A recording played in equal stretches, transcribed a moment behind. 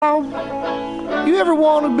You ever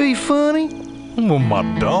want to be funny? Well,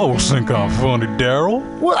 my dogs think I'm funny,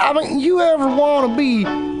 Daryl. Well, I mean, you ever want to be,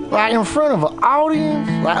 like, in front of an audience?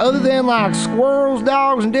 Like, other than, like, squirrels,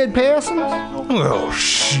 dogs, and dead peasants? Well,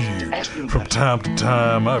 shoot. From time to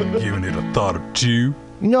time, I've given it a thought or two.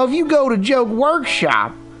 You know, if you go to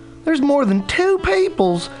JokeWorkshop, there's more than 2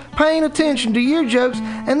 peoples paying attention to your jokes,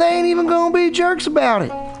 and they ain't even gonna be jerks about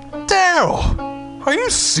it. Daryl, are you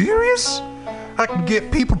serious? I can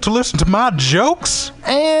get people to listen to my jokes?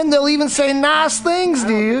 And they'll even say nice things,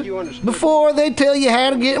 dude, before they tell you how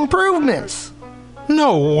to get improvements.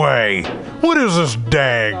 No way. What is this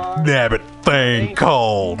dag-nabbit thing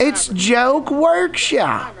called? It's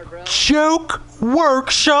JokeWorkshop. JokeWorkshop?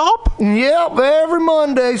 Yep, every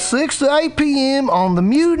Monday, 6 to 8 p.m. on the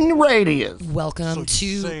MutinyRadio. Welcome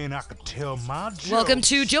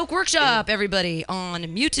to Joke Workshop, everybody,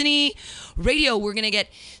 on Mutiny Radio. We're going to get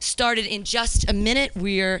started in just a minute.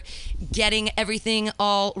 We're getting everything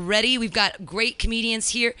all ready. We've got great comedians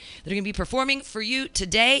here that are going to be performing for you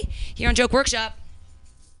today here on Joke Workshop.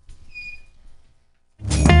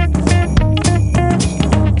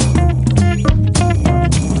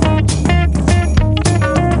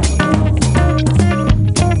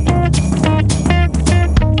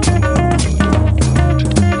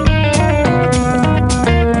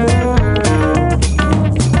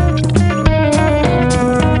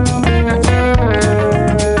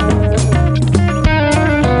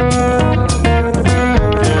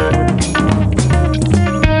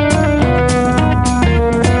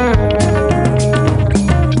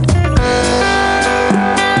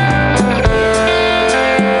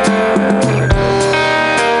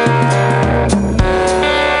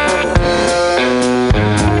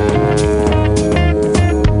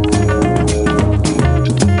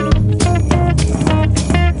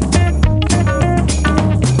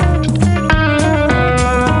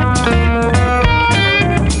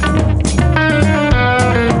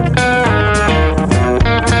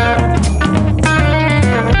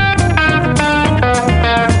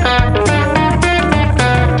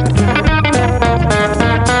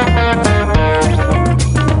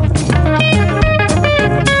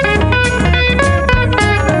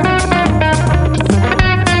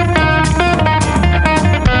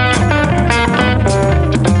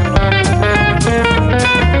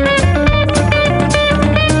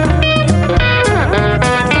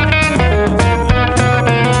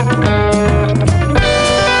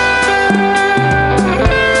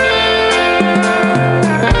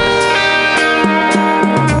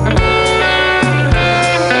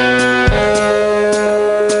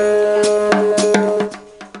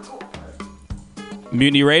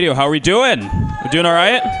 Mutiny Radio, how are we doing? We doing all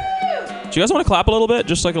right? Do you guys want to clap a little bit?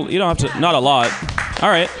 Just like, you don't have to, not a lot. All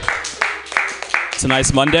right. It's a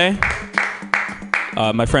nice Monday.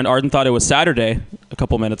 My friend Arden thought it was Saturday a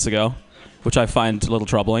couple minutes ago, which I find a little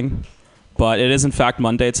troubling. But it is, in fact,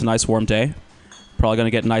 Monday. It's a nice warm day. Probably going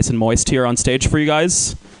to get nice and moist here on stage for you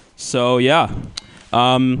guys. So, yeah.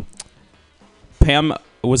 Pam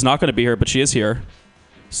was not going to be here, but she is here.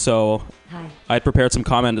 So Hi. I had prepared some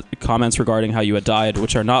comments regarding how you had died,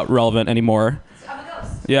 which are not relevant anymore. I'm a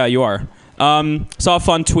ghost. Yeah, you are. Saw a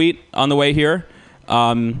fun tweet on the way here.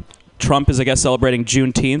 Trump is, I guess, celebrating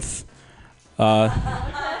Juneteenth,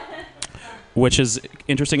 which is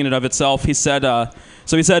interesting in and of itself. He said,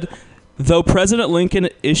 though President Lincoln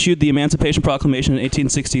issued the Emancipation Proclamation in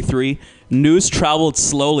 1863, news traveled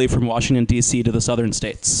slowly from Washington, D.C. to the southern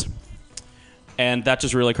states. And that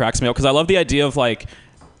just really cracks me up, because I love the idea of, like,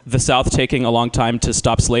 the South taking a long time to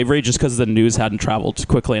stop slavery just because the news hadn't traveled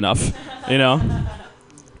quickly enough, you know?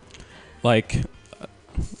 Like,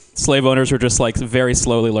 slave owners were just, like, very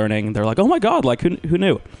slowly learning. They're like, oh my God, like, who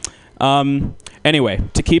knew? Anyway,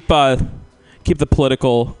 to keep the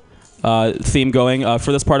political theme going,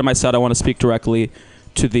 for this part of my set, I want to speak directly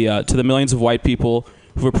to the millions of white people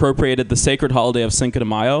who've appropriated the sacred holiday of Cinco de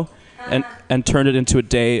Mayo and turned it into a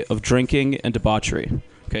day of drinking and debauchery.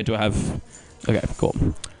 Okay, okay,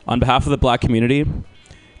 cool. On behalf of the black community,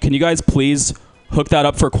 can you guys please hook that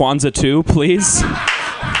up for Kwanzaa too, please?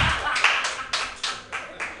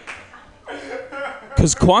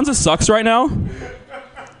 Because Kwanzaa sucks right now.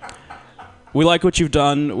 We like what you've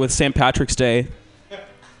done with St. Patrick's Day,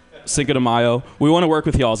 Cinco de Mayo. We want to work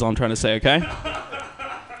with y'all is all I'm trying to say, okay? I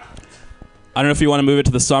don't know if you want to move it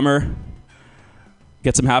to the summer,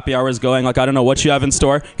 get some happy hours going. Like, I don't know what you have in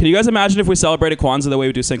store. Can you guys imagine if we celebrated Kwanzaa the way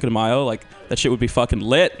we do Cinco de Mayo? Like, that shit would be fucking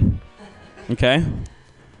lit. Okay?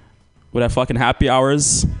 We'd have fucking happy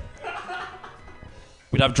hours.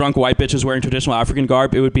 We'd have drunk white bitches wearing traditional African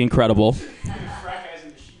garb. It would be incredible.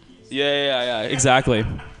 Yeah, exactly.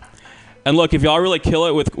 And look, if y'all really kill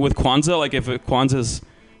it with Kwanzaa, like if Kwanzaa's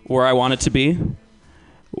where I want it to be,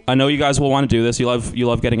 I know you guys will want to do this. You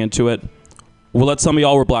love getting into it. We'll let some of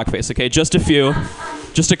y'all wear blackface, okay? Just a few.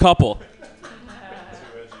 Just a couple.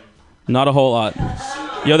 Not a whole lot.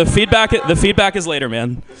 Yo, the feedback is later,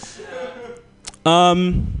 man.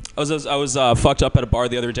 I was fucked up at a bar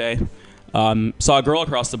the other day. Saw a girl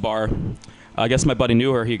across the bar. I guess my buddy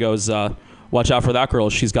knew her. He goes, watch out for that girl.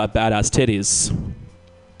 She's got badass titties.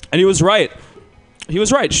 And he was right. She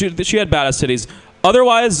had badass titties.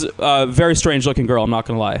 Otherwise, very strange looking girl, I'm not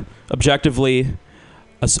going to lie. Objectively,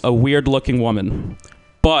 a weird looking woman.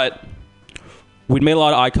 But we'd made a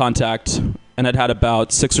lot of eye contact, and I'd had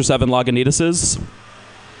about 6 or 7 Lagunitases.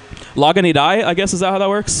 Lagunidai, I guess, is that how that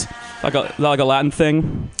works? Like a Latin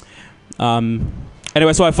thing.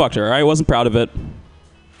 Anyway, so I fucked her. I wasn't proud of it.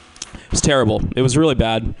 It was terrible. It was really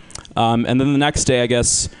bad. And then the next day, I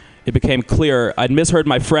guess, it became clear. I'd misheard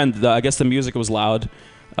my friend. I guess the music was loud.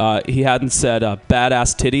 He hadn't said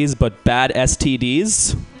badass titties, but bad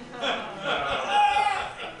STDs.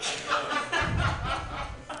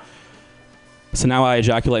 So now I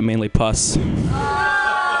ejaculate mainly pus.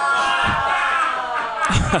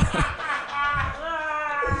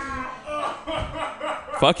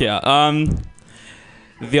 Fuck yeah.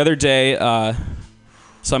 The other day,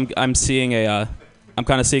 so I'm kind of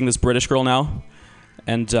seeing this British girl now,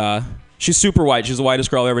 and she's super white. She's the whitest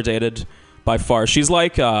girl I've ever dated by far. She's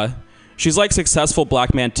like successful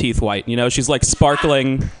black man teeth white. You know, she's like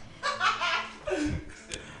sparkling.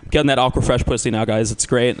 Getting that aqua fresh pussy now, guys. It's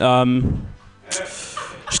great.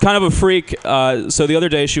 She's kind of a freak. So the other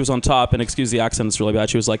day she was on top, and excuse the accent, it's really bad.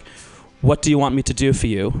 She was like, "What do you want me to do for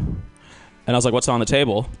you?" And I was like, "What's on the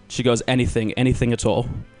table?" She goes, anything at all.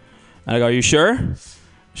 And I go, "Are you sure?"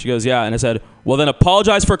 She goes, "Yeah." And I said, "Well, then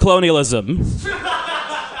apologize for colonialism."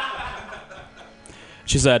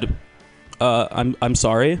 She said, I'm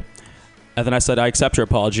sorry." And then I said, "I accept your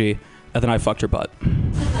apology." And then I fucked her butt.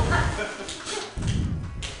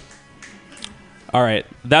 All right,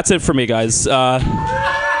 that's it for me, guys. I'm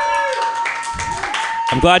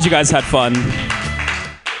glad you guys had fun.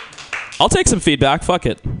 I'll take some feedback. Fuck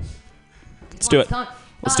it. Let's do it.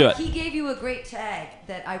 Let's do it. He gave you a great tag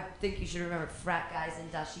that I think you should remember: frat guys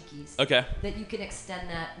and dashikis. Okay. That you can extend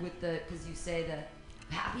that with because you say the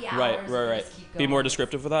happy hours. Right. And just keep Be going. more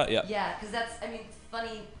descriptive with that. Yeah. Yeah, because that's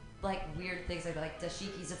funny, like weird things like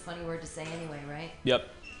dashiki's a funny word to say anyway, right? Yep.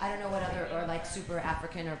 I don't know what other or like super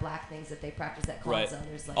African or black things that they practice at Kwanzaa. Right.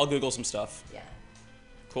 There's like, I'll Google some stuff. Yeah.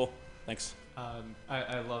 Cool. Thanks.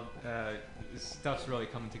 I love stuff's really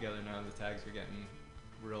coming together now. The tags are getting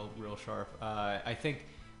real sharp. I think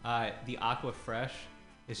the Aqua Fresh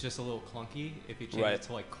is just a little clunky if you change it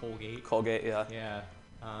to like Colgate. Colgate, yeah. Yeah.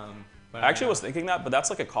 But I actually was thinking that, but that's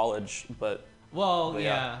like a college. But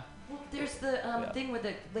yeah. Well, there's the thing where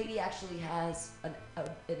the lady actually has an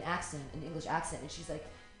accent, an English accent, and she's like,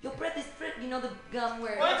 "Yo, bread this fruit," you know the gum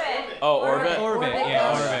where. Orbit. Oh, Orbit. Orbit.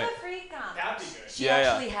 Yeah, gum. Orbit. Free gum. That'd be good. She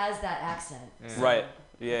actually has that accent. Yeah. So Right.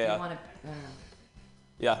 if Yeah. You want to,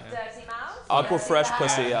 Yeah. Dirty mouse. Aqua Dirty Fresh mouse.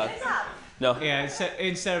 pussy. Yeah. Good job. No. Yeah,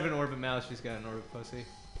 instead of an Orbit mouse, she's got an Orbit pussy.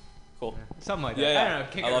 Cool. Something like that. Yeah, yeah. I don't know.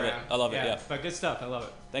 Kick I love it. around. I love it, yeah. But good stuff. I love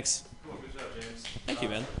it. Thanks. Cool, good job, James. Thank you,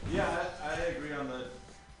 man. Yeah, I agree on the.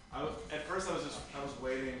 At first, I was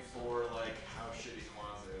waiting for like how shitty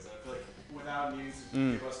Kwanzaa is. I feel like without needing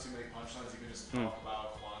to give us too many punchlines, you can just talk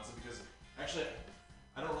about Kwanzaa because actually,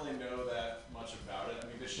 I don't really know that much about it. I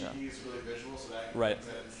mean, the shiki is really visual, so that Right.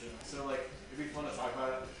 So like it'd be fun to talk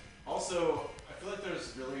about it. Also, I feel like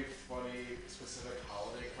there's really funny specific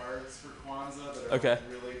holiday cards for Kwanzaa that are like,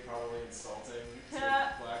 really probably insulting to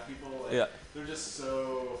black people. Like, they're just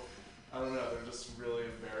so, I don't know, they're just really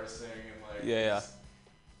embarrassing and like. Yeah.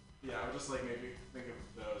 Yeah, I would just like maybe think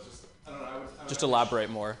of those. Just I don't know. I would Just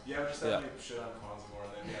elaborate more. Yeah, I would just definitely shit on Kwanzaa more,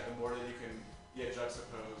 and then the more that you can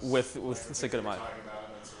juxtapose with like, Cinco de Mayo. Talking about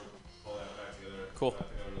and then sort of pull that back together. Cool. I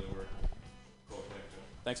think that would really work. Cool.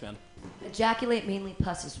 Thanks, man. ejaculate mainly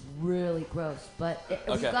pus is really gross, but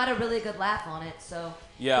we've got a really good laugh on it, so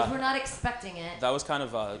yeah, we're not expecting it. That was kind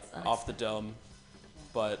of off the dome,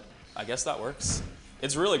 but I guess that works.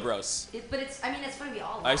 It's really gross. But it's funny, we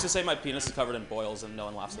all laugh. I used to say my penis is covered in boils, and no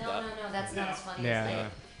one laughs at that. No, that's not as funny as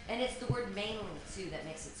that. And it's the word mainly, too, that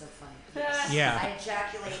makes it so funny. Yeah. I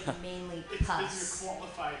ejaculate mainly pus. It's your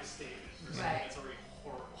qualified statement. Right. It's already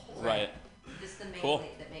horrible. Right. It's the mainly Cool.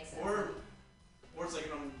 that makes it Or it's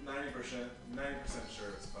like 90% sure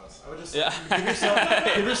it's pus. I would just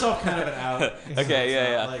give yourself kind of an out. Okay,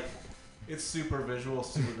 yeah. Like, it's super visual,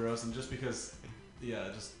 super gross, and just because, I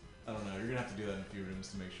don't know, you're gonna have to do that in a few rooms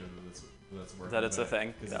to make sure that that's working. That it's a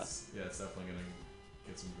thing. Yeah. It's definitely gonna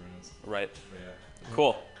get some groans. Right. Yeah.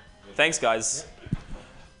 Cool. Thanks, guys.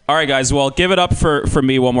 All right, guys. Well, give it up for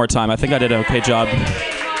me one more time. I think I did an okay job.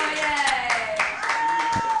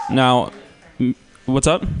 Now, what's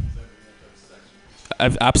up?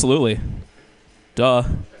 Absolutely. Duh.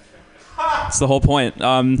 That's the whole point.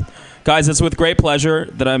 Guys, it's with great pleasure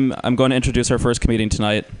that I'm going to introduce our first comedian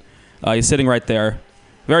tonight. He's sitting right there.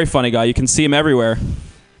 Very funny guy. You can see him everywhere,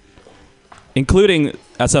 including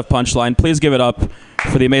SF Punchline. Please give it up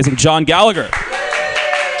for the amazing John Gallagher.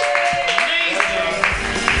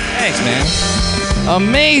 Thanks, man.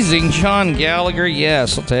 Amazing John Gallagher.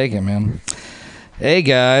 Yes, I'll take it, man. Hey,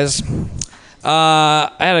 guys.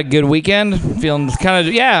 I had a good weekend. Feeling kind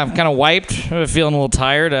of wiped. Feeling a little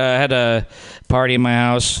tired. I had a party in my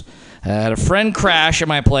house. I had a friend crash at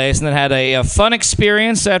my place, and then had a fun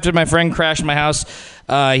experience after my friend crashed at my house.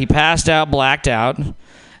 He passed out, blacked out, and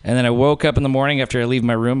then I woke up in the morning after I leave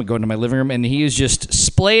my room and go into my living room, and he was just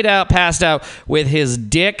splayed out, passed out, with his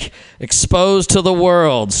dick exposed to the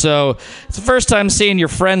world. So it's the first time seeing your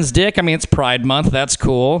friend's dick. I mean, it's Pride Month. That's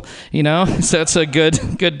cool, you know. So it's a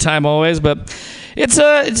good time always, but.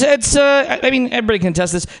 I mean, everybody can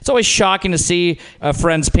attest this. It's always shocking to see a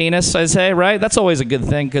friend's penis, I say, right? That's always a good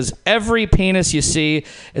thing, because every penis you see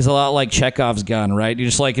is a lot like Chekhov's gun, right? You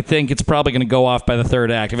just think it's probably going to go off by the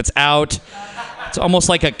third act. If it's out, it's almost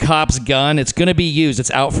like a cop's gun. It's going to be used.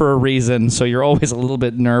 It's out for a reason, so you're always a little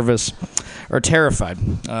bit nervous or terrified.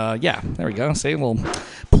 Yeah, there we go. See, a little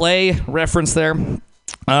play reference there.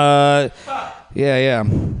 I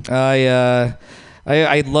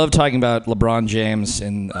love talking about LeBron James,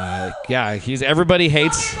 and everybody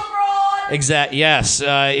hates. Exact. Yes.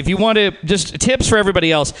 If you want to, just tips for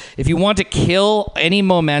everybody else. If you want to kill any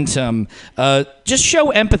momentum, just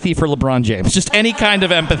show empathy for LeBron James. Just any kind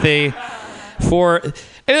of empathy for.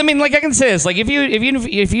 I mean, like I can say this, like if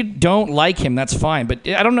you don't like him, that's fine. But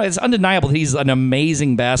I don't know, it's undeniable that he's an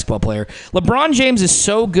amazing basketball player. LeBron James is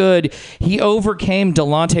so good, he overcame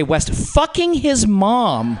Delonte West fucking his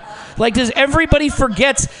mom. Like, does everybody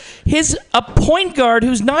forget a point guard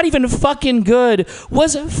who's not even fucking good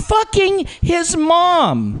was fucking his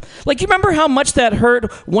mom? Like, you remember how much that hurt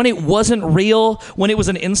when it wasn't real, when it was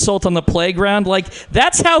an insult on the playground? Like,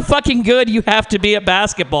 that's how fucking good you have to be at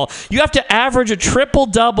basketball. You have to average a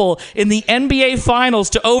triple-double in the NBA Finals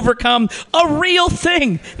to overcome a real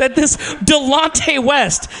thing. That this Delonte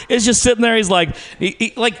West is just sitting there, he's like,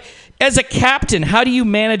 as a captain, how do you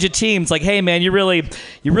manage a team? It's like, hey, man, you really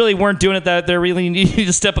weren't doing it that there. Really, you need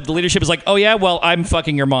to step up. The leadership is like, oh, yeah, well, I'm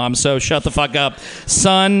fucking your mom, so shut the fuck up.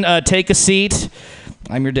 Son, take a seat.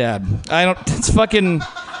 I'm your dad. He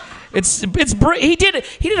did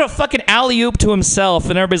a fucking alley-oop to himself,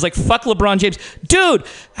 and everybody's like, fuck LeBron James. Dude,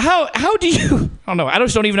 how do you... I don't know. I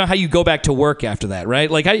just don't even know how you go back to work after that, right?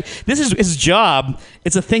 Like, this is his job.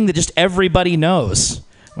 It's a thing that just everybody knows.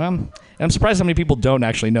 Well... I'm surprised how many people don't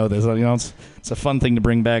actually know this. You know, it's a fun thing to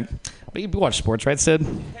bring back. But you watch sports, right, Sid?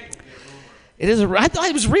 It is. I thought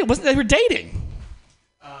it was real. Wasn't they were dating?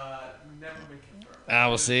 Never been confirmed.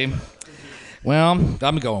 We'll see. Well,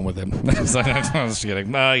 I'm going with him. I'm just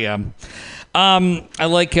kidding. Yeah. I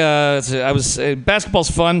like.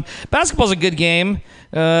 Basketball's fun. Basketball's a good game.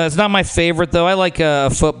 It's not my favorite, though. I like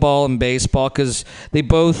football and baseball because they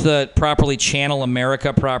both properly channel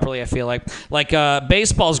America properly, I feel like.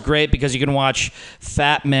 Baseball's great because you can watch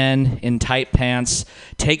fat men in tight pants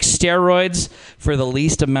take steroids for the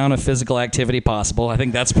least amount of physical activity possible. I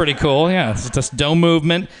think that's pretty cool. Yeah, it's just no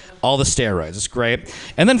movement, all the steroids. It's great.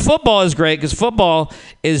 And then football is great because football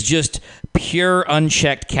is just pure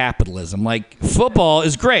unchecked capitalism. Like, football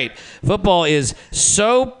is great. Football is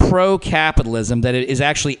so pro-capitalism that it is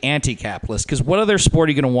actually anti-capitalist, because what other sport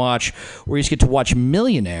are you going to watch where you just get to watch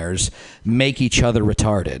millionaires make each other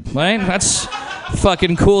retarded, right? That's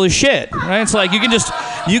fucking cool as shit, right? It's like you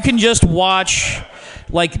can just watch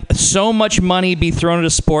like so much money be thrown at a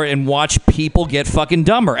sport and watch people get fucking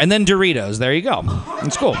dumber. And then Doritos, there you go.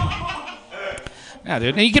 It's cool. Yeah,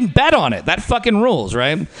 dude. And you can bet on it. That fucking rules,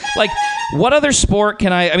 right? Like, what other sport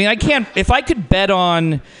can I mean, I can't... If I could bet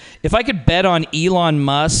on Elon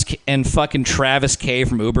Musk and fucking Travis K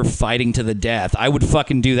from Uber fighting to the death, I would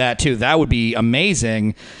fucking do that, too. That would be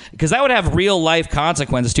amazing, because that would have real-life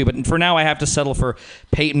consequences, too. But for now, I have to settle for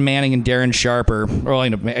Peyton Manning and Darren Sharper. Or,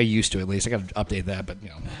 you know, I used to, at least. I got to update that, but, you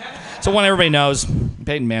know. So one everybody knows,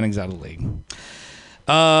 Peyton Manning's out of the league.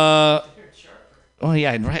 Oh,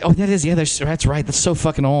 yeah, right. Oh, that is, yeah, that's right. That's so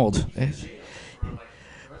fucking old.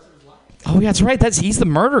 Oh, yeah, that's right. He's the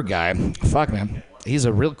murder guy. Fuck, man. He's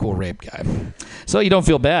a real cool rape guy. So you don't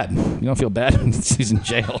feel bad. You don't feel bad when he's in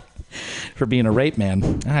jail for being a rape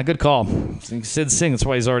man. Good call. Sid Singh, that's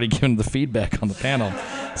why he's already given the feedback on the panel.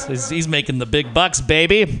 So he's making the big bucks,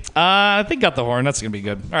 baby. I think got the horn. That's going to be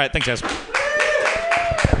good. All right, thanks, guys.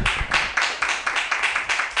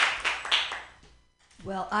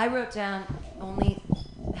 Well, I wrote down only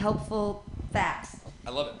helpful facts. I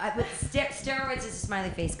love it. But steroids is a smiley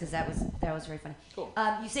face because that was very funny. Cool.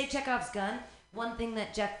 You say Chekhov's gun. One thing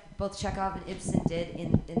that both Chekhov and Ibsen did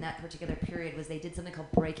in that particular period was they did something called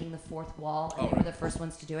breaking the fourth wall, and they were the first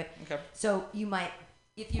ones to do it. Okay. So you might,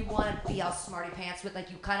 if you want to be all smarty pants with, like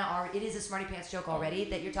you kind of are, it is a smarty pants joke already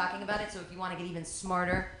that you're talking about it. So if you want to get even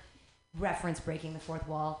smarter, reference breaking the fourth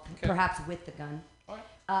wall, perhaps with the gun. All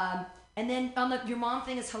right. And then on your mom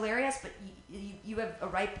thing is hilarious, but you have a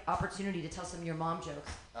ripe opportunity to tell some of your mom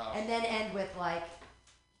jokes, and then end with like,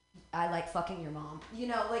 I like fucking your mom. You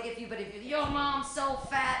know, like if you your mom's so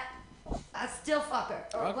fat, I still fuck her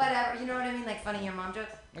or whatever. You know what I mean? Like funny your mom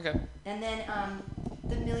jokes. Okay. And then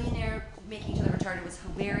the millionaire making each other retarded was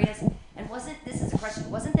hilarious. And this is a question,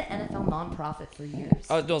 wasn't the NFL non-profit for years?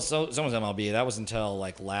 Oh, no, so someone's MLB. That was until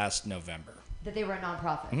like last November. That they were a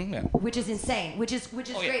non-profit, yeah. Which is insane. Which is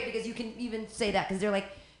great because you can even say that because they're like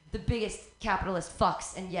the biggest capitalist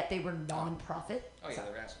fucks, and yet they were non-profit. Oh yeah,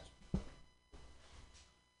 they're assholes.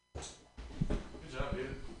 Good job,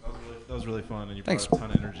 dude. That was really fun, and you Thanks. brought a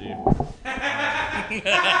ton of energy.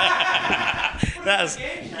 That's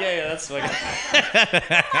fucking.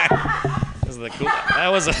 That was the cool.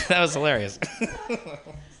 That was hilarious. No, give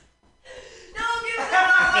it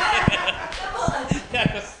up! Come on.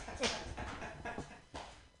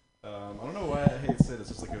 I don't know why I hate Sid. It's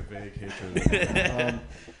just like a vague hatred.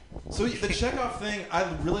 So the Chekhov thing, I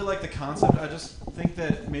really like the concept. I just think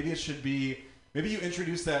that maybe it should be, maybe you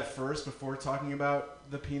introduce that first before talking about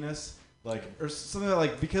the penis, like, or something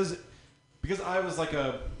like, because I was like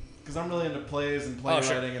because I'm really into plays and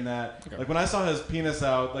playwriting and that. Okay. Like when I saw his penis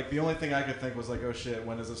out, like the only thing I could think was like, oh shit,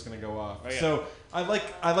 when is this gonna go off? Oh, yeah. So I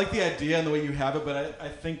like the idea and the way you have it, but I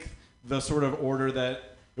think the sort of order that.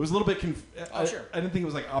 It was a little bit I didn't think it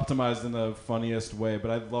was like optimized in the funniest way, but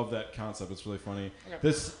I love that concept. It's really funny.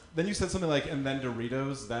 Okay. Then you said something like, and then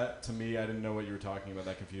Doritos. That to me, I didn't know what you were talking about.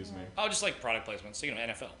 That confused me. Oh, just like product placement. So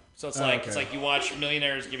NFL. So it's like it's like you watch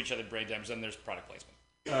millionaires give each other brain damage, and there's product placement.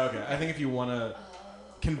 Okay, I think if you want to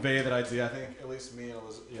convey that idea, I think at least me and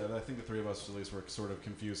Elizabeth, I think the three of us at least were sort of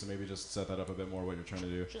confused, so maybe just set that up a bit more what you're trying to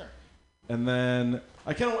do. Sure. And then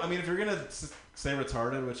I mean, if you're gonna say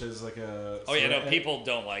retarded, which is like a people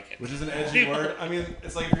don't like it, which is an edgy word. I mean,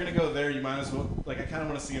 it's like if you're gonna go there, you might as well. Like, I kind of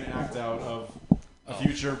want to see an act out of a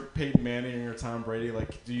future Peyton Manning or Tom Brady.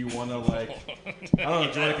 Like, do you want to like? I don't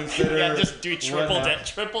know. Do you want to consider? Just do triple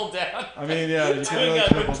down. I mean, yeah, you can really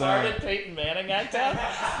triple down. Retarded Peyton Manning act out.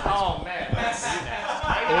 Oh man, let's see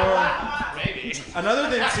that. Or maybe another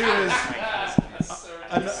thing too is.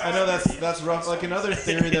 I know that's rough. Like another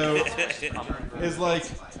theory though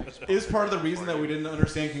is part of the reason that we didn't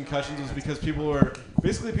understand concussions was because people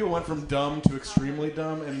went from dumb to extremely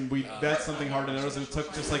dumb, and that's something hard to notice. And it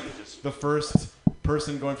took just like the first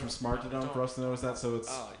person going from smart to dumb for us to notice that. So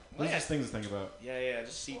there's just things to think about. Yeah,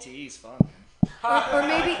 just CTE is fun. Or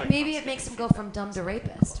maybe it makes them go from dumb to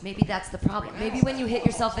rapist. Maybe that's the problem. Maybe when you hit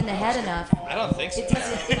yourself in the head enough, I don't think so. It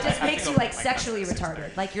just makes you like sexually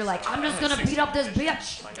retarded. Like you're like, I'm just gonna beat up this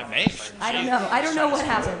bitch. Maybe. I don't know. I don't know what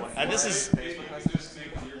happened. This is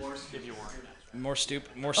more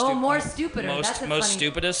stupid. Oh, more stupider. That's most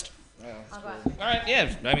stupidest. All right,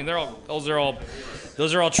 yeah. I mean, those are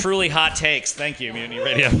all truly hot takes. Thank you, Mutiny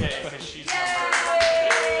Radio.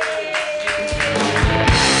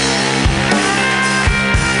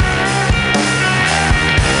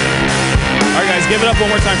 All right, guys, give it up one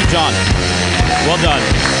more time for John. Well done.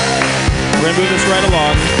 We're going to move this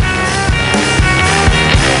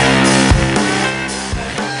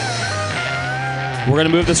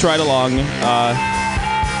right along.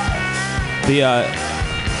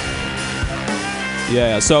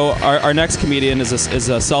 So our next comedian is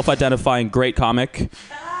a self-identifying great comic.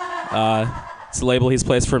 It's a label he's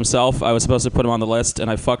placed for himself. I was supposed to put him on the list,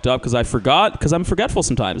 and I fucked up because I forgot, because I'm forgetful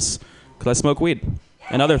sometimes, because I smoke weed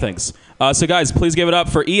and other things. So guys, please give it up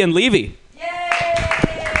for Ian Levy. Yay!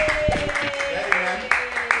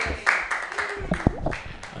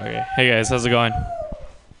 Okay. Hey guys, how's it going?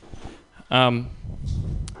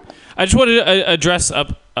 I just wanted to address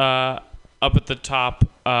up at the top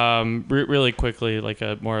really quickly, like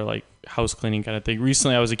a more like house cleaning kind of thing.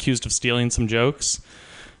 Recently, I was accused of stealing some jokes.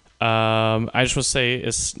 I just want to say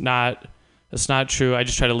it's not That's not true. I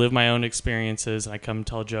just try to live my own experiences, and I come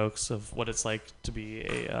tell jokes of what it's like to be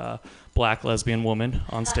a black lesbian woman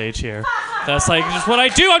on stage here. That's like just what I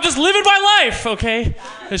do. I'm just living my life, okay?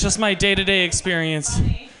 It's just my day-to-day experience.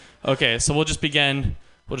 Okay, so we'll just begin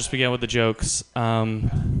with the jokes. Yeah,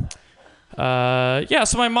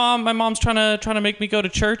 so my mom's trying to make me go to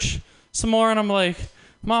church some more, and I'm like,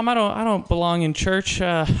 Mom, I don't belong in church.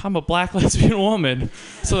 I'm a black lesbian woman.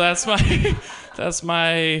 So that's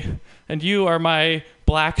my and you are my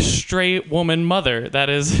black straight woman mother. That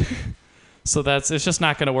is so it's just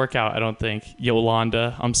not going to work out, I don't think.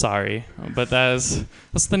 Yolanda, I'm sorry, but that's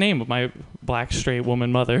the name of my black straight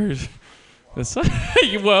woman mother.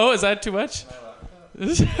 Whoa, is that too much?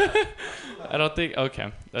 I don't think.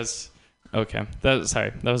 Okay, okay.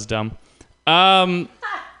 Sorry, that was dumb.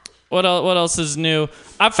 What else is new?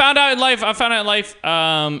 I found out in life.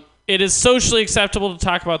 It is socially acceptable to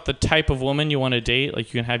talk about the type of woman you want to date.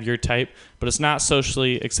 Like, you can have your type, but it's not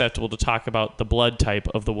socially acceptable to talk about the blood type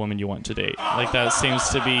of the woman you want to date. Like, that seems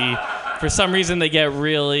to be, for some reason, they get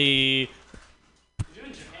really.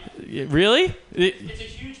 Really? It's a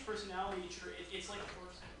huge personality trait. It's like a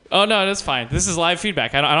person. Oh no, that's fine. This is live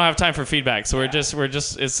feedback. I don't have time for feedback, so we're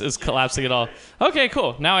just it's collapsing it all. Okay,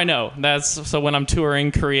 cool. Now I know. That's so when I'm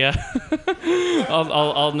touring Korea,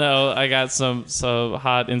 I'll know. I got some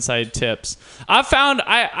hot inside tips. I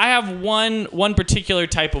have one particular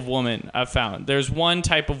type of woman. I've found there's one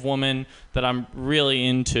type of woman that I'm really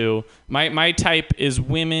into. My type is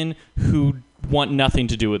women who want nothing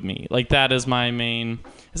to do with me. Like, that is my main.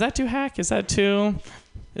 Is that too hack? Is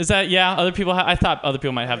that yeah? Other people. I thought other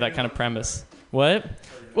people might have that kind of premise. What?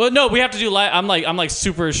 Well, no, we have to do. I'm like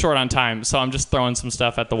super short on time, so I'm just throwing some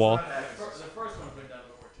stuff at the wall. The first one's been done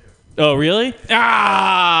before too. Oh, really?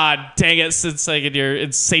 Ah, dang it! Since like in your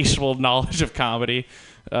insatiable knowledge of comedy,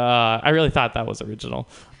 I really thought that was original.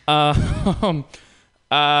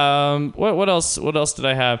 What else? What else did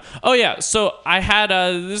I have? Oh yeah, so I had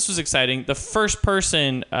this was exciting. The first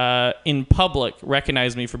person in public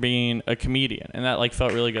recognized me for being a comedian, and that like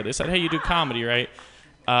felt really good. They said, "Hey, you do comedy, right?"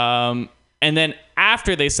 And then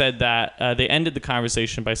after they said that, they ended the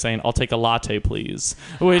conversation by saying, "I'll take a latte, please,"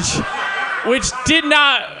 which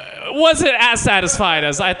wasn't as satisfied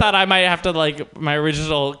as I thought. I might have to, like, my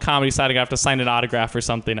original comedy side, I have to sign an autograph or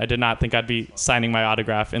something. I did not think I'd be signing my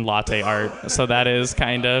autograph in latte art. So that is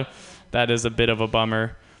a bit of a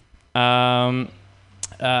bummer. I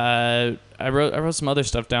wrote some other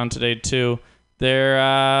stuff down today too.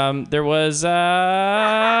 There was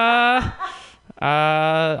I'm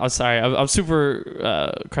sorry. I'm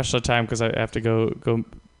super crushed on time because I have to go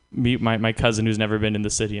meet my cousin who's never been in the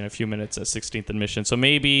city in a few minutes at 16th and Mission. So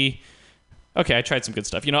maybe, okay, I tried some good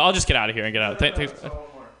stuff. I'll just get out of here and get out.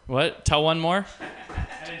 What? Tell one more?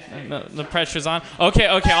 The pressure's on. Okay.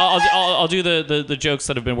 I'll do the jokes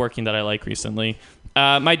that have been working that I like recently.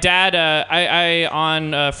 My dad,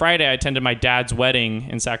 on Friday, I attended my dad's wedding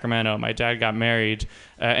in Sacramento. My dad got married,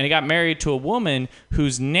 and he got married to a woman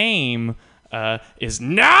whose name is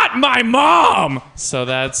not my mom. So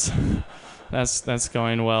that's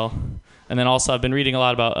going well. And then also, I've been reading a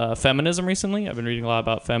lot about feminism recently. I've been reading a lot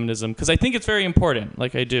about feminism because I think it's very important.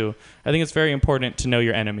 Like, I do. I think it's very important to know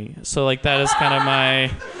your enemy. So, like, that is kind of my...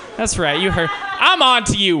 That's right. You heard... I'm on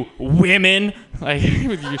to you, women. Like,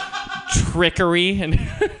 with your trickery and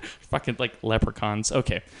fucking, like, leprechauns.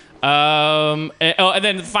 Okay. And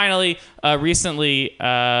then finally, recently,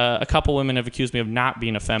 a couple women have accused me of not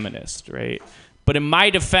being a feminist, right? But in my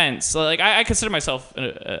defense, like, I consider myself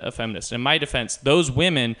a feminist. In my defense, those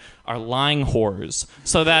women are lying whores.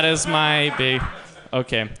 So that is my big...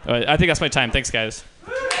 Okay. I think that's my time. Thanks, guys.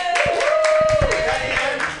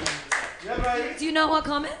 Do you not want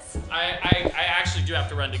comments? I actually do have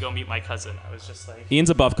to run to go meet my cousin. I was just like... Ian's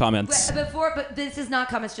above comments. But this is not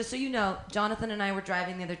comments. Just so you know, Jonathan and I were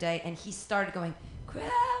driving the other day, and he started going...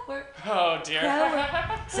 Crowd. Oh dear.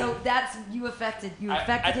 So that's you affected him with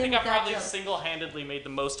that joke. I think I probably single-handedly made the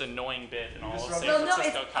most annoying bit in all of San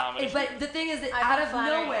Francisco comedy. But the thing is that out of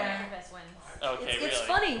nowhere, okay, it's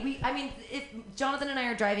funny. If Jonathan and I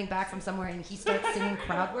are driving back from somewhere and he starts singing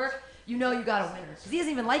crowd work, you know you got a winner because he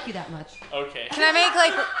doesn't even like you that much. Okay. Can I make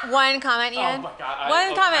like one comment, Ian? Oh my God.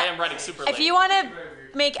 One comment. I am running super late. If you want to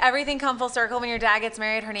make everything come full circle when your dad gets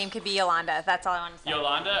married, her name could be Yolanda. That's all I want to say.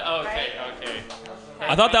 Yolanda? Oh, okay.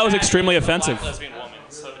 I thought that was extremely offensive. Black lesbian woman,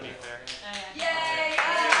 so to be fair. Yay!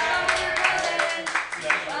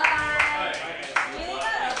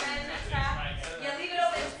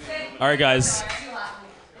 All right, guys.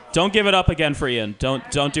 Don't give it up again for Ian.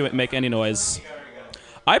 Don't do it. Make any noise.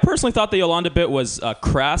 I personally thought the Yolanda bit was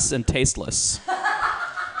crass and tasteless,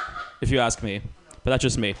 if you ask me. But that's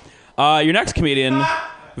just me. Your next comedian,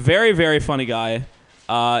 very, very funny guy,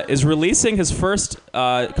 is releasing his first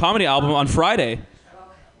comedy album on Friday.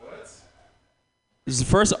 His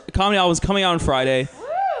first comedy album is coming out on Friday.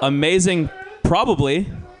 Amazing,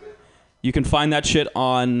 probably. You can find that shit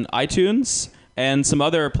on iTunes and some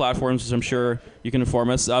other platforms, which I'm sure you can inform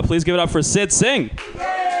us. Please give it up for Sid Singh.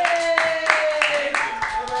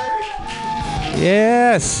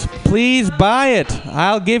 Yes, please buy it.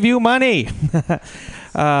 I'll give you money.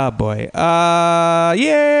 Boy. I'm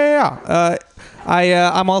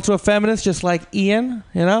also a feminist, just like Ian,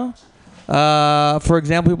 you know. For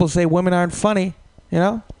example, people say women aren't funny, you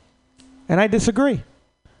know. And I disagree.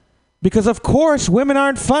 Because, of course, women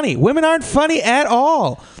aren't funny. Women aren't funny at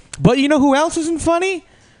all. But you know who else isn't funny?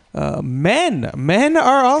 Men. Men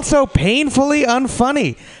are also painfully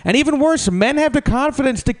unfunny. And even worse, men have the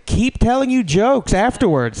confidence to keep telling you jokes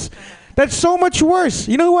afterwards. That's so much worse.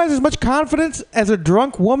 You know who has as much confidence as a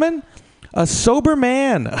drunk woman? A sober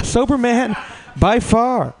man. A sober man by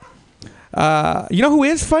far. You know who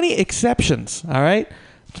is funny? Exceptions, all right?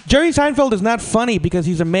 Jerry Seinfeld is not funny because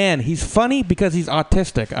he's a man. He's funny because he's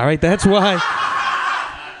autistic, all right? That's why.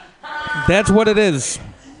 That's what it is.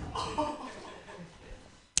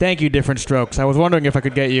 Thank you, Different Strokes. I was wondering if I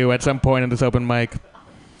could get you at some point in this open mic.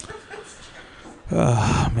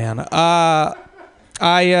 Oh, man. What do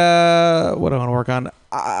I want to work on?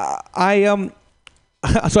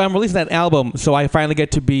 So I'm releasing that album, so I finally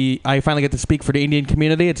get to speak for the Indian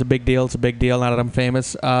community. It's a big deal. It's a big deal now that I'm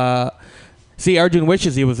famous. See, Arjun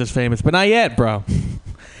wishes he was this famous, but not yet, bro.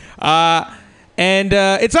 And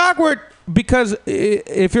it's awkward because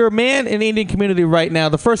if you're a man in the Indian community right now,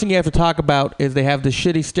 the first thing you have to talk about is they have this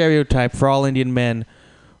shitty stereotype for all Indian men,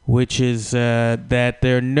 which is that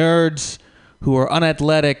they're nerds who are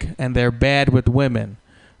unathletic and they're bad with women.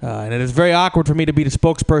 And it is very awkward for me to be the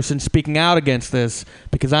spokesperson speaking out against this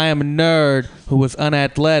because I am a nerd who was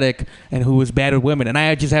unathletic and who was bad with women. And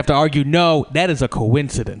I just have to argue, no, that is a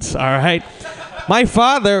coincidence, all right? My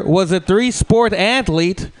father was a 3-sport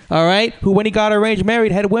athlete, all right, who when he got arranged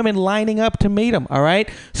married had women lining up to meet him, all right?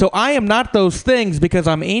 So I am not those things because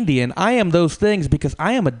I'm Indian. I am those things because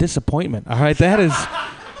I am a disappointment, all right? That is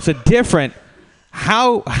it's a different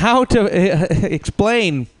how to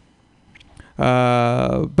explain.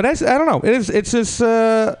 But I don't know.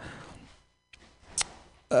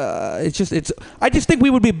 I just think we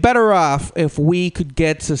would be better off if we could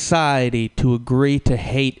get society to agree to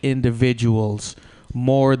hate individuals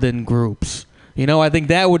more than groups. You know, I think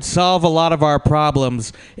that would solve a lot of our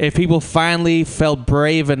problems if people finally felt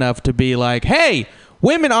brave enough to be like, hey,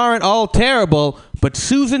 women aren't all terrible, but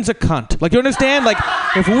Susan's a cunt. Like, you understand? Like,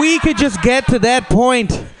 if we could just get to that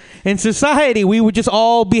point in society, we would just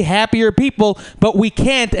all be happier people, but we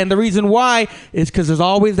can't, and the reason why is because there's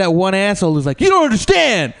always that one asshole who's like, you don't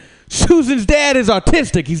understand, Susan's dad is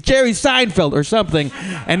autistic, he's Jerry Seinfeld or something,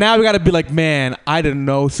 and now we gotta be like, man, I didn't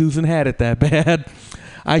know Susan had it that bad.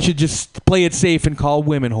 I should just play it safe and call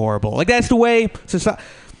women horrible. Like, that's the way society...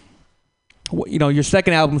 You know, your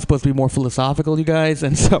second album is supposed to be more philosophical, you guys,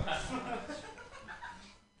 and so...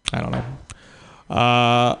 I don't know.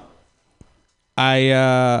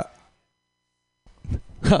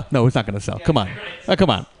 No, it's not going to sell. Come on. Come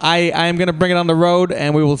on. I am going to bring it on the road,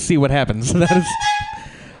 and we will see what happens. That's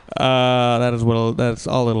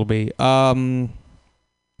all it'll be. What do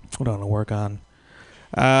I want to work on?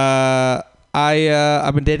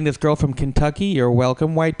 I've been dating this girl from Kentucky. You're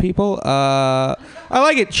welcome, white people. I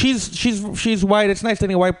like it. She's white. It's nice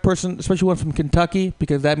dating a white person, especially one from Kentucky,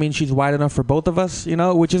 because that means she's white enough for both of us, you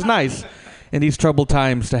know, which is nice in these troubled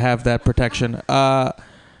times to have that protection. I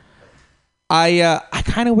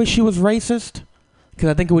kind of wish she was racist because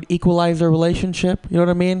I think it would equalize our relationship. You know what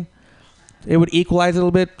I mean? It would equalize it a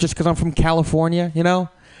little bit just because I'm from California, you know?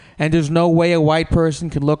 And there's no way a white person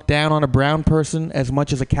can look down on a brown person as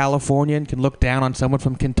much as a Californian can look down on someone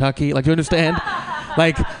from Kentucky. Like, you understand?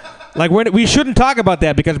 like we shouldn't talk about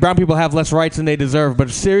that because brown people have less rights than they deserve.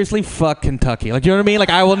 But seriously, fuck Kentucky. Like, you know what I mean?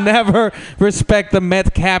 Like, I will never respect the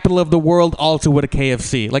meth capital of the world also with a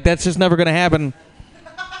KFC. Like, that's just never going to happen.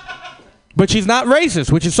 But she's not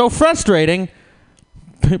racist, which is so frustrating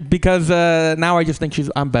because now I just think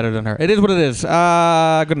I'm better than her. It is what it is.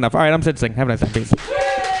 Good enough. All right, I'm Sid Singh. Have a nice time. Peace.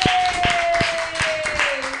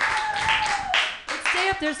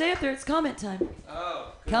 Stay up there. It's comment time.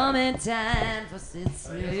 Oh. Comment time for Sid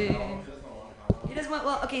Singh. He doesn't want...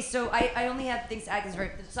 Well, okay, so I only have things to add because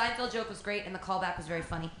the Seinfeld joke was great and the callback was very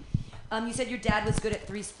funny. You said your dad was good at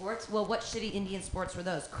 3 sports. Well, what shitty Indian sports were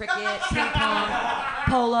those? Cricket, ping pong,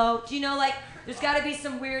 polo. Do you know, like, there's got to be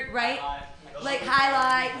some weird, right? like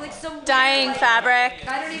highlight, like some Dyeing like, fabric.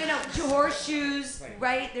 I don't even know. Horseshoes,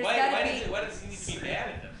 right? There's gotta be. Why does he need to be bad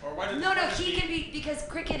at them? Or why No, he can be because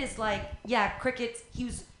cricket is like, yeah, cricket's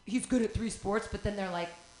he's good at 3 sports, but then they're like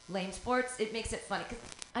lame sports. It makes it funny. 'Cause,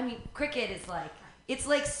 I mean, cricket is like, it's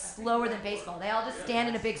like slower than baseball. They all just stand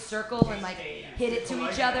in a big circle and like hit it to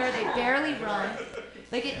each other. They barely run.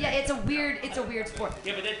 Like, it's a weird sport.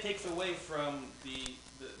 Yeah, but that takes away from the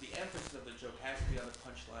emphasis of the joke has to be on the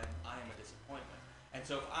punchline, I am a disappointment. And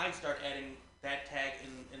so if I start adding that tag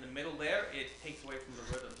in the middle there, it takes away from the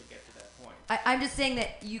rhythm to get to that point. I'm just saying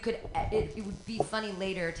that you could, it would be funny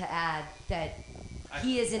later to add that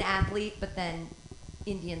he is an athlete, but then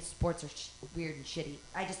Indian sports are weird and shitty.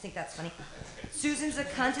 I just think that's funny. Susan's a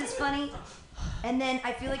cunt is funny. And then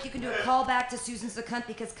I feel like you can do a callback to Susan's a cunt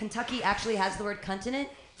because Kentucky actually has the word cunt in it.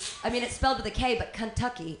 I mean, it's spelled with a K, but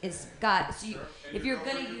Kentucky is got. So if you're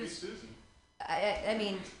gonna use, I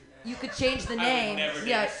mean, you could change the name. Never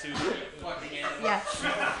Susan, fucking animal. Yeah,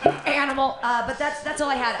 animal. But that's all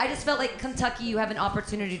I had. I just felt like Kentucky, you have an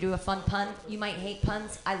opportunity to do a fun pun. You might hate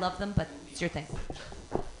puns. I love them, but it's your thing.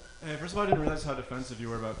 Hey, first of all, I didn't realize how defensive you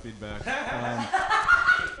were about feedback.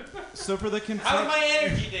 So for the Kentucky... How's my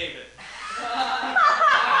energy, David?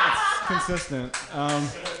 It's consistent.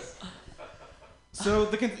 So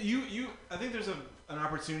I think there's an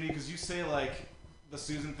opportunity because you say like the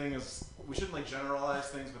Susan thing is we shouldn't like generalize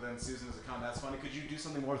things, but then Susan is a con. That's funny. Could you do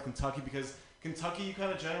something more with Kentucky because Kentucky you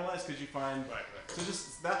kind of generalize because you find so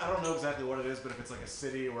just that I don't know exactly what it is, but if it's like a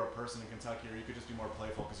city or a person in Kentucky, or you could just be more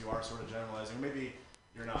playful because you are sort of generalizing. Or maybe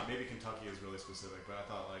you're not. Maybe Kentucky is really specific, but I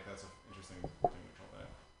thought like that's an interesting thing to call that.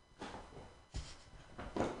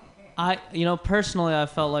 Personally, I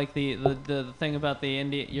felt like the thing about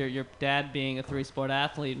your dad being a 3-sport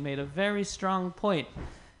athlete made a very strong point,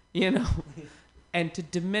 and to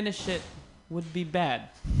diminish it would be bad.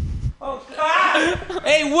 Oh,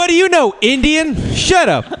 hey, what do you know, Indian? Shut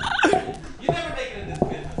up. You never make it in this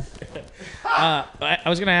business. I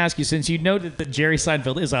was going to ask you, since you noted that Jerry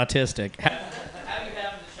Seinfeld is autistic. How do you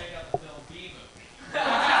happen to check out the film B movie?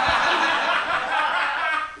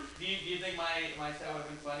 Do you think my set would have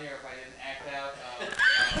been funnier if I didn't act out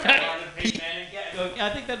Peyton Manning? I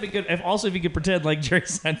think that'd be good. If you could pretend like Jerry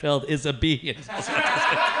Seinfeld is a bee. So,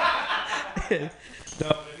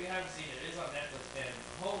 if you haven't seen it, it is on Netflix, and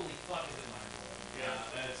holy fuck is it mind-blowing. Yeah,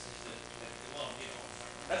 that's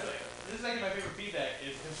this is actually my favorite feedback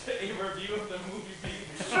is a review of the movie B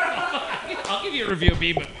movie. I'll give you a review of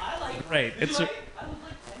B movie. I like it. Right. I was like 10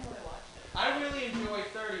 when I watched it. I really enjoyed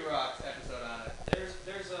 30 Rock's episode on it. There's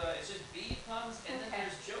it's just B puns, and then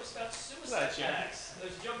there's jokes about suicide packs.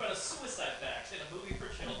 There's a joke about a suicide pact in a movie for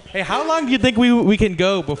children. Hey, how long do you think we can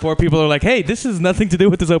go before people are like, hey, this has nothing to do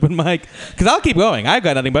with this open mic? Because I'll keep going. I've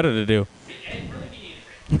got nothing better to do.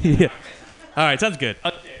 Yeah. All right, sounds good.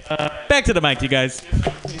 Back to the mic, you guys.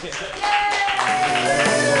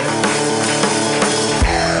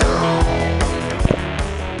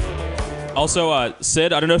 Also,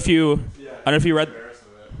 Sid, I don't know if you read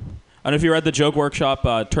the Joke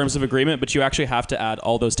Workshop terms of agreement, but you actually have to add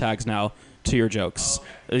all those tags now to your jokes.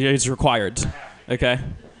 It's required. Okay.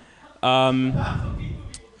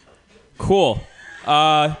 Cool.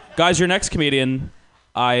 Guys, your next comedian,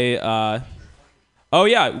 oh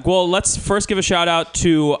yeah. Well, let's first give a shout out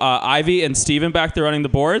to Ivy and Steven back there running the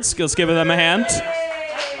boards. Let's give them a hand.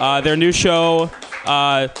 Their new show,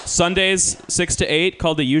 Sundays 6 to 8,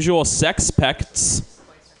 called The Usual Sex Pects.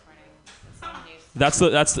 That's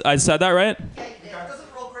I said that right?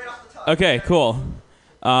 Okay, cool.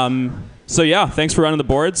 So yeah, thanks for running the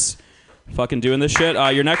boards. Fucking doing this shit.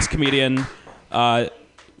 Your next comedian, our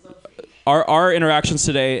interactions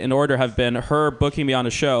today in order have been her booking me on a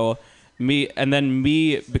show, me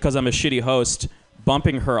because I'm a shitty host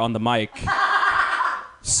bumping her on the mic.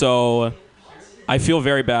 So I feel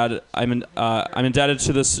very bad. I'm indebted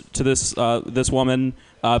to this woman.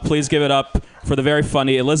 Please give it up for the very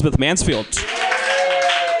funny Elizabeth Mansfield.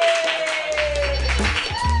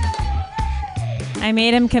 I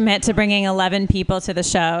made him commit to bringing 11 people to the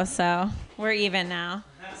show, so we're even now.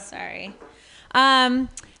 Sorry. Hi,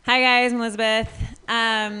 guys. I'm Elizabeth.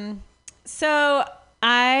 So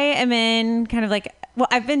I am in kind of like, well,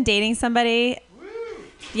 I've been dating somebody.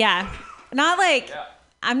 Yeah. Not like,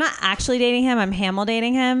 I'm not actually dating him. I'm Hamel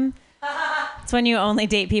dating him. It's when you only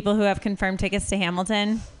date people who have confirmed tickets to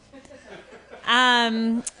Hamilton.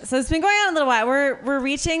 So it's been going on a little while. We're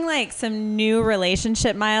reaching like some new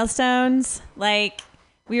relationship milestones. Like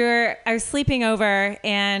I was sleeping over,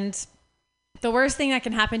 and the worst thing that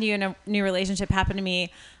can happen to you in a new relationship happened to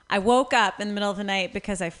me. I woke up in the middle of the night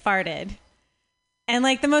because I farted. And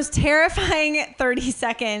like the most terrifying 30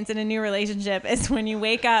 seconds in a new relationship is when you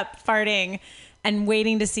wake up farting and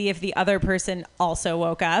waiting to see if the other person also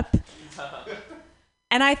woke up.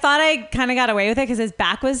 And I thought I kind of got away with it because his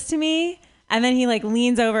back was to me. And then he like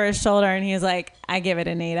leans over his shoulder and he was like, I give it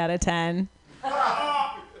an 8 out of 10.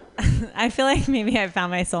 I feel like maybe I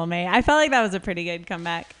found my soulmate. I felt like that was a pretty good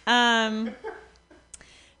comeback. The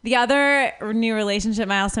other new relationship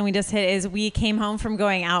milestone we just hit is we came home from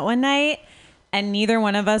going out one night and neither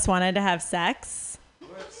one of us wanted to have sex.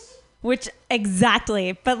 Which,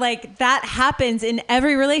 exactly. But like that happens in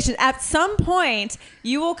every relationship. At some point,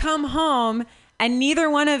 you will come home and neither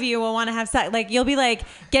one of you will want to have sex. Like you'll be like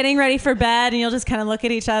getting ready for bed and you'll just kind of look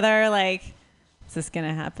at each other like, is this going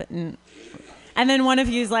to happen? And then one of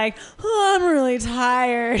you's like, oh, I'm really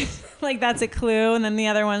tired. Like that's a clue. And then the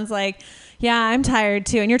other one's like, yeah, I'm tired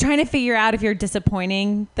too. And you're trying to figure out if you're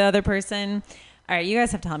disappointing the other person. All right, you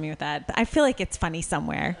guys have to help me with that. I feel like it's funny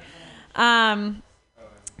somewhere.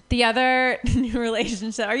 The other new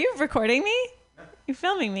relationship. Are you recording me? You're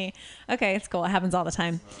filming me. Okay, it's cool. It happens all the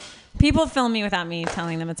time. People film me without me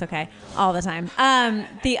telling them it's okay all the time.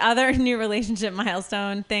 The other new relationship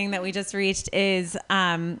milestone thing that we just reached is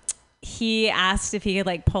he asked if he could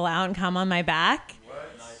like pull out and come on my back. What?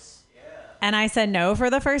 Nice. Yeah. And I said no for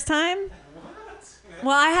the first time. What?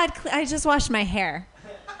 Well, I just washed my hair.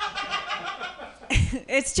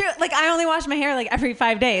 It's true. Like I only wash my hair like every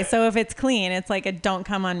 5 days. So if it's clean, it's like a don't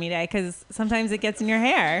come on me day because sometimes it gets in your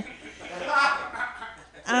hair.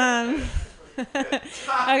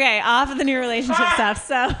 Okay, off of the new relationship stuff.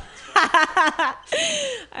 So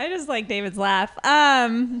I just like David's laugh.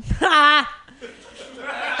 It's not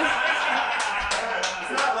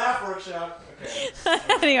laugh workshop. Okay.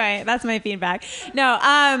 Anyway, that's my feedback.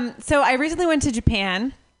 No, so I recently went to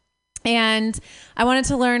Japan. And I wanted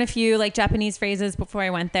to learn a few like Japanese phrases before I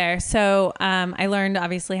went there. So I learned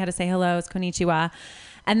obviously how to say hello, it's konnichiwa.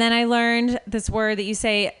 And then I learned this word that you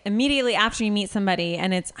say immediately after you meet somebody,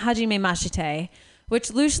 and it's hajime mashite,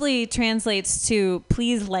 which loosely translates to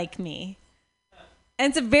please like me. And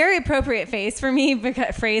it's a very appropriate phrase for me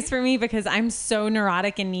because I'm so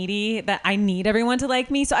neurotic and needy that I need everyone to like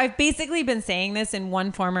me. So I've basically been saying this in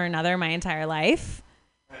one form or another my entire life.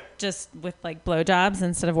 Just with like blowjobs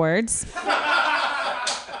instead of words.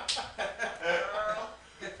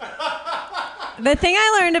 The thing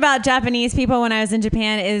I learned about Japanese people when I was in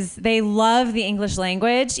Japan is they love the English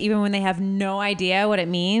language even when they have no idea what it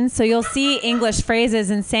means. So you'll see English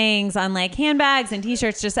phrases and sayings on like handbags and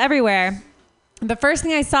t-shirts just everywhere. The first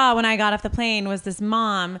thing I saw when I got off the plane was this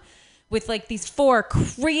mom with like these 4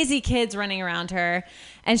 crazy kids running around her,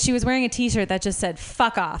 and she was wearing a t-shirt that just said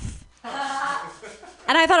fuck off.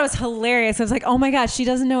 And I thought it was hilarious. I was like, oh my gosh, she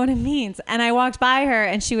doesn't know what it means. And I walked by her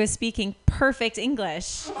and she was speaking perfect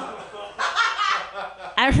English.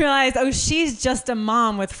 I realized, oh, she's just a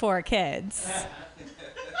mom with 4 kids.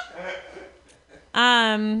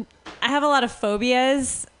 I have a lot of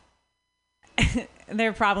phobias.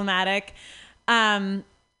 They're problematic. I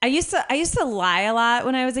used to lie a lot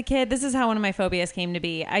when I was a kid. This is how one of my phobias came to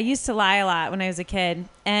be. I used to lie a lot when I was a kid.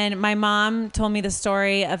 And my mom told me the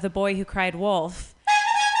story of the boy who cried wolf.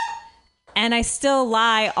 And I still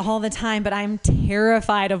lie all the time, but I'm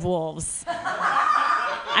terrified of wolves.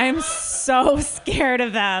 I'm so scared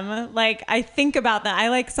of them. Like, I think about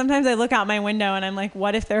that. Sometimes I look out my window and I'm like,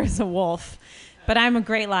 what if there was a wolf? But I'm a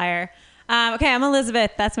great liar. Okay, I'm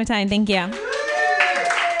Elizabeth. That's my time. Thank you.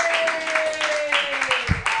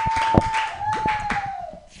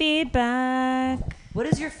 Feedback. What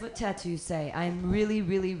does your foot tattoo say? I'm really,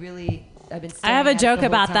 really, really... I've been. I have a staring at it joke the whole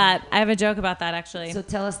about time. that. I have a joke about that actually. So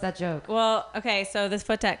tell us that joke. Well, okay, so this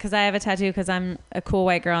foot tattoo, because I have a tattoo because I'm a cool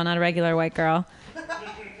white girl, not a regular white girl.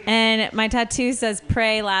 And my tattoo says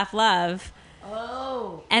pray, laugh, love.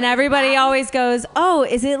 Oh. And everybody always goes, oh,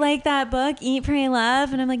 is it like that book, Eat, Pray,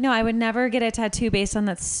 Love? And I'm like, no, I would never get a tattoo based on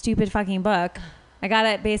that stupid fucking book. I got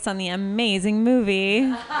it based on the amazing movie.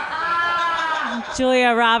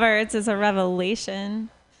 Julia Roberts is a revelation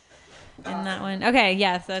in that one. Okay,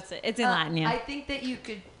 yes, that's it. It's in Latin, yeah. I think that you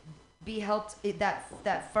could be helped.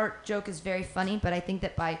 That fart joke is very funny, but I think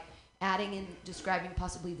that by adding in describing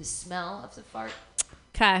possibly the smell of the fart.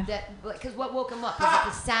 Okay. Because what woke him up? Was it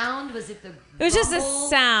the sound? Was it the It was just a rumble?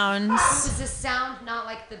 sound. It was the sound, not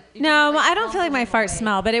like the... No, I don't feel like my farts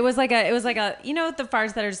smell, but it was like a you know the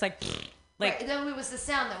farts that are just like right, then it was the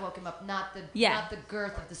sound that woke him up, not the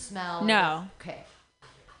girth of the smell. No. Okay.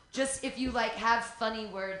 Just if you like have funny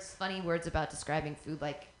words about describing food,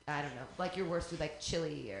 like I don't know, like your worst food, like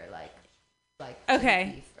chili or like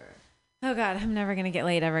okay. beef or... Oh God, I'm never gonna get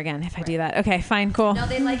laid ever again if I do that. Okay, fine, cool. No,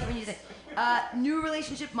 they like it when you say, New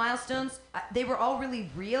relationship milestones, they were all really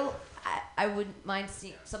real. I wouldn't mind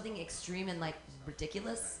seeing something extreme and like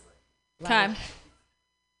ridiculous. Okay. Like,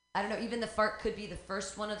 I don't know, even the fart could be the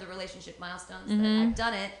first one of the relationship milestones. I've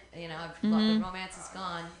done it, you know, the romance is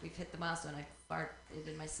gone. We've hit the milestone. I farted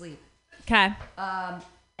in my sleep. Okay.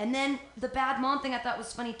 And then the bad mom thing I thought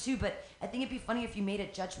was funny too, but I think it'd be funny if you made a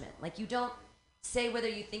judgment. Like, you don't say whether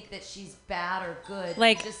you think that she's bad or good.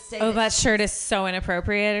 Like, you just say that shirt is so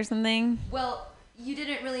inappropriate or something. Well, you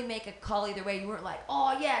didn't really make a call either way. You weren't like,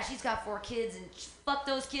 oh yeah, she's got 4 kids and fuck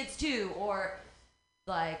those kids too. Or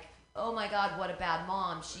like, oh my God, what a bad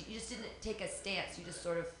mom. You just didn't take a stance. You just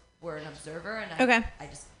sort of were an observer. And I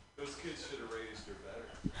just... Those kids should have raised her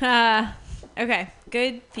better. Okay.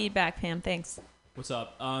 Good feedback, Pam. Thanks. What's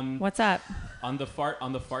up? What's up? On the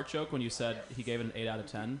fart joke, when you said he gave it an 8 out of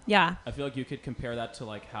 10. Yeah. I feel like you could compare that to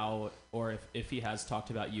like how, or if he has talked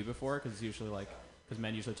about you before, because it's usually like, because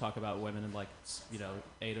men usually talk about women in like,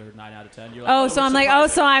 8 or 9 out of 10. You're like, so I'm like,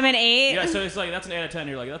 so I'm an 8? Yeah, so it's like, that's an 8 out of 10.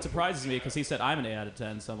 You're like, that surprises me because he said I'm an 8 out of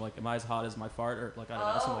 10. So I'm like, am I as hot as my fart? Or like, I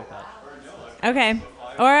don't know, something like that. Okay.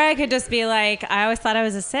 Or I could just be like, I always thought I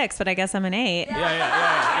was a 6, but I guess I'm an 8.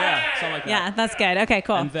 Yeah. Something like that. Yeah, that's good. Okay,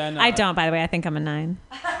 cool. And then, I don't, by the way. I think I'm a 9.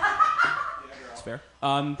 That's fair.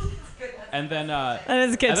 And then that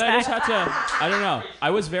is good. And then I just had to, I don't know.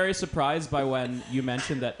 I was very surprised by when you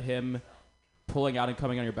mentioned that him pulling out and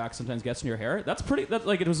coming on your back sometimes gets in your hair. That's pretty. That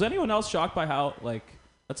like, was anyone else shocked by how like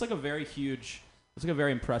that's like a very huge. It's like a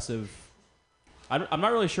very impressive. I'm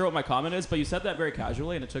not really sure what my comment is, but you said that very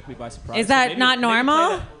casually, and it took me by surprise. Is that not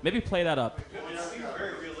normal? Maybe play that up.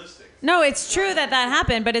 Very realistic. No, it's true that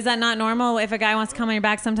happened, but is that not normal? If a guy wants to come on your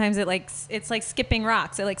back, sometimes it's like skipping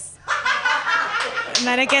rocks. It like, and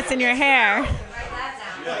then it gets in your hair.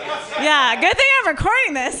 Yeah, good thing I'm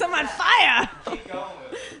recording this. I'm on fire.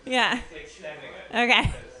 Yeah.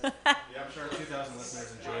 Okay. Yeah, I'm sure 2,000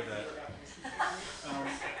 listeners enjoyed that.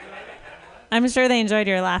 I'm sure they enjoyed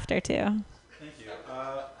your laughter too. Thank you.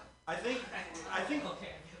 I think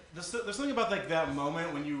there's something about like that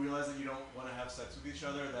moment when you realize that you don't want to have sex with each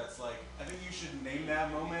other. That's like, I think you should name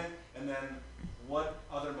that moment, and then what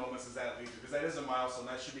other moments does that lead to? Because that is a milestone.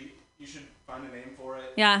 You should find a name for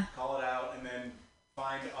it. Yeah. Call it out, and then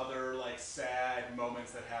find other like sad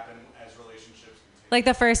moments that happen as relationships continue. Like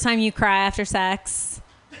the first time you cry after sex.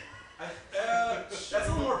 That's a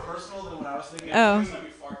little more personal than what I was thinking. Oh,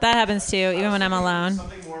 that happens too, even when I'm alone.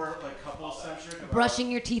 Something more like couple-centric. Brushing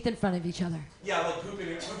your teeth in front of each other. Yeah, like pooping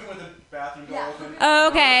with the bathroom door open. Oh,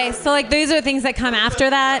 okay. So like these are things that come after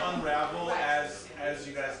that. Unravel as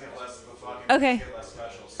you guys get less of a fucking. Okay. Get less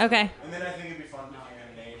special. So, Okay. And then I think it'd be fun if you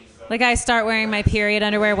can name. Like I start wearing my period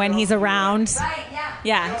underwear when he's around. Right, yeah.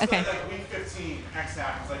 Yeah, okay. Like week 15, X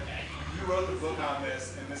happens. Like you wrote the book on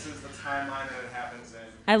this, and this is the timeline that it happens in.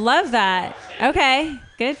 I love that. Okay.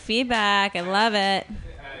 Good feedback. I love it.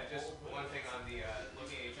 Just one thing on the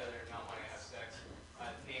looking at each other and not wanting to have sex. The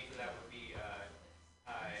name for that would be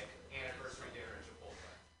anniversary dinner at Chipotle.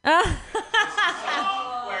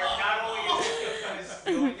 Where not only is it because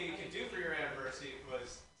the only thing you can do for your anniversary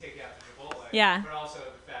was take you out to Chipotle, Yeah. but also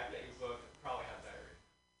the fact that you both probably have diarrhea.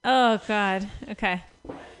 Oh God. Okay.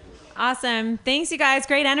 Awesome. Thanks, you guys.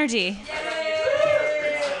 Great energy.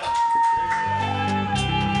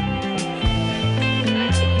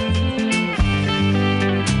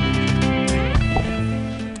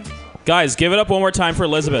 Guys, give it up one more time for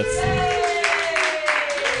Elizabeth.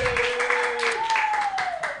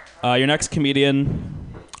 Your next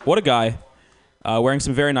comedian, what a guy, wearing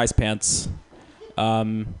some very nice pants,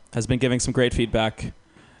 has been giving some great feedback,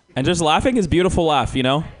 and just laughing his beautiful laugh, you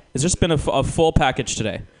know? It's just been a full package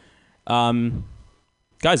today.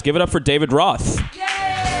 Guys, give it up for David Roth.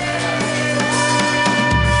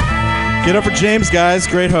 Get up for James, guys.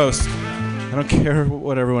 Great host. I don't care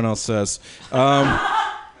what everyone else says.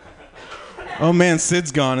 Oh man,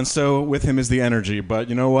 Sid's gone, and so with him is the energy. But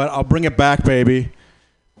you know what? I'll bring it back, baby.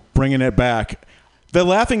 Bringing it back. The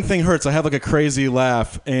laughing thing hurts. I have like a crazy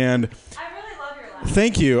laugh, and I really love your laugh.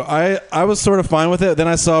 thank you. I was sort of fine with it. Then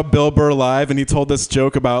I saw Bill Burr live, and he told this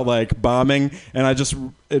joke about like bombing, and it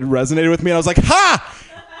resonated with me. And I was like, ha!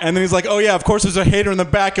 And then he's like, oh yeah, of course there's a hater in the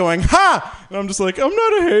back going, ha! And I'm just like, I'm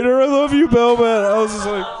not a hater. I love you, Bill, but I was just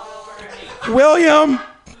like, William,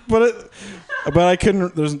 but I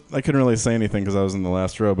couldn't really say anything because I was in the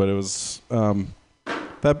last row. But it was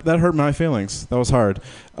that hurt my feelings. That was hard.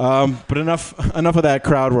 But enough of that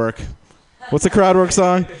crowd work. What's the crowd work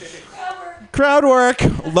song? Crowd work.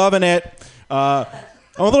 Loving it. I'm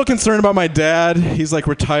a little concerned about my dad. He's like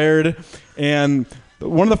retired, and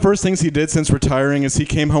one of the first things he did since retiring is he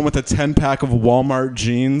came home with a 10-pack of Walmart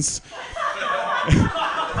jeans.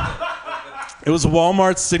 It was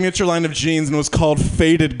Walmart's signature line of jeans and it was called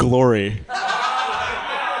Faded Glory.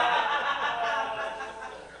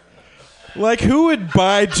 Like, who would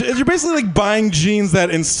buy... You're basically like buying jeans that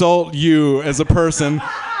insult you as a person.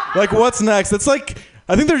 Like, what's next? It's like...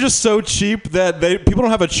 I think they're just so cheap that people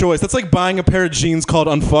don't have a choice. That's like buying a pair of jeans called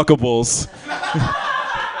Unfuckables.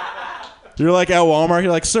 You're like at Walmart.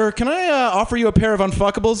 You're like, sir, can I offer you a pair of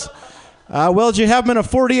Unfuckables? Well, do you have them in a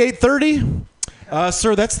 48-30?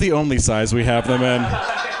 Sir, that's the only size we have them in.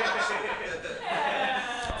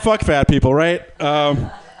 Fuck fat people, right?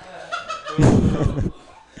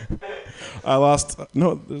 I lost.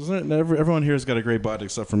 No, everyone here has got a great body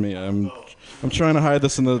except for me. I'm trying to hide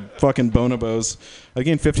this in the fucking bonobos. I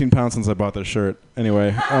gained 15 pounds since I bought this shirt.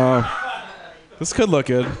 Anyway, this could look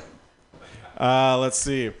good. Let's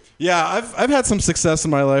see. Yeah, I've had some success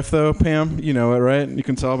in my life though, Pam. You know it, right? You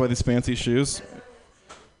can tell by these fancy shoes.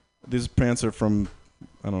 These pants are from,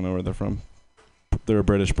 I don't know where they're from. They're a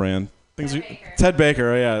British brand. Ted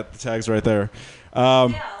Baker. Oh yeah, the tag's right there.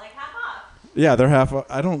 Yeah, they're half.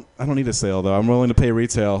 I don't need a sale though. I'm willing to pay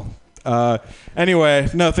retail. Anyway,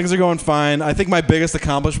 no, things are going fine. I think my biggest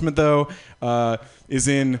accomplishment though is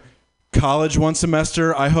in college. One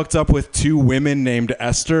semester, I hooked up with 2 women named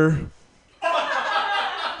Esther.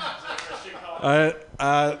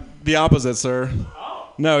 The opposite, sir.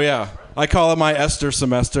 No, yeah. I call it my Esther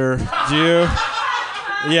semester. Do you?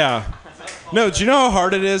 Yeah. No, do you know how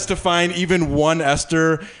hard it is to find even one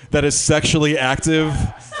Esther that is sexually active?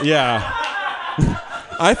 Yeah.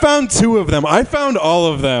 I found 2 of them. I found all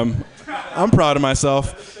of them. I'm proud of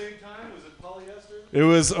myself. At the same time, was it polyester? It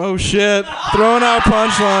was, oh shit, throwing out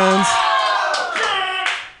punchlines.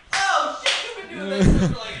 Oh shit, you've been doing this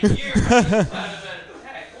for like a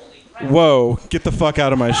year. Whoa, get the fuck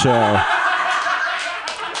out of my show.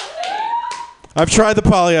 I've tried the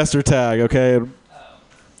polyester tag, okay?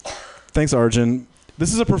 Thanks, Arjun.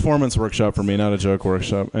 This is a performance workshop for me, not a joke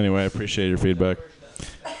workshop. Anyway, I appreciate your feedback.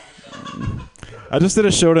 I just did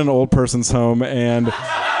a show at an old person's home, and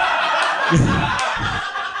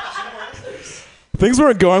things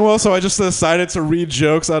weren't going well, so I just decided to read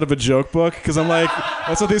jokes out of a joke book, because I'm like,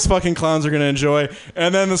 that's what these fucking clowns are going to enjoy.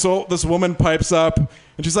 And then this woman pipes up,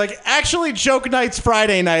 and she's like, actually, joke night's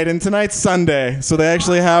Friday night, and tonight's Sunday. So they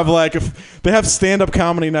actually have, like, they have stand-up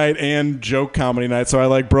comedy night and joke comedy night, so I,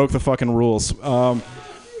 like, broke the fucking rules. Fuck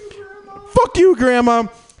you, Grandma.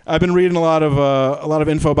 I've been reading a lot of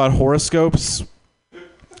info about horoscopes.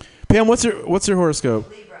 Pam, what's your horoscope?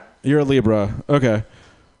 Libra. You're a Libra. Okay.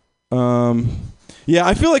 Yeah,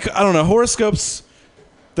 I feel like, I don't know, horoscopes,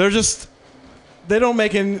 they don't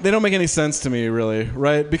make any sense to me, really,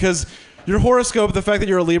 right? Because your horoscope, the fact that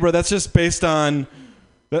you're a Libra, that's just based on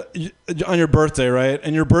your birthday, right?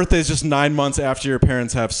 And your birthday is just 9 months after your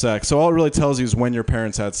parents have sex. So all it really tells you is when your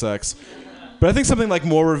parents had sex. But I think something like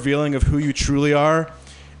more revealing of who you truly are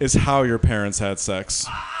is how your parents had sex.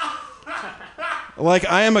 Like,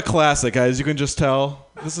 I am a classic, guys. You can just tell.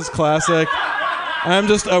 This is classic. I'm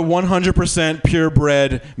just a 100%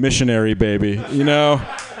 purebred missionary baby, you know?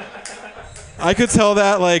 I could tell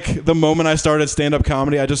that, like, the moment I started stand-up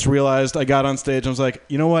comedy, I just realized, I got on stage and was like,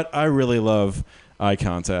 you know what? I really love eye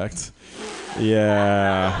contact.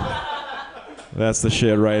 Yeah. That's the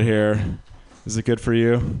shit right here. Is it good for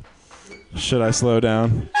you? Should I slow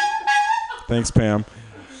down? Thanks, Pam.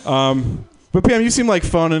 But Pam, you seem like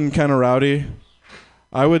fun and kind of rowdy.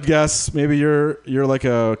 I would guess maybe you're like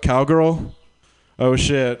a cowgirl. Oh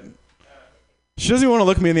shit. She doesn't even want to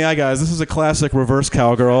look me in the eye, guys. This is a classic reverse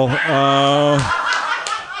cowgirl.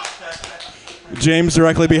 James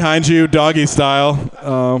directly behind you, doggy style.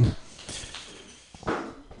 All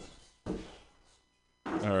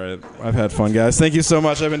right, I've had fun, guys. Thank you so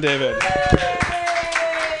much. I've been David.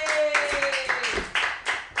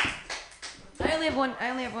 I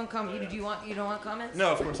only have one comment. You don't want comments?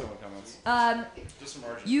 No, of course I want comments. Just some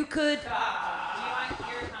margin. You could. Do you want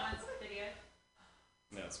your comments video?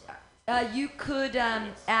 No, it's fine. You could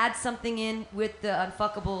add something in with the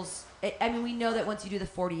Unfuckables. I mean, we know that once you do the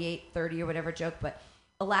 48-30 or whatever joke, but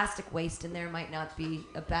elastic waist in there might not be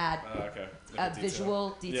a bad like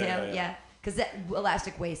visual detail. Yeah, because that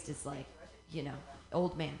elastic waist is like,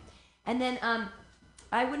 old man. And then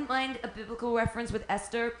I wouldn't mind a biblical reference with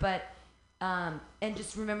Esther, but and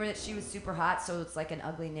just remember that she was super hot, so it's like an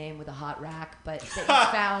ugly name with a hot rack, but that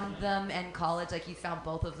you found them in college, like you found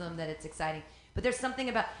both of them, that it's exciting. But there's something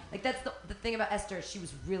about, like, that's the thing about Esther. She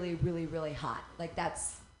was really, really, really hot. Like,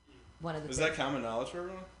 that's one of the things. Is that common knowledge for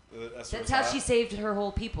everyone? That's how she saved her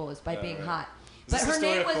whole people, is by being hot. Is but her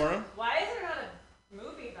name was. Why is there not a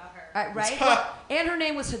movie about her? Right? Well, and her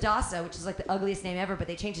name was Hadassah, which is like the ugliest name ever, but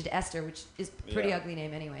they changed it to Esther, which is a pretty ugly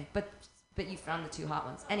name anyway. But but you found the two hot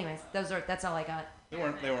ones. Anyways, that's all I got. They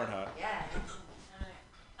weren't hot. Yeah.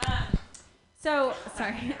 So,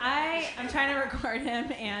 sorry. I'm trying to record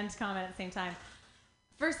him and comment at the same time.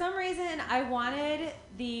 For some reason, I wanted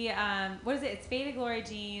the, what is it? It's Faded Glory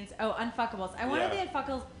jeans. Oh, Unfuckables. I wanted the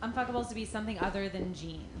Unfuckables to be something other than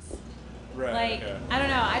jeans. Right. Like, okay. I don't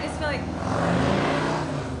know. I just feel like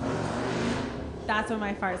that's what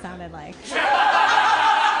my fart sounded like.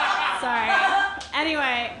 Sorry.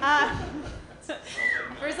 Anyway,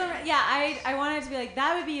 for some, I wanted it to be like,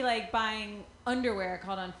 that would be like buying underwear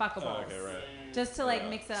called Unfuckables. Oh, okay, right. Just to like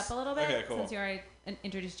mix it up a little bit. Okay, cool. Since you already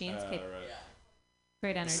introduced jeans. Okay. Right.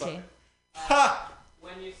 Great energy. Ha!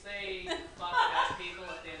 When you say fuck bad people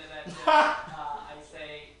at the end of that joke, I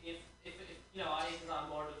say if audience is on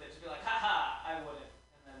board with it, just be like, ha, I wouldn't,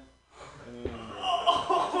 and then.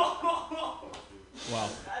 Wow.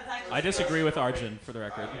 I disagree with Arjun for the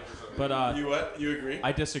record, but you what? You agree?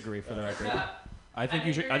 I disagree for the record. I think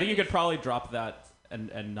you should. I think you could probably drop that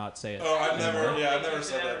and not say it. Oh, I've anymore. never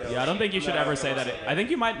said that. Yeah, I don't think you should ever say that. I think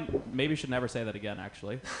you maybe should never say that again,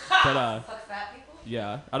 actually. But Fuck fat people?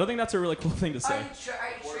 yeah, I don't think that's a really cool thing to say. Are you triggered?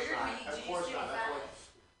 Did you just do fat?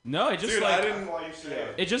 No, it just Dude, like I didn't.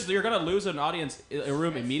 it just you're gonna lose an audience, a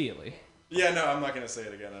room immediately. Yeah, no, I'm not gonna say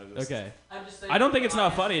it again. Okay. I don't think it's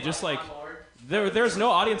not funny. It's just like there's no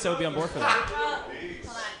audience that would be on board for that. Hold on.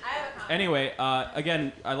 I have a comment. Anyway,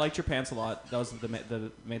 again, I liked your pants a lot. That was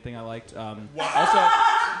the main thing I liked.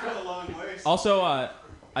 Also,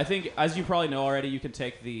 I think as you probably know already, you can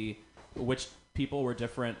take which people were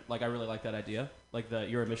different. Like I really like that idea. Like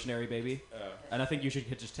you're a missionary baby, and I think you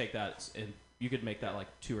should just take that and you could make that like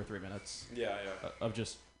 2 or 3 minutes. Yeah. Of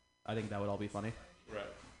just, I think that would all be funny. Right.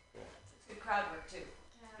 Cool. It's good crowd work too.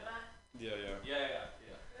 Yeah.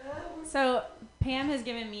 So Pam has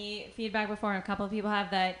given me feedback before, and a couple of people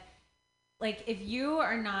have that. Like, if you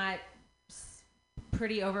are not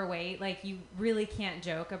pretty overweight, like you really can't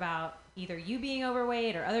joke about either you being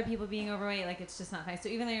overweight or other people being overweight. Like, it's just not funny. So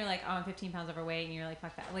even though you're like, oh, I'm 15 pounds overweight, and you're like,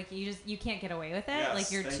 fuck that. Like, you can't get away with it. Yes,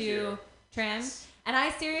 like, you're thank too you. trim. And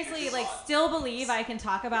I seriously, like, still believe I can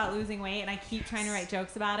talk about losing weight, and I keep trying to write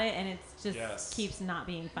jokes about it, and it just keeps not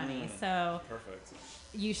being funny. So Perfect.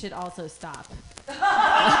 you should also stop. My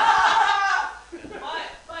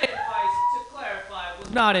advice, to clarify,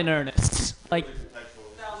 was not in earnest. Like,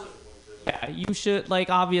 yeah, you should,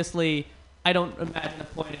 like, obviously, I don't imagine the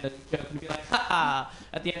point of the joke and be like, ha,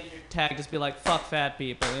 at the end of your tag, just be like, fuck fat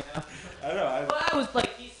people, you know? I know. Well, I was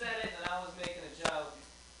like, he said it, and I was making a joke.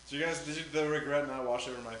 Did you the regret not wash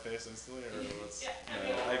over my face instantly, or what's? Yeah,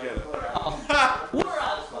 I get it. We're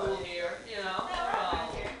all cool here, you know?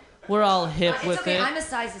 We're all hip It's with okay. it. I'm a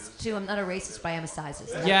sizist too. I'm not a racist, but I am a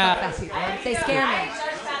sizist. Yeah. Fuck fat people. They scare me. I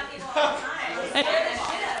judge fat people all the time. They scare the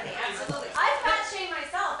shit out of me. Absolutely. I fat shame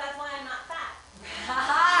myself. That's why I'm not fat.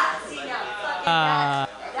 Haha. See now,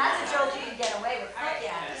 fucking that's a joke you can get away with. Fuck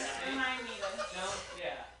yeah. Remind me to. No,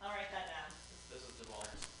 yeah. I'll write that down. This is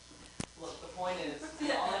devolved. Look, the point is,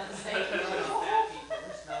 we all have the same feeling of fat people.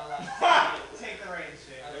 We're just not allowed to take the reins,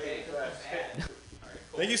 Jake. Okay, bad.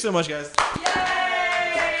 Thank you so much, guys.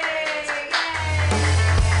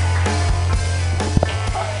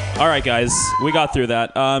 All right, guys, we got through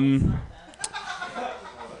that.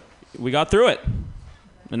 We got through it,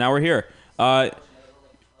 and now we're here.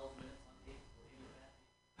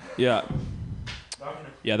 Yeah,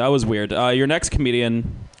 that was weird. Your next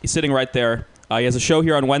comedian, he's sitting right there. He has a show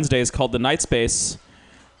here on Wednesdays called The Night Space.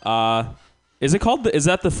 Is it called? Is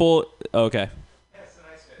that the full? Oh, okay.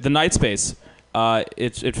 The Night Space.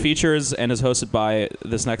 It features and is hosted by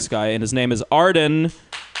this next guy, and his name is Arden.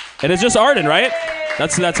 And it's just Arden, right?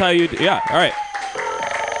 That's how you. Yeah. All right.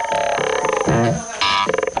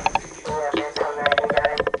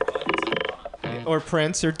 Or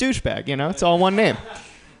Prince or douchebag, you know, it's all one name.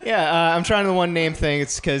 Yeah, I'm trying the one name thing.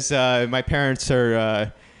 It's because my parents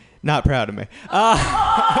are not proud of me.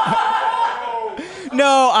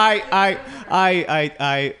 No, I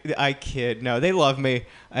kid. No, they love me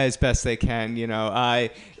as best they can. You know,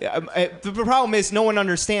 the problem is no one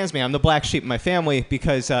understands me. I'm the black sheep in my family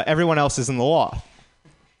because everyone else is in the law.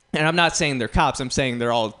 And I'm not saying they're cops. I'm saying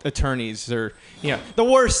they're all attorneys or, you know, the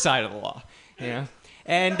worst side of the law. You know,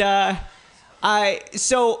 and I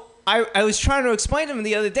was trying to explain to him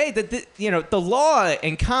the other day that the law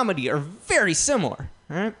and comedy are very similar,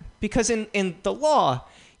 right? Because in the law,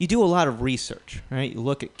 you do a lot of research, right? You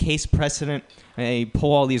look at case precedent, and you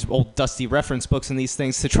pull all these old dusty reference books and these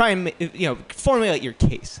things to try and formulate your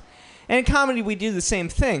case. And in comedy, we do the same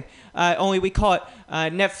thing, only we call it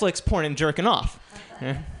Netflix porn and jerking off.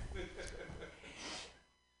 Yeah.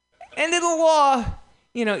 And in the law,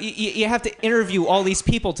 you have to interview all these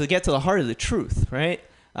people to get to the heart of the truth, right?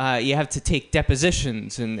 You have to take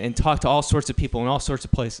depositions and talk to all sorts of people in all sorts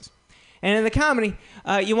of places. And in the comedy,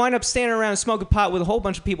 you wind up standing around smoking pot with a whole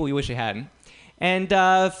bunch of people you wish you hadn't, and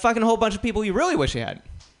fucking a whole bunch of people you really wish you hadn't.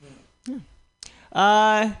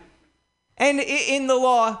 And in the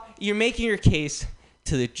law, you're making your case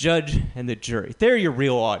to the judge and the jury. They're your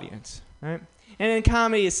real audience, right? And in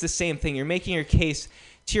comedy, it's the same thing. You're making your case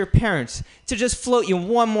to your parents to just float you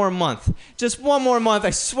one more month. Just one more month. I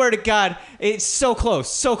swear to God, it's so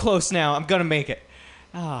close now. I'm going to make it.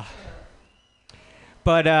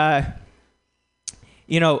 But,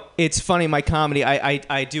 it's funny, my comedy,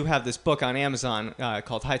 I do have this book on Amazon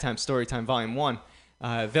called High Time Storytime Volume 1,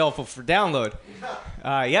 available for download.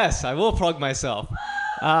 Yes, I will plug myself.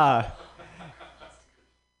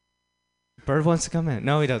 Bird wants to come in.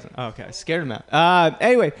 No, he doesn't. Oh, okay, I scared him out.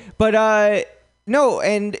 Anyway, but no,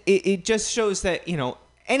 and it just shows that,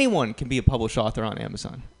 anyone can be a published author on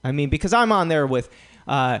Amazon. I mean, because I'm on there with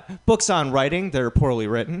books on writing that are poorly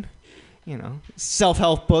written,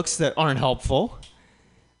 self-help books that aren't helpful,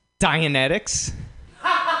 Dianetics.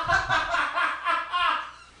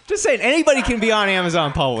 Just saying, anybody can be on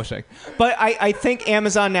Amazon publishing. But I think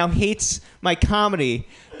Amazon now hates my comedy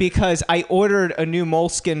because I ordered a new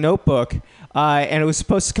Moleskine notebook, and it was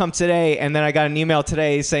supposed to come today, and then I got an email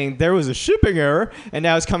today saying there was a shipping error, and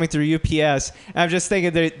now it's coming through UPS. And I'm just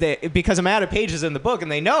thinking, because I'm out of pages in the book,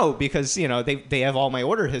 and they know because, they have all my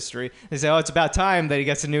order history. They say, oh, it's about time that he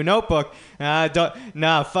gets a new notebook.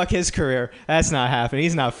 Fuck his career. That's not happening.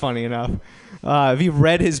 He's not funny enough. Have you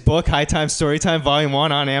read his book, High Time Storytime Volume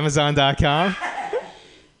 1 on Amazon.com?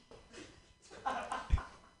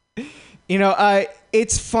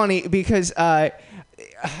 It's funny because I'm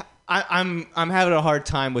having a hard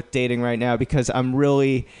time with dating right now because I'm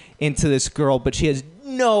really into this girl, but she has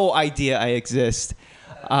no idea I exist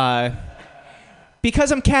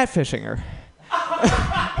because I'm catfishing her.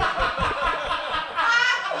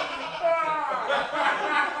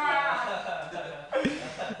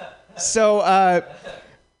 So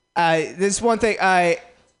this one thing, I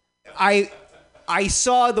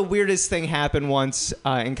saw the weirdest thing happen once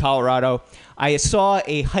in Colorado. I saw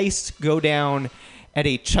a heist go down at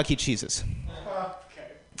a Chuck E. Cheese's.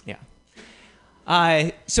 Okay. Yeah.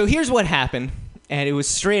 So here's what happened, and it was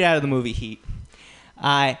straight out of the movie Heat.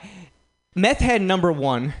 Meth head number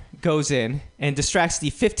 1 goes in and distracts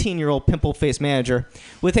the 15-year-old pimple-faced manager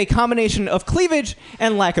with a combination of cleavage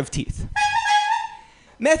and lack of teeth.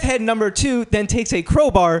 Meth head number 2 then takes a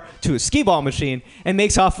crowbar to a skee-ball machine and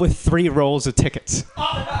makes off with 3 rolls of tickets.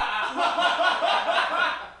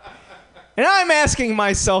 And I'm asking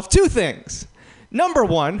myself 2 things. Number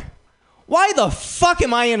 1, why the fuck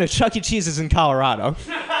am I in a Chuck E. Cheese's in Colorado?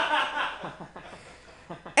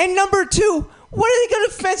 And number 2, what are they going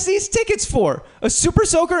to fence these tickets for? A Super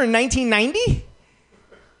Soaker in 1990?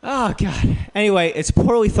 Oh, God. Anyway, it's a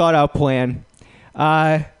poorly thought out plan.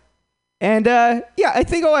 I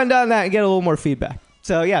think I'll end on that and get a little more feedback.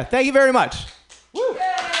 So, yeah, thank you very much. Woo.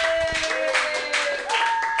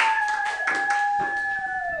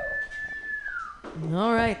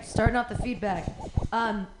 All right, starting off the feedback.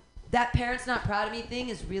 That parents not proud of me thing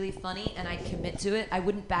is really funny, and I'd commit to it. I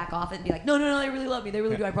wouldn't back off it and be like, no, they really love me. They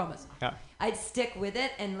really do, I promise. Yeah. I'd stick with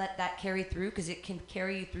it and let that carry through because it can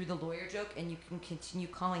carry you through the lawyer joke, and you can continue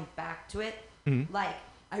calling back to it. Mm-hmm. Like,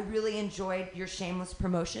 I really enjoyed your shameless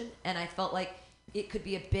promotion, and I felt like it could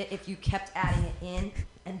be a bit if you kept adding it in,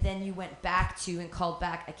 and then you went back to and called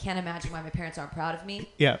back. I can't imagine why my parents aren't proud of me.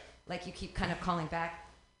 Yeah. Like, you keep kind of calling back.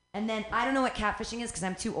 And then I don't know what catfishing is because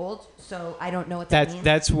I'm too old, so I don't know what that means.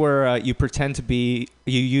 That's where you pretend to be,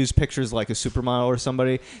 you use pictures like a supermodel or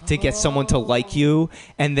somebody to get someone to like you.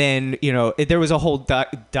 And then, there was a whole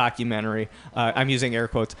documentary, I'm using air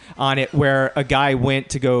quotes, on it where a guy went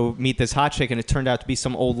to go meet this hot chick and it turned out to be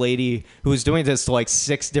some old lady who was doing this to like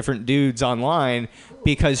 6 different dudes online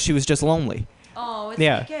because she was just lonely. Oh, it's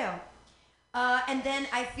Mikhail. And then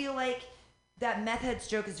I feel like that meth head's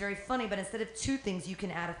joke is very funny, but instead of 2 things, you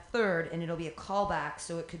can add a third, and it'll be a callback.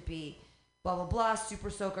 So it could be blah, blah, blah,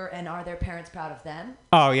 Super Soaker, and are their parents proud of them?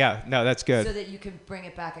 Oh, yeah. No, that's good. So that you can bring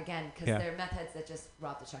it back again, because they're meth heads that just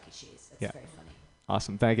robbed the Chuck E. Cheese. That's very funny.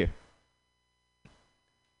 Awesome. Thank you.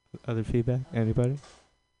 Other feedback? Anybody?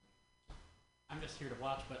 I'm just here to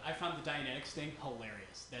watch, but I found the Dianetics thing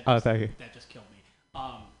hilarious. Thank you. That just killed me.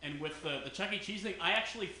 And with the Chuck E. Cheese thing, I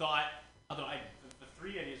actually thought, although the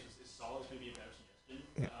 3 ideas is solid, maybe a better suggestion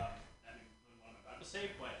than what I'm about to say,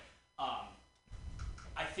 but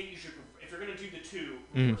I think you should, if you're going to do the 2,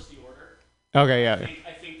 reverse the order. Okay, yeah.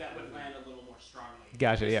 I think that would land a little more strongly.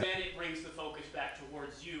 Gotcha, yeah. Then it brings the focus back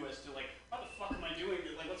towards you as to like, what the fuck am I doing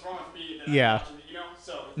it? Like, what's wrong with me? That Yeah. I'm watching it, you know?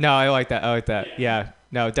 So. No, I like that. I like that. Yeah.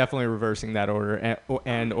 No, definitely reversing that order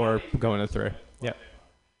and or going to 3. Yeah.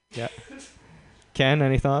 Yeah. Ken,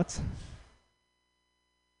 any thoughts?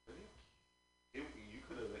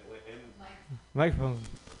 Microphone.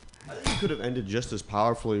 I think you could have ended just as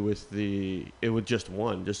powerfully with just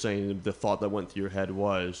one. Just saying the thought that went through your head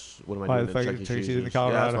was, "What am I doing at Chuck E. Cheese's?" in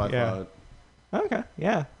Colorado. Yeah, that's what I thought. Okay.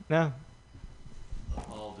 Yeah. No.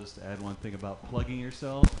 I'll just add one thing about plugging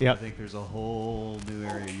yourself. Yep. I think there's a whole new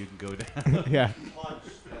area you can go down. Yeah.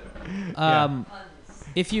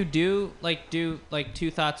 If you do 2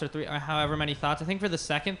 thoughts or 3 or however many thoughts, I think for the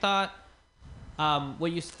second thought,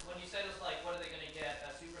 when you said was like, what are they going to get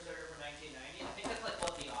a Super Soaker for $19.90? I think that's like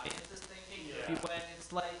what the audience is thinking. Yeah. If you went in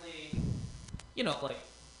slightly, like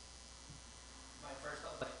my first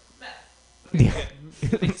thought was like meth.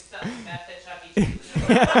 They sell meth at Chuck E. Cheese.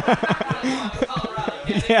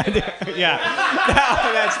 Yeah.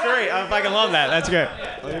 That's great. I fucking love that. That's great.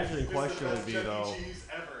 An interesting question would be though.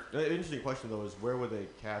 The interesting question though is where would they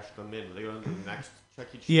cash them in? Would they go into the next Chuck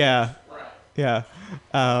E. Cheese? Yeah. Yeah.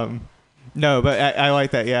 No, but I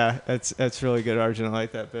like that. Yeah, that's really good, Arjun. I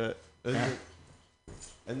like that bit.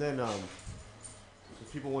 And then,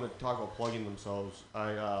 if people want to talk about plugging themselves,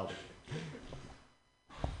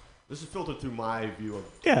 this is filtered through my view of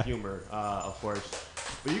humor, of course.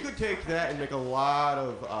 But you could take that and make a lot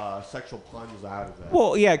of sexual puns out of that.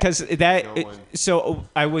 Well, yeah, because so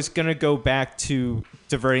I was gonna go back to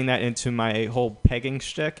diverting that into my whole pegging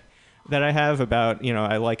shtick that I have about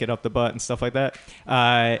I like it up the butt and stuff like that.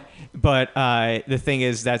 But the thing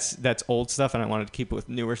is that's old stuff, and I wanted to keep it with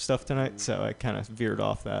newer stuff tonight, so I kind of veered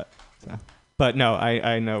off that. So. But no,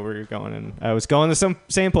 I know where you're going, and I was going to some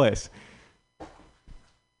same place.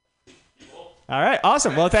 All right,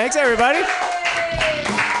 awesome. Well, thanks everybody.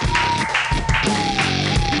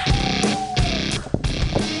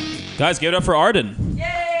 Guys, give it up for Arden.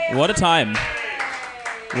 Yay! What a time.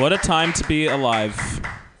 What a time to be alive.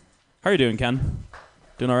 How are you doing, Ken?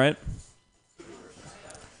 Doing all right? Did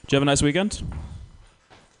you have a nice weekend?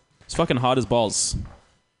 It's fucking hot as balls.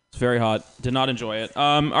 It's very hot. Did not enjoy it.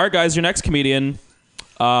 All right, guys, your next comedian.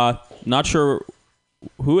 Not sure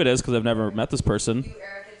who it is because I've never met this person.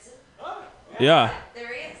 Yeah.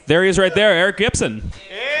 There he is right there, Eric Gibson.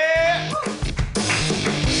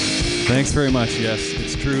 Thanks very much. Yes,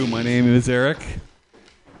 it's true. My name is Eric.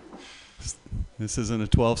 This isn't a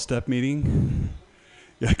 12-step meeting.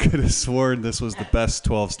 I could have sworn this was the best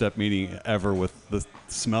 12-step meeting ever with the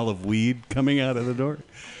smell of weed coming out of the door.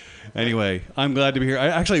 Anyway, I'm glad to be here. I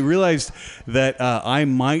actually realized that I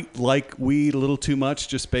might like weed a little too much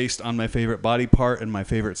just based on my favorite body part and my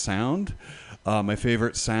favorite sound. My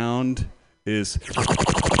favorite sound is...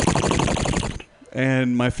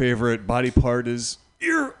 And my favorite body part is...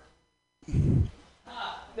 ear.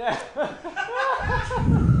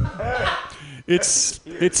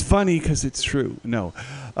 It's funny because it's true. No.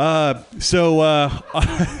 I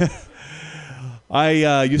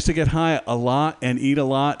used to get high a lot and eat a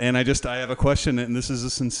lot, and I have a question, and this is a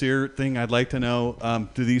sincere thing I'd like to know.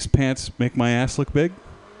 Do these pants make my ass look big?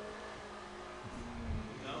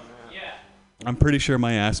 No. Yeah. I'm pretty sure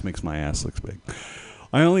my ass makes my ass look big.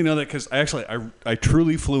 I only know that because I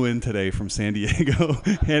truly flew in today from San Diego,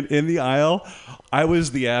 and in the aisle, I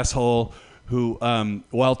was the asshole who,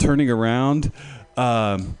 while turning around,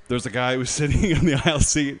 there's a guy who was sitting in the aisle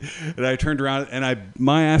seat, and I turned around and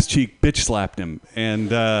my ass cheek bitch slapped him, and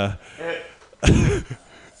no,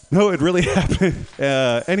 it really happened.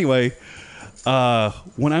 Anyway,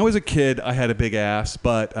 when I was a kid, I had a big ass,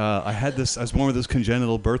 but I was born with this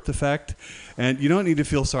congenital birth defect, and you don't need to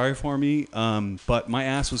feel sorry for me, but my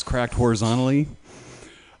ass was cracked horizontally,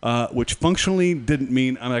 which functionally didn't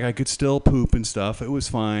mean I could still poop and stuff. It was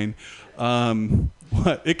fine.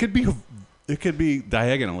 It could be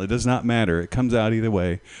diagonal. It does not matter. It comes out either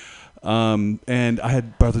way. And I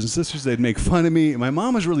had brothers and sisters. They'd make fun of me. My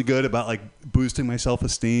mom was really good about boosting my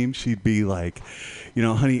self-esteem. She'd be like,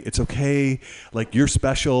 honey, it's okay. You're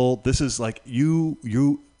special. This is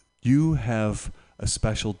you have a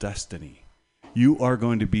special destiny. You are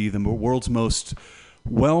going to be the world's most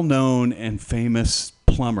well-known and famous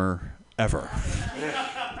plumber ever.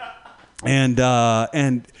 And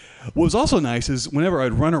what was also nice is whenever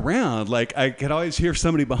I'd run around, I could always hear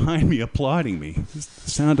somebody behind me applauding me. The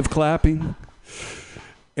sound of clapping.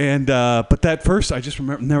 And but that first, I just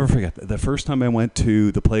never forget that. The first time I went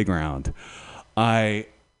to the playground, I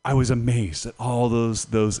was amazed at all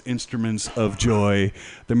those instruments of joy.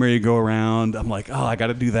 The merry-go-round. I'm like, oh, I got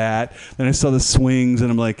to do that. Then I saw the swings,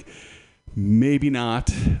 and I'm like, maybe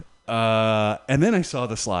not. And then I saw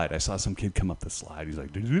the slide. I saw some kid come up the slide. He's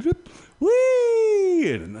like, whee!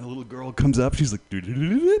 wee, and a little girl comes up. She's like,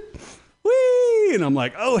 wee, and I'm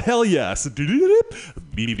like, oh hell yes.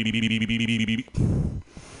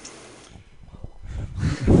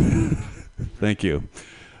 Thank you.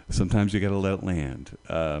 Sometimes you gotta let it land.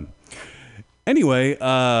 Anyway,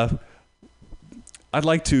 I'd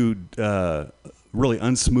like to really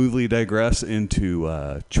unsmoothly digress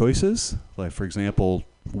into choices. Like, for example,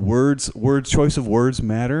 choice of words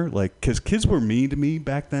matter. Like, because kids were mean to me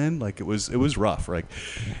back then. Like, it was rough. Like,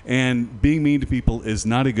 and being mean to people is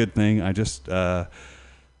not a good thing. I just, well,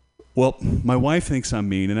 my wife thinks I'm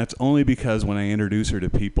mean, and that's only because when I introduce her to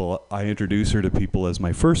people as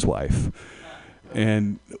my first wife.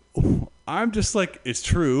 And I'm just like, it's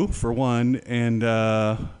true, for one, and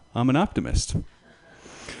I'm an optimist.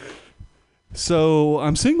 So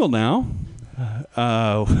I'm single now,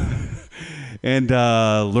 and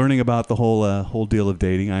learning about the whole deal of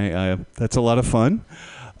dating. I that's a lot of fun,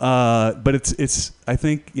 but it's I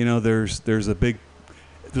think there's a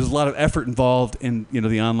lot of effort involved in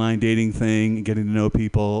the online dating thing, getting to know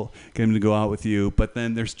people, getting them to go out with you. But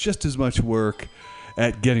then there's just as much work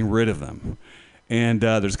at getting rid of them. And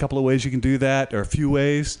there's a couple of ways you can do that, or a few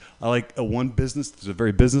ways. I like there's a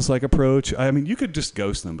very business-like approach. I mean, you could just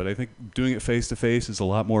ghost them, but I think doing it face-to-face is a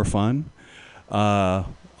lot more fun. With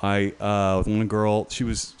one girl, she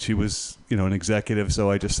was an executive,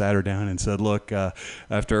 so I just sat her down and said, look,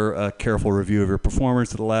 after a careful review of your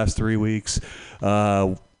performance for the last 3 weeks,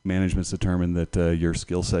 management's determined that your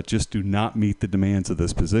skill set just do not meet the demands of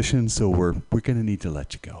this position, so we're going to need to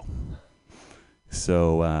let you go.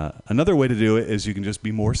 So another way to do it is you can just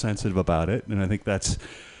be more sensitive about it, and I think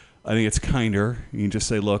it's kinder. You can just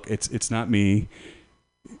say, "Look, it's not me.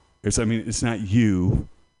 It's not you.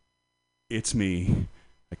 It's me.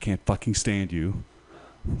 I can't fucking stand you."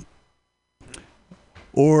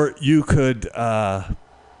 Or you could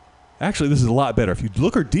actually, this is a lot better. If you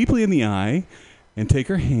look her deeply in the eye and take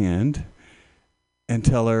her hand and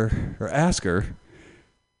tell her or ask her,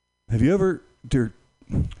 "Have you ever?"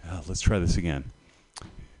 Let's try this again.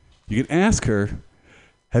 You can ask her,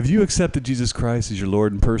 have you accepted Jesus Christ as your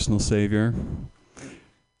Lord and personal Savior?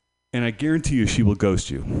 And I guarantee you she will ghost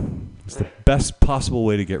you. It's the best possible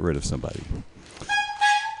way to get rid of somebody.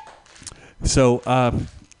 So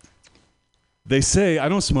they say, I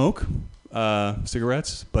don't smoke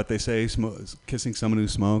cigarettes, but they say kissing someone who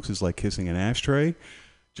smokes is like kissing an ashtray.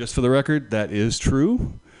 Just for the record, that is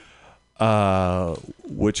true.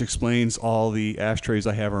 Which explains all the ashtrays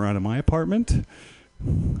I have around in my apartment.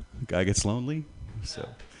 The guy gets lonely. So,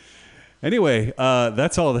 anyway,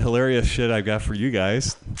 that's all the hilarious shit I've got for you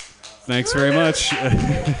guys. Thanks very much.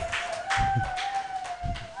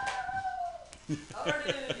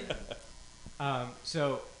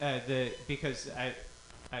 Because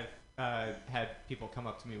I've had people come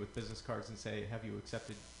up to me with business cards and say, "Have you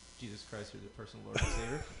accepted Jesus Christ as your personal Lord and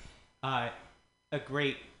Savior?" A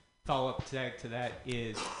great follow-up tag to that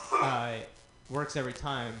is works every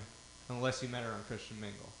time unless you met her on Christian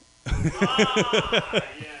Mingle. Yes.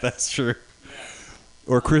 That's true. Yes.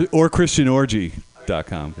 Or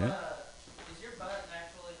ChristianOrgy.com. Yeah. Is your butt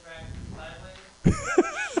actually cracked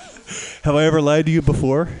sideways? Have I ever lied to you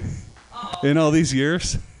before? In all these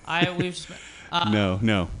years?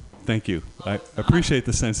 No. Thank you. I appreciate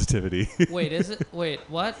the sensitivity. Wait, is it? Wait,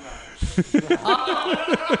 what? Okay,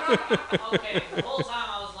 the whole time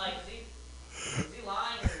I was like, is he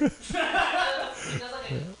lying? Because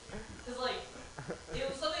it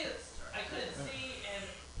was something that I couldn't see, and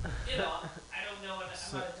I don't know. I'm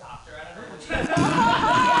not a doctor. I don't know.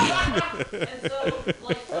 And so, the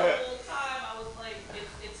whole time I was like,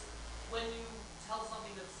 it's when you tell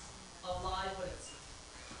something that's a lie, but it's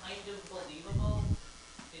kind of believable.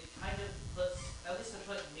 It kind of puts, at least it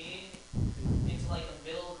put me into a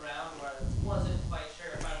middle ground where I wasn't quite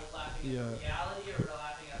sure if I was laughing at reality or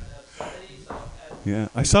laughing at the absurdity. So yeah,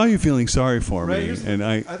 I saw you feeling sorry for me, and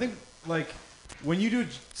I think when you do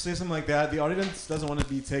say something like that, the audience doesn't want to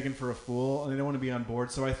be taken for a fool, and they don't want to be on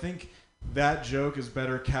board. So I think that joke is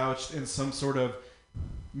better couched in some sort of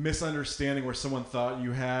misunderstanding where someone thought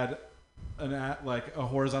you had a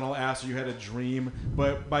horizontal ass or you had a dream,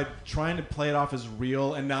 but by trying to play it off as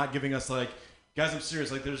real and not giving us guys, I'm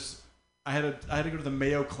serious. I had to go to the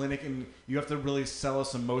Mayo Clinic, and you have to really sell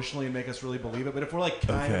us emotionally and make us really believe it. But if we're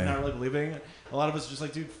kind of not really believing it, a lot of us are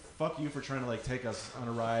just dude, fuck you for trying to take us on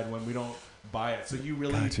a ride when we don't buy it. So you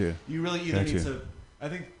really either need to, I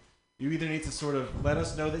think you either need to sort of let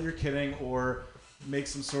us know that you're kidding, or make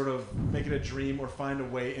it a dream, or find a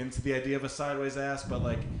way into the idea of a sideways ass. But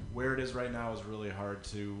where it is right now is really hard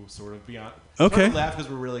to sort of be on. Okay. It's hard to laugh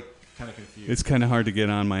because we're really kind of confused. It's kind of hard to get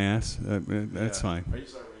on my ass. That's fine. Are you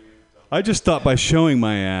sorry? Were you done? I just thought by showing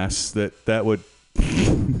my ass that would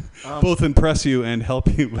both impress you and help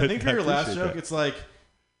you. I think for your last appreciate joke, that. it's like,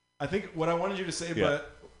 I think what I wanted you to say, Yeah.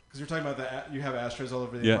 but because you're talking about that, you have ashtrays all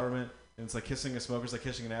over the Yeah. apartment, and it's like kissing a smoker's like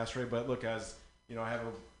kissing an ashtray. But look, as you know, I have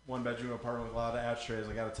a one-bedroom apartment with a lot of ashtrays.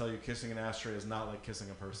 I got to tell you, kissing an ashtray is not like kissing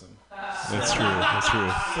a person. That's true. That's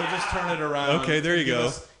true. So just turn it around. Okay, there you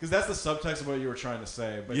go. Because that's the subtext of what you were trying to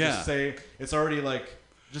say. But Yeah. just say it's already like.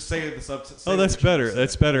 Just say the subtext. Oh, that's better.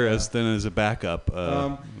 That's better than as a backup.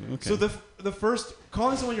 Okay. So the first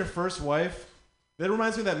calling someone your first wife, that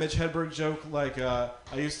reminds me of that Mitch Hedberg joke. Like I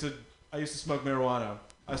used to smoke marijuana.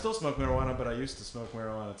 I still smoke marijuana, but I used to smoke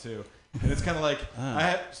marijuana too. And it's kind of like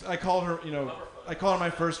I called her. I call her my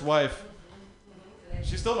first wife.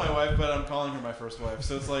 She's still my wife, but I'm calling her my first wife.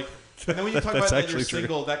 So it's like. And then when you talk about that you're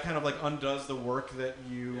single, that kind of like undoes the work that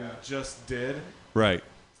you just did. Right.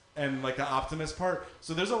 And like the optimist part.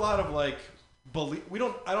 So there's a lot of like belief.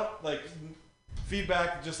 I don't like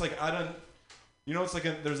feedback. Just like I don't. You know, it's like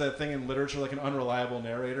there's that thing in literature, like an unreliable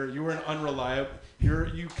narrator. You were an unreliable.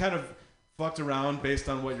 You kind of fucked around based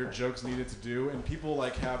on what your jokes needed to do, and people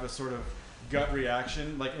like have a sort of gut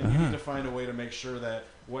reaction. Like, and you need to find a way to make sure that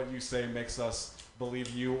what you say makes us believe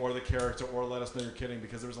you or the character, or let us know you're kidding.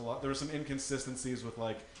 Because there were some inconsistencies with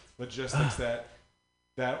like logistics that.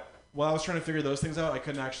 While I was trying to figure those things out, I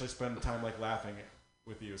couldn't actually spend time like laughing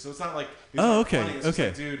with you. So it's not like okay, funny. It's just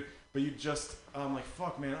like, dude, but you just I'm like,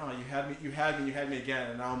 fuck, man, you had me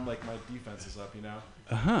again, and now I'm like my defense is up, you know?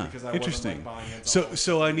 Because I Interesting. wasn't like buying into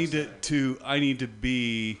So I need to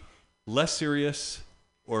be less serious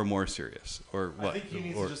or more serious or what? I think you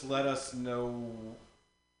need to just let us know.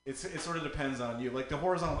 It sort of depends on you. Like the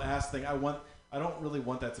horizontal ass thing, I don't really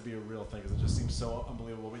want that to be a real thing because it just seems so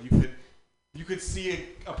unbelievable. But you could see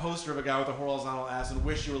a poster of a guy with a horizontal ass and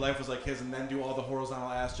wish your life was like his, and then do all the horizontal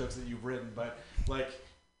ass jokes that you've written. But what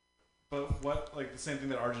the same thing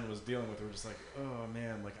that Arjun was dealing with. We're just like, oh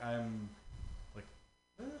man, like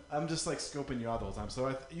I'm just like scoping you out the whole time.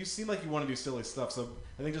 So you seem like you want to do silly stuff. So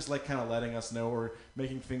I think just like kind of letting us know or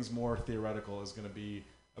making things more theoretical is going to be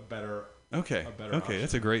a better. Okay. Option.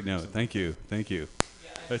 That's a great note. Thank you. Yeah,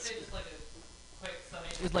 I'd say just like a quick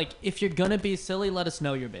summation. It's like if you're gonna be silly, let us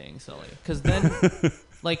know you're being silly, because then,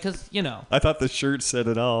 because you know. I thought the shirt said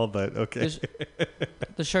it all, but okay.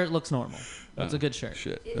 The shirt looks normal. It's a good shirt.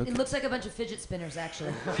 Shit. It looks like a bunch of fidget spinners,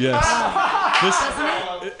 actually. Yes.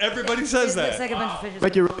 Doesn't it? Everybody says that. It looks like a bunch of fidget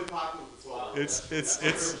Like spinners. you're really popular as well.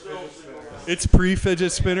 It's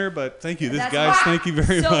pre-fidget spinner, but thank you. That's Guys, right. thank you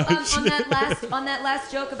very much. On that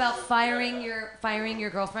last joke about firing your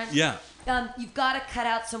girlfriend. Yeah. You've got to cut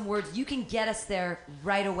out some words. You can get us there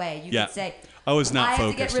right away. You Yeah. can say, I was not I have to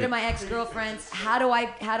focused. get rid of my ex-girlfriends. How do I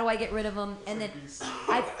get rid of them? And then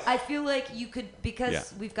I feel like you could,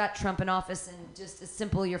 because we've got Trump in office and just as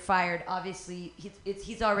simple, you're fired. Obviously,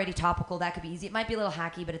 he's already topical. That could be easy. It might be a little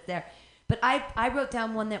hacky, but it's there. But I wrote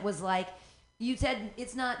down one that was like, you said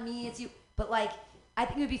it's not me, it's you. But like, I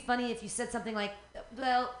think it would be funny if you said something like,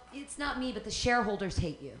 well, it's not me, but the shareholders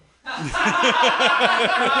hate you.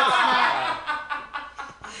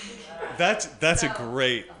 That's a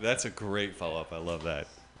great follow-up. I love that.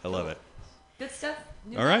 I love it. Good stuff.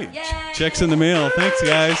 New All right. Yay. Checks in the mail. Thanks,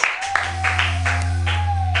 guys.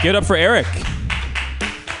 Give it up for Eric.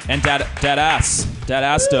 And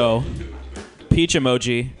Dadasto. Peach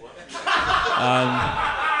emoji.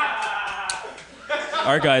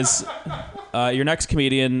 All right, guys. Your next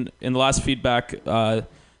comedian in the last feedback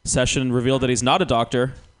session revealed that he's not a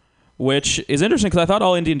doctor, which is interesting because I thought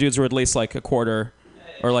all Indian dudes were at least like a quarter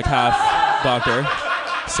or like half doctor.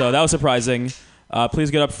 So that was surprising.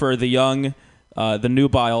 Please get up for the young, the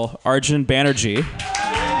nubile Arjun Banerjee.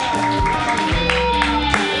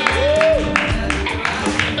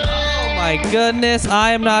 Oh my goodness,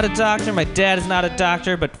 I am not a doctor. My dad is not a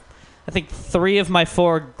doctor, but I think 3 of my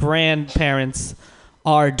 4 grandparents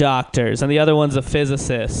are doctors, and the other one's a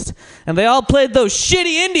physicist. And they all played those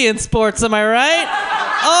shitty Indian sports, am I right?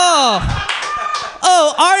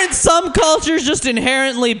 Oh, aren't some cultures just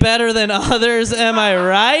inherently better than others, am I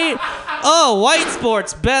right? Oh, white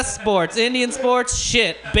sports, best sports. Indian sports,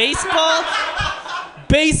 shit. Baseball,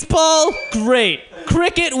 great.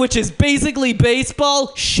 Cricket, which is basically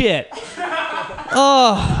baseball, shit.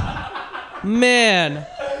 Oh, man.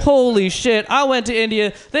 Holy shit. I went to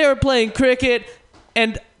India. They were playing cricket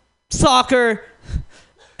and soccer,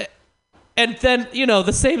 and then,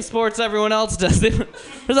 the same sports everyone else does. There's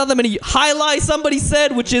not that many. Highlight, somebody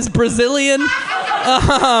said, which is Brazilian.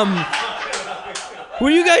 Were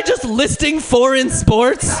you guys just listing foreign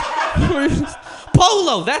sports?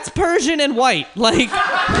 Polo, that's Persian and white. Like,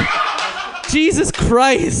 Jesus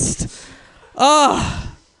Christ.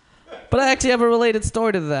 But I actually have a related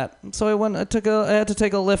story to that. So I had to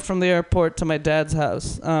take a lift from the airport to my dad's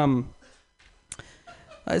house. I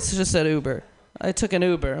just said Uber. I took an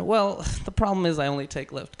Uber. Well, the problem is I only take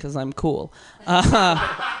Lyft because I'm cool.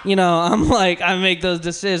 I make those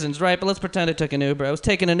decisions, right? But let's pretend I took an Uber. I was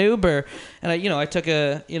taking an Uber, and I took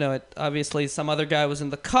obviously some other guy was in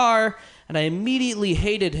the car, and I immediately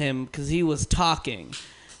hated him because he was talking.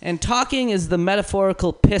 And talking is the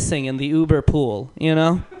metaphorical pissing in the Uber pool,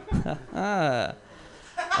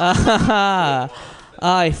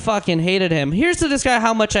 I fucking hated him. Here's to describe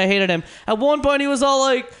how much I hated him. At one point, he was all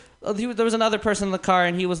like, there was another person in the car,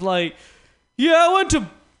 and he was like, yeah, I went to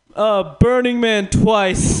Burning Man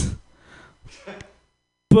twice,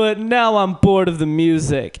 but now I'm bored of the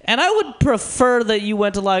music. And I would prefer that you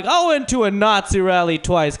went to I went to a Nazi rally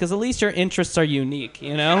twice, because at least your interests are unique,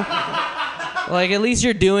 at least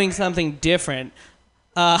you're doing something different.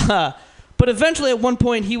 But eventually, at one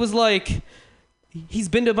point, he was like, he's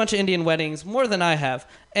been to a bunch of Indian weddings, more than I have,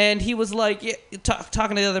 and he was like,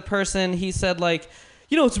 talking to the other person, he said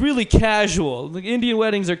it's really casual. Indian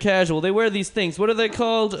weddings are casual. They wear these things. What are they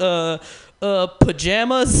called?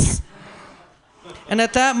 Pajamas? And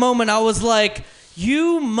at that moment, I was like,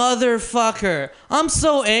 you motherfucker. I'm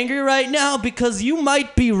so angry right now because you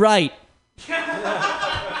might be right.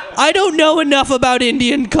 I don't know enough about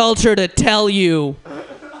Indian culture to tell you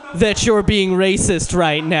that you're being racist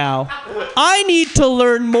right now. I need to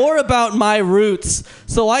learn more about my roots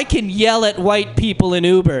so I can yell at white people in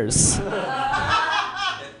Ubers.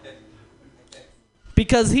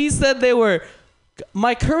 Because he said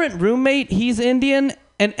my current roommate, he's Indian,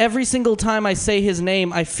 and every single time I say his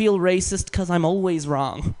name, I feel racist because I'm always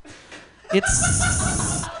wrong. It's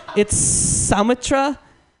Samitra,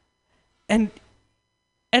 and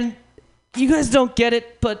you guys don't get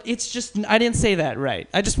it, but it's just, I didn't say that right.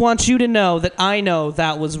 I just want you to know that I know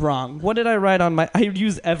that was wrong. What did I write on I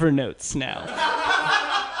use Evernotes now.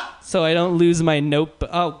 So I don't lose my notebook.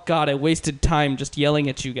 Oh, God, I wasted time just yelling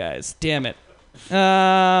at you guys. Damn it.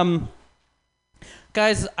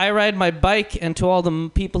 Guys, I ride my bike, and to all the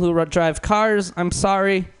people who drive cars, I'm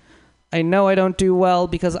sorry. I know I don't do well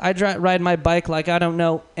because I ride my bike like I don't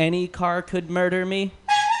know any car could murder me.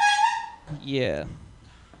 Yeah.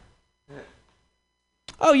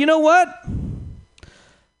 Oh, you know what? I'm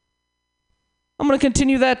going to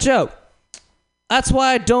continue that joke. That's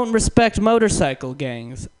why I don't respect motorcycle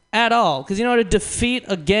gangs at all. Because to defeat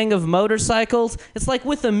a gang of motorcycles, it's like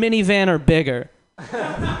with a minivan or bigger.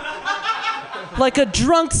 Like a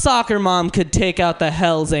drunk soccer mom could take out the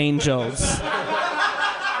Hells Angels.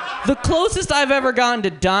 The closest I've ever gotten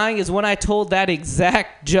to dying is when I told that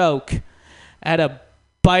exact joke at a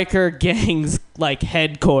biker gang's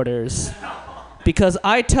headquarters. Because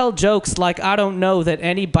I tell jokes like I don't know that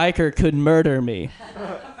any biker could murder me.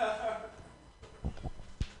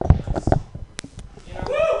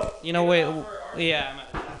 Wait, yeah.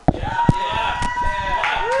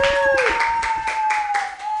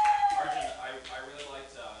 Arjun, I really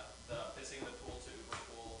liked the pissing in the pool to Uber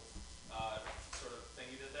pool sort of thing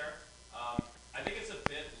you did there. I think it's a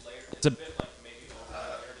bit layered. It's a bit maybe over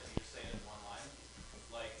layered if you just say it in one line.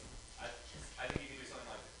 I think you could do something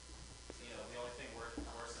like, the only thing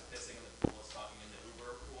worse than pissing in the pool is talking in the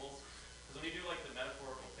Uber pool. Because when you do the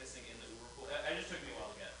metaphorical pissing in the Uber pool, it just took me a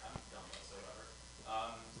while to get. I'm dumb, so whatever.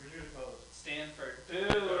 Where'd you go? Stanford.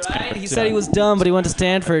 Ooh, right? He said he was dumb, but he went to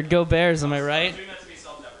Stanford. Go Bears, am I right? I'm doing that to be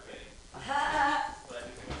self-deprecating. But I do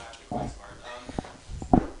think I'm actually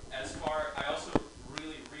quite smart. I also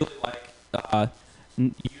really, really like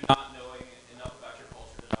you not knowing enough about your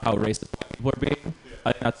culture to know how racist white people are being.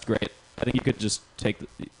 I think that's great. I think you could just take, again,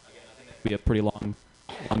 I think that could be a pretty long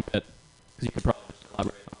bit, because you could probably just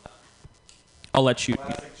elaborate on that. I'll let you.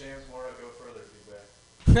 Classic James Mora go further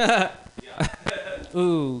feedback.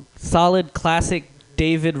 Ooh, solid classic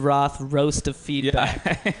David Roth roast of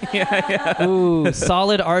feedback. Yeah. Ooh,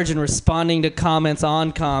 solid Arjun responding to comments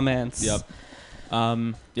on comments. Yep.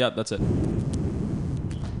 That's it.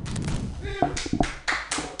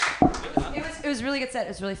 It was really good set. It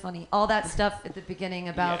was really funny. All that stuff at the beginning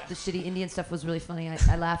about the shitty Indian stuff was really funny.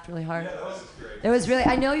 I laughed really hard. Yeah, that was great. It was really.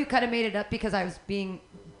 I know you kind of made it up because I was being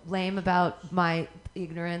lame about my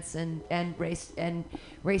ignorance and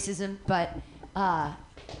racism, but but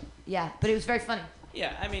it was very funny.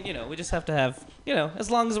 Yeah, I mean, we just have to have, as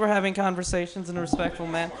long as we're having conversations in a respectful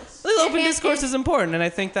manner. Open discourse is important, and I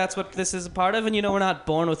think that's what this is a part of. And, we're not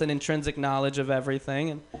born with an intrinsic knowledge of everything,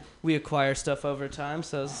 and we acquire stuff over time.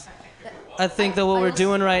 So I think that what we're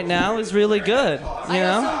doing right now is really good,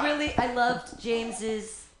 I loved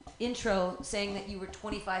James's intro saying that you were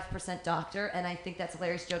 25% doctor, and I think that's a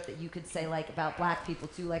hilarious joke that you could say like about black people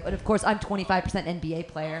too. Like, and of course I'm 25% NBA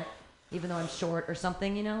player, even though I'm short or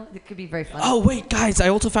something. You know, it could be very funny. Oh wait, guys! I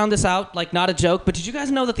also found this out. Like, not a joke, but did you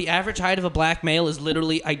guys know that the average height of a black male is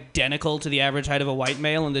literally identical to the average height of a white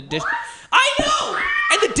male? And I know.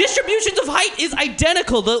 And the distributions of height is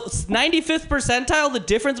identical. The 95th percentile, the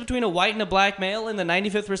difference between a white and a black male in the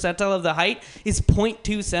 95th percentile of the height is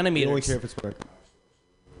 0.2 centimeters. You only care if it's black.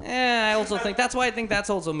 I also think that's why I think that's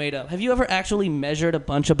also made up. Have you ever actually measured a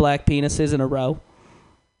bunch of black penises in a row?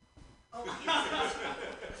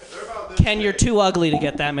 Ken, you're too ugly to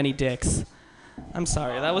get that many dicks. I'm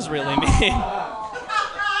sorry, that was really mean. I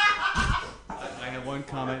have one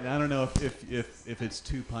comment. I don't know if it's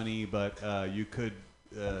too punny, but you could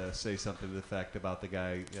say something to the effect about the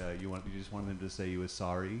guy. You just wanted him to say he was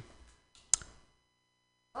sorry.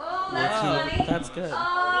 Oh, that's funny. That's good.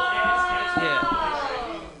 Yeah.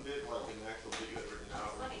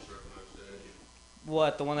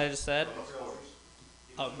 What, the one I just said?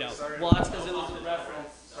 Oh, no. Well, that's because it was a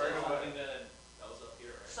reference to something that was up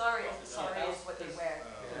here. Sorry is what they wear.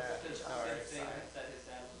 That his dad was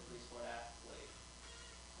a free sport athlete.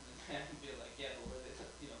 And then be like, yeah, but were they,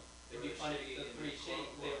 they'd be funny because the three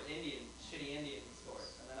they were shitty Indian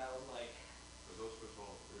sports. And then I was like,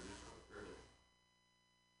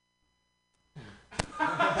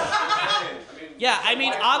 yeah, I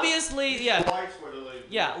mean, obviously, yeah.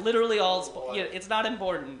 Yeah, literally all. Yeah, it's not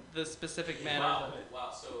important, the specific manner.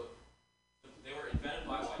 Wow, so they were invented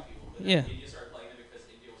by white people, but Yeah. then India started playing them because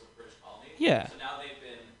India was a British colony. Yeah. So now they've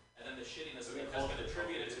been, and then the shittiness of it has been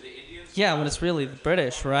attributed to the Indians. Yeah, when it's really the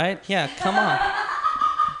British, right? Yeah, come on.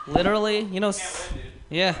 Literally,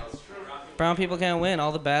 yeah. Brown people can't win.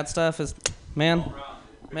 All the bad stuff is, man.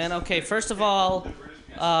 Okay, first of all,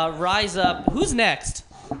 rise up. Who's next?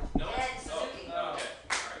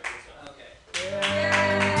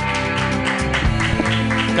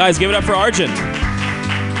 Guys, give it up for Arjun.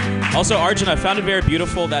 Also, Arjun, I found it very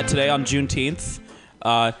beautiful that today on Juneteenth,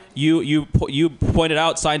 you pointed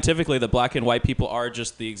out scientifically that black and white people are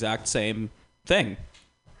just the exact same thing,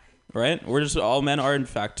 right? All men are in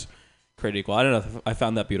fact created equal. I don't know. I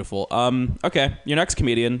found that beautiful. Okay, your next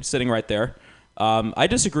comedian sitting right there. I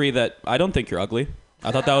disagree that I don't think you're ugly.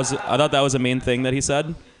 I thought that was a mean thing that he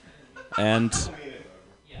said, and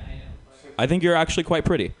I think you're actually quite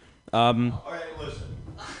pretty. All right, listen.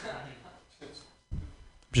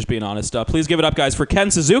 Just being honest. Please give it up, guys, for Ken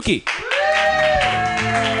Suzuki.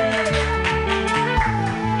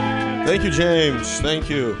 Thank you, James. Thank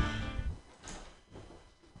you.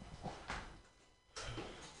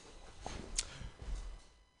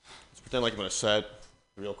 Let's pretend like I'm in a set.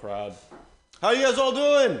 Real crowd. How you guys all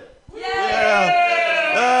doing? Yeah,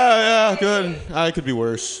 good. I could be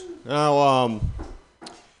worse. Now,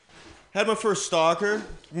 had my first stalker.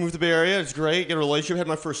 Moved to the Bay Area. It's great. Get a relationship. Had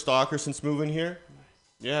my first stalker since moving here.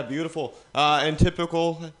 Yeah, beautiful. And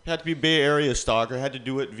typical, had to be Bay Area stalker. Had to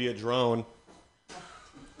do it via drone.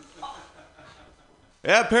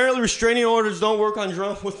 Yeah, apparently restraining orders don't work on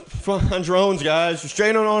drones, guys.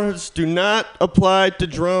 Restraining orders do not apply to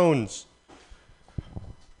drones.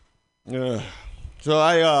 Yeah. So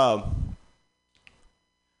I,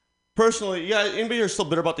 personally, yeah, anybody here still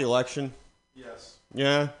bitter about the election? Yes.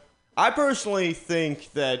 Yeah. I personally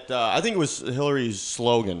think that, I think it was Hillary's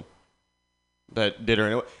slogan that did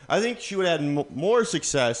her. I think she would have had more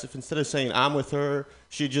success if instead of saying I'm with her,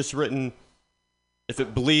 she had just written, if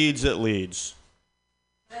it bleeds, it leads.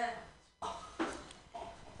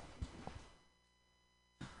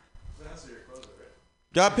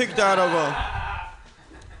 Got picked out of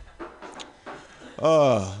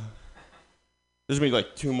there's gonna be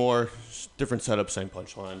like two more different setups, same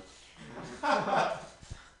punchline.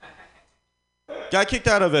 Got kicked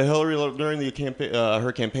out of a Hillary during the campaign.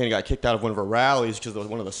 Her campaign got kicked out of one of her rallies because of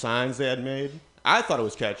one of the signs they had made. I thought it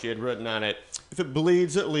was catchy. It had written on it, "If it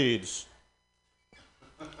bleeds, it leads."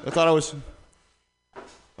 I thought it was.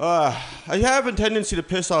 I have a tendency to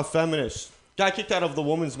piss off feminists. Got kicked out of the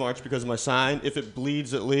Women's March because of my sign, "If it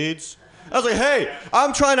bleeds, it leads." I was like, "Hey,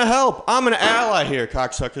 I'm trying to help. I'm an ally here,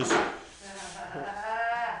 cocksuckers."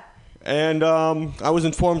 And I was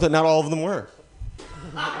informed that not all of them were.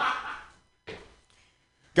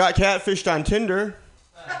 Got catfished on Tinder.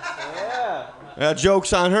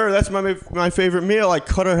 Joke's on her. That's my favorite meal. I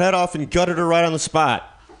cut her head off and gutted her right on the spot.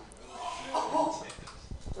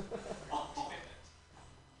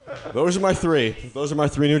 Those are my three. Those are my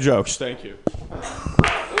three new jokes. Thank you. When you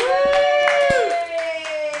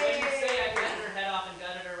say I cut her head off and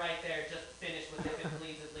gutted her right there, just finish with "if it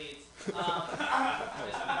bleeds, it leads."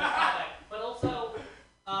 But also,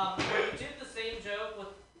 you did the same joke with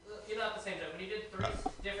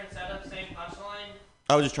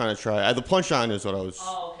I was just trying to try. The punchline is what I was.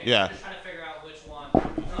 Oh, okay. Yeah. I'm just trying to figure out which one.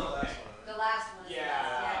 Oh, okay. The last one. Is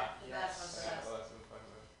Yeah. the best one.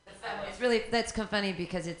 It's really that's kind of funny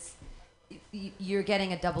because you're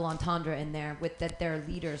getting a double entendre in there with that they're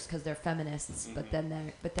leaders because they're feminists, but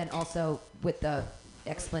then also with the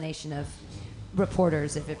explanation of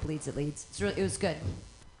reporters. If it bleeds, it leads. It was good.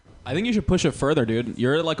 I think you should push it further, dude.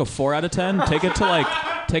 You're at like a 4 out of 10. Take it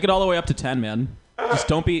all the way up to 10, man. Just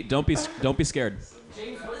don't be scared.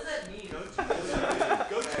 James, what does that mean? Go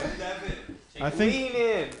to 11. I think Lean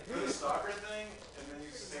in. Do the stalker thing, and then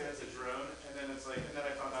you say it's a drone, and then it's like, and then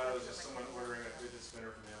I found out it was just someone ordering a fidget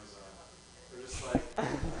spinner from Amazon. They're just like,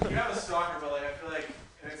 you have a stalker, but like I feel like,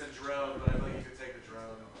 and it's a drone, but I feel like you could take the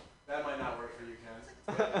drone. That might not work for you, Ken.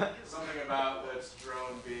 But something about this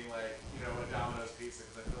drone being like, you know, a Domino's pizza,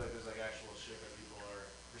 because I feel like there's like actual shit that people are,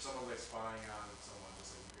 or someone like spying on someone,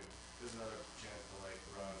 just like you could, there's another chance to like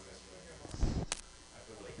throw out a mess. I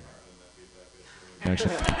feel like Carlin that beat that bitch.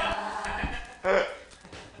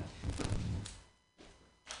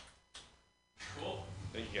 Cool.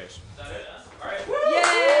 Thank you guys.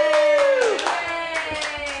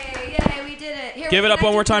 Yay, we did it. Here, Give it up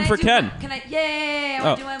one more time for Ken. Can I? Yay! I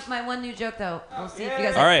want to do my one new joke though. We'll see if you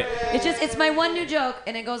guys. All right. It's my one new joke,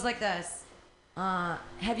 and it goes like this.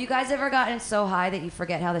 Have you guys ever gotten so high that you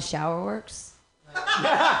forget how the shower works?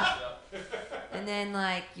 And then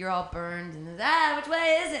like you're all burned, and which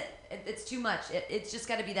way is it? It's too much. It's just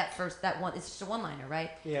got to be that one. It's just a one-liner, right?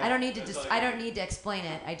 Yeah. I don't need to. I don't need to explain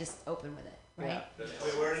it. I just open with it, right? Wait,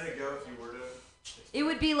 where did it go if you were to? It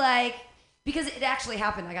would be like, because it actually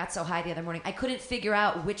happened. I got so high the other morning. I couldn't figure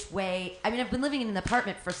out which way. I mean, I've been living in an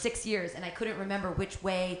apartment for 6 years, and I couldn't remember which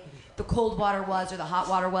way the cold water was or the hot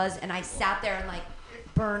water was. And I sat there and like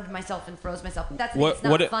burned myself and froze myself. That's it's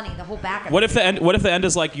not funny. The whole back of What it. if the end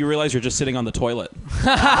is like you realize you're just sitting on the toilet?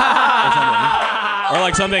 Or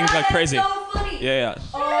like something like crazy. That's so funny. Yeah.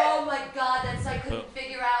 Oh my God, that's I couldn't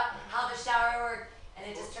figure out how the shower worked, and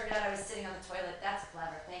it just turned out I was sitting on the toilet. That's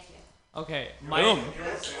clever. Thank you. Okay. Or you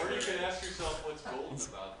could ask yourself what's golden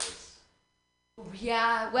about this.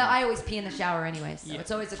 Yeah. Well, I always pee in the shower anyway, so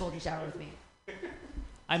it's always a golden shower with me.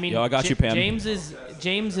 I mean, Yo, I got you, Pam.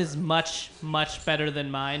 James is much better than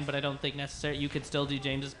mine, but I don't think necessary. You could still do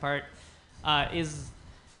James's part. Is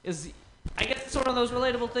I guess it's sort of those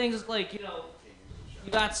relatable things, like, you know,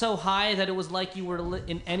 you got so high that it was like you were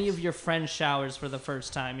in any of your friends' showers for the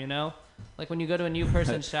first time, you know? Like when you go to a new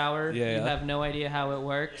person's shower, you have no idea how it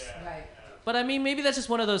works. Right. But I mean, maybe that's just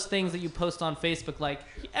one of those things that you post on Facebook, like,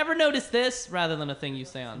 you ever notice this, rather than a thing you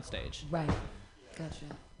say on stage. Right. Gotcha.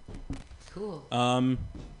 Cool.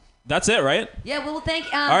 That's it, right? Yeah, well, we'll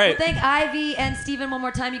thank right. we'll thank Ivy and Steven one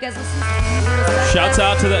more time. You guys listen to Shouts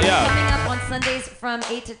out to the coming up on Sundays from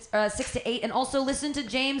 6 to 8, and also listen to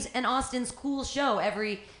James and Austin's cool show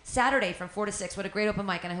every Saturday from 4 to 6. What a great open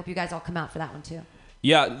mic, and I hope you guys all come out for that one too.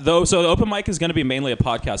 Yeah, so the open mic is going to be mainly a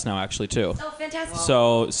podcast now, actually, too. Oh, fantastic.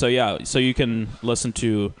 So you can listen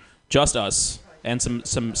to just us and some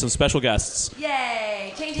special guests.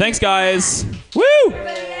 Yay! Changing Thanks, your format. guys. Woo!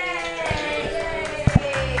 Everybody, yay!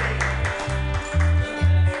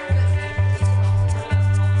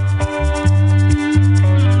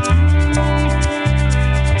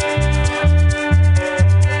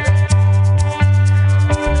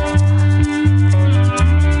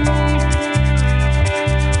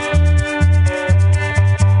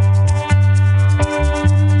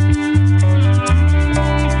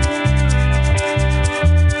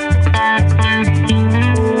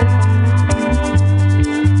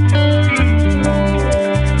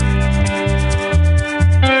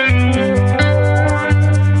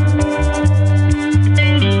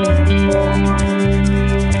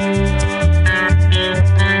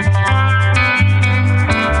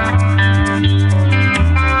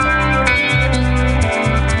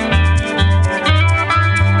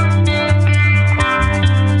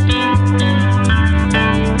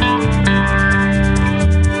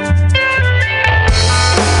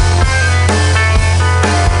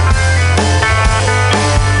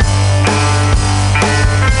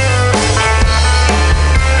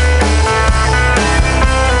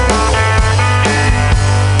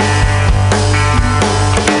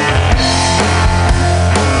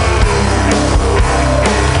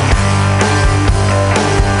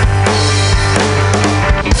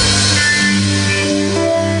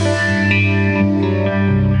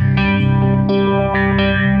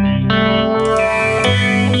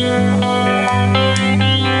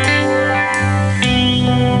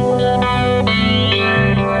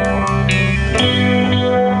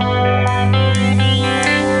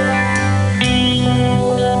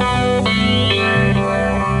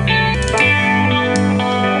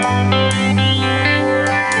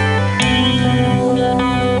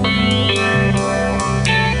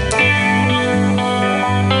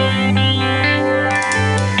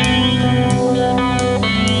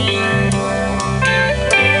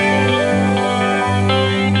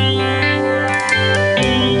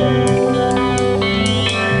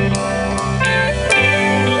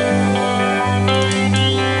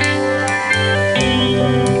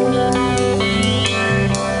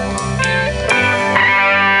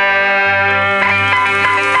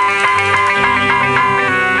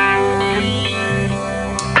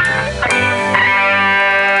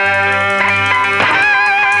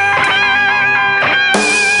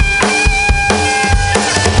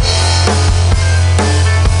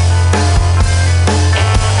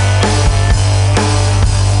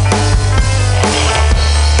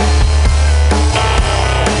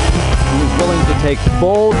 take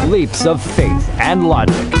bold leaps of faith and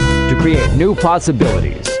logic to create new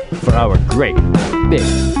possibilities for our great, big,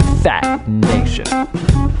 fat nation.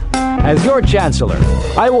 As your chancellor,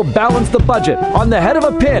 I will balance the budget on the head of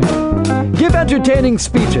a pin, give entertaining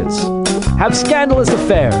speeches, have scandalous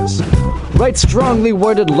affairs, write strongly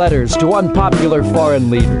worded letters to unpopular foreign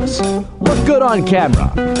leaders, look good on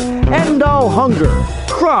camera, end all hunger,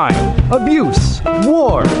 crime, abuse,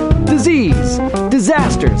 war, disease,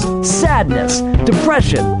 disasters, sadness,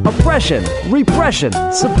 depression, oppression, repression,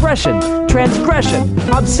 suppression, transgression,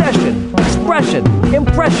 obsession, expression,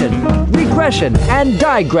 impression, regression, and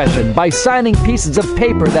digression by signing pieces of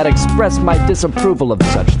paper that express my disapproval of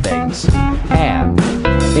such things, and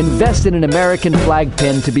invest in an American flag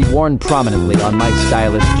pin to be worn prominently on my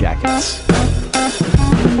stylish jackets.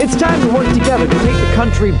 It's time to work together to take the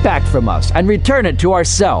country back from us and return it to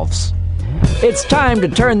ourselves. It's time to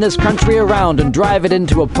turn this country around and drive it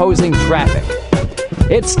into opposing traffic.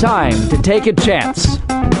 It's time to take a chance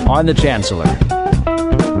on the Chancellor.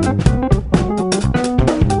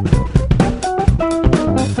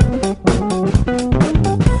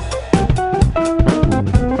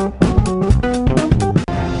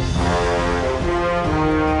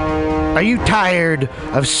 Are you tired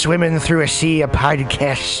of swimming through a sea of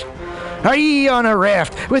podcasts? Are ye on a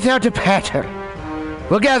raft without a paddle?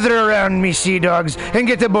 Well, gather around me, sea dogs, and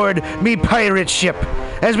get aboard me pirate ship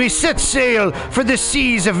as we set sail for the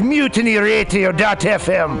seas of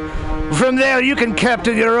MutinyRadio.fm. From there, you can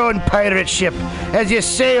captain your own pirate ship as you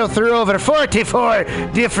sail through over 44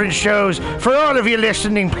 different shows for all of your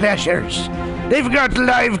listening pleasures. They've got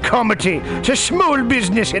live comedy to small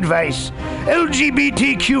business advice,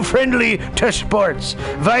 LGBTQ friendly to sports,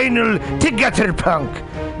 vinyl to gutter punk.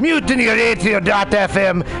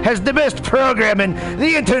 MutinyRadio.fm has the best programming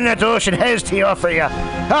the internet ocean has to offer you.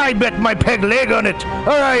 I bet my peg leg on it,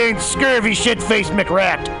 or I ain't scurvy shit-faced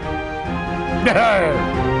McRat.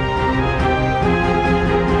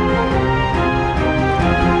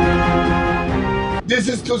 This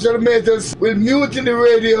is Tushar Matters with Mutiny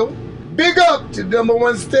Radio. Big up to the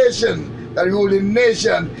 #1 station that rules the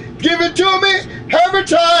nation. Give it to me every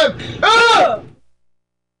time. Ah!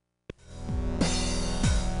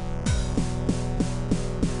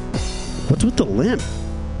 What's with the limp?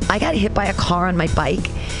 I got hit by a car on my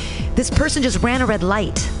bike. This person just ran a red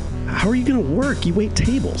light. How are you going to work? You wait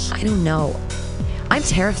tables. I don't know. I'm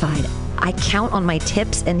terrified. I count on my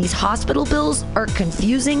tips, and these hospital bills are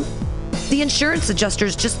confusing. The insurance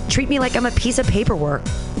adjusters just treat me like I'm a piece of paperwork.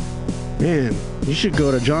 Man, you should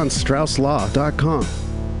go to johnstrausslaw.com.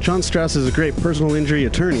 John Strauss is a great personal injury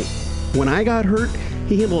attorney. When I got hurt,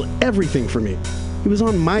 he handled everything for me. He was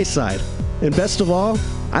on my side. And best of all,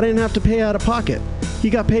 I didn't have to pay out of pocket.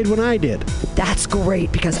 He got paid when I did. That's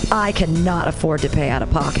great, because I cannot afford to pay out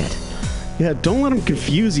of pocket. Yeah, don't let them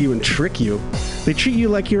confuse you and trick you. They treat you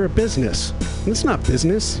like you're a business. It's not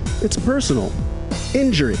business. It's personal.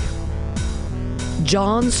 Injury.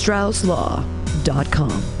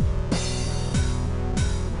 JohnStraussLaw.com.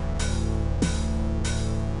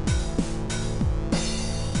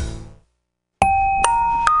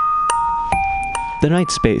 The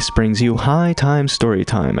Night Space brings you High Time Story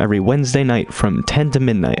Time every Wednesday night from 10 to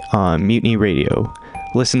midnight on Mutiny Radio.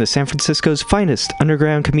 Listen to San Francisco's finest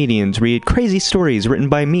underground comedians read crazy stories written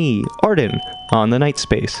by me, Arden, on The Night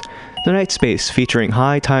Space. The Night Space featuring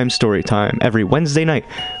High Time Story Time every Wednesday night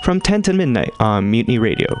from 10 to midnight on Mutiny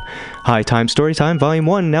Radio. High Time Story Time Volume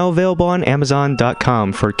 1 now available on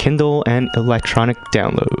Amazon.com for Kindle and electronic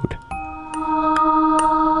download.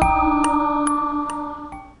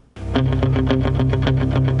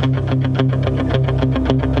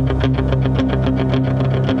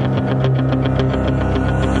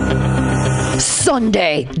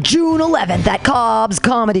 Sunday, June 11th at Cobb's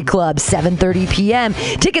Comedy Club, 7:30 p.m.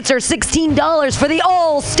 Tickets are $16 for the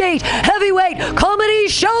All-State Heavyweight Comedy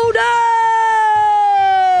Showdown!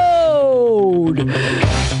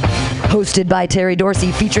 Hosted by Terry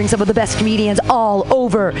Dorsey, featuring some of the best comedians all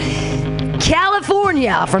over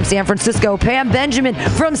California. From San Francisco, Pam Benjamin.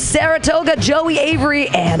 From Saratoga, Joey Avery.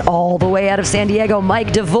 And all the way out of San Diego,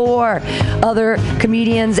 Mike DeVore. Other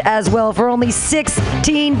comedians as well for only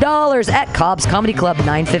 $16 at Cobb's Comedy Club,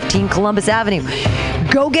 915 Columbus Avenue.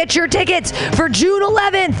 Go get your tickets for June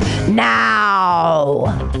 11th now.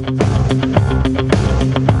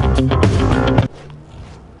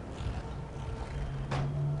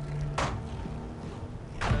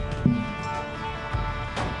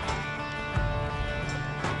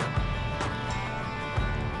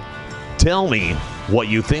 Tell me what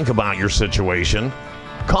you think about your situation.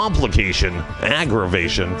 Complication,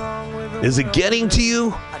 aggravation. Is it getting to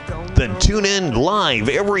you? Then tune in live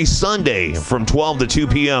every Sunday from 12 to 2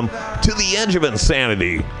 p.m. to The Edge of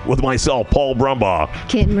Insanity with myself, Paul Brumbaugh.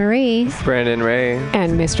 Kit Marie. Brandon Ray.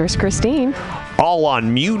 And Mistress Christine. All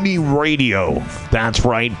on Mutiny Radio. That's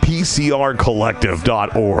right,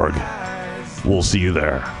 PCRcollective.org. We'll see you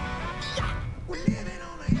there.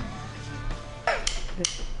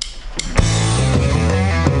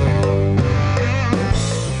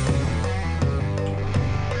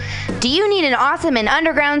 Do you need an awesome and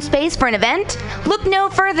underground space for an event? Look no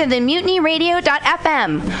further than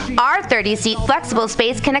MutinyRadio.fm. Our 30-seat flexible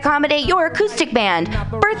space can accommodate your acoustic band,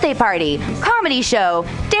 birthday party, comedy show,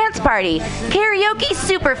 dance party, karaoke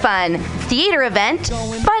super fun, theater event,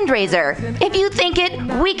 fundraiser. If you think it,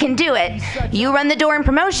 we can do it. You run the door and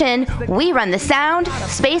promotion, we run the sound,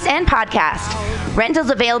 space, and podcast. Rentals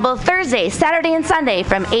available Thursday, Saturday, and Sunday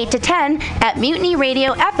from 8 to 10 at Mutiny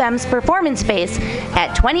Radio FM's performance space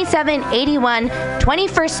at 2781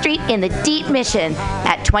 21st Street in the Deep Mission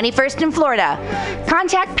at 21st in Florida.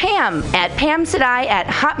 Contact Pam at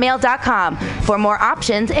pamsadai@hotmail.com for more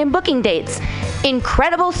options and booking dates.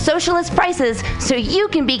 Incredible socialist prices so you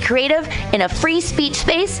can be creative in a free speech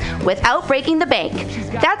space without breaking the bank.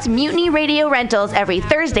 That's Mutiny Radio Rentals every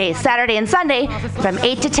Thursday, Saturday, and Sunday from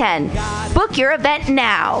 8 to 10. Book your event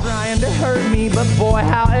now. Trying to hurt me, but boy,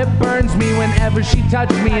 how it burns me whenever she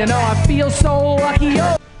touches me. And oh, I feel so lucky.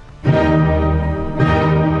 Oh.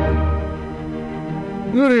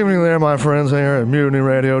 Good evening there, my friends here at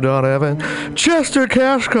MutinyRadio.fm. Chester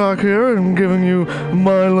Cashcock here, and giving you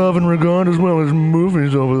my love and regard as well as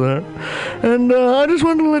movies over there. And I just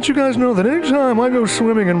wanted to let you guys know that anytime I go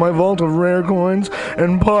swimming in my vault of rare coins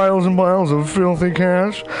and piles of filthy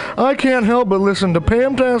cash, I can't help but listen to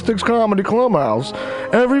Pamtastic's Comedy Clubhouse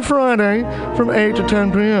every Friday from 8 to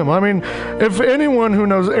 10 p.m. I mean, if anyone who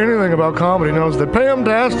knows anything about comedy knows that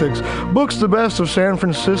Pamtastics books the best of San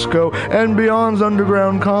Francisco and beyond's underground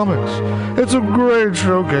comics. It's a great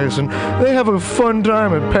showcase, and they have a fun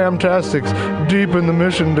time at Pamtastics deep in the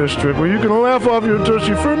Mission District, where you can laugh off your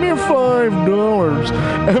tushy for a mere $5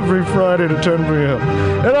 every Friday to 10 p.m.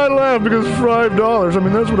 And I laugh because $5, I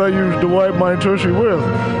mean, that's what I use to wipe my tushy with.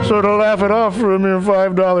 So to laugh it off for a mere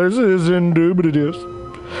 $5 is indubitious.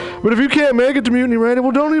 But if you can't make it to Mutiny Radio,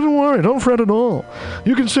 well, don't even worry. Don't fret at all.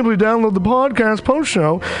 You can simply download the podcast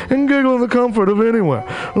post-show and giggle in the comfort of anywhere,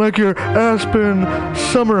 like your Aspen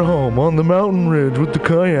summer home on the mountain ridge with the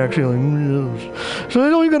kayak feeling. So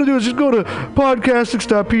all you got to do is just go to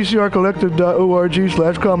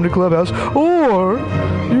podcastics.pcrcollective.org/comedy clubhouse, or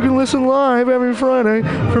you can listen live every Friday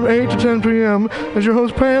from 8 to 10 p.m. as your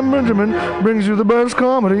host, Pam Benjamin, brings you the best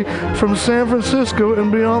comedy from San Francisco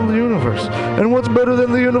and beyond the universe. And what's better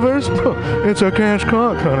than the universe? It's a cash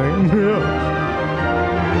cock, honey. Yeah.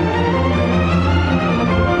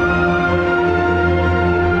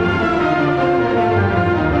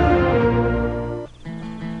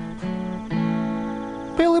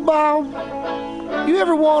 Billy Bob, you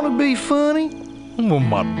ever want to be funny? Well,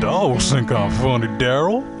 my dogs think I'm funny,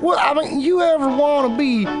 Daryl. Well, I mean, you ever want to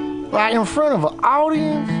be like in front of an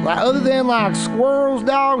audience, like other than like squirrels,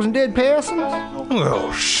 dogs, and dead peasants?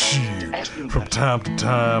 Oh, shit. From time to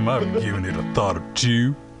time, I've given it a thought or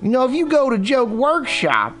two. You know, if you go to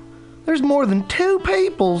JokeWorkshop, there's more than 2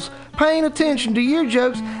 peoples paying attention to your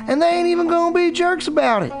jokes, and they ain't even gonna be jerks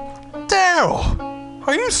about it. Daryl,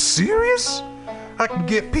 are you serious? I can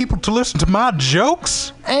get people to listen to my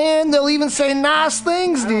jokes? And they'll even say nice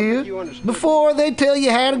things to you before they tell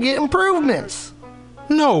you how to get improvements.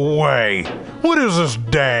 No way. What is this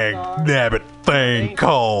dag-nabbit thing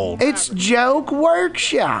called? It's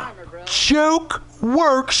JokeWorkshop.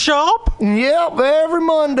 JokeWorkshop? Yep, every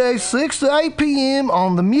Monday, 6 to 8 p.m.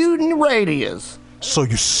 on the Mutiny Radios. So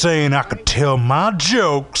you're saying I could tell my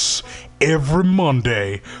jokes every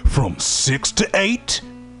Monday from 6 to 8?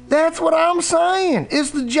 That's what I'm saying. It's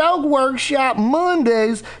the JokeWorkshop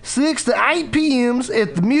Mondays, 6 to 8 p.m.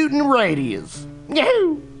 at the Mutiny Radios.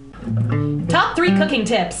 Yahoo! Top 3 cooking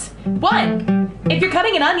tips. 1. If you're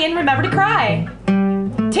cutting an onion, remember to cry.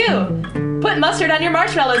 2. Put mustard on your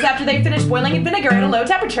marshmallows after they finish boiling in vinegar at a low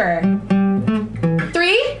temperature.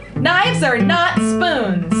 3. Knives are not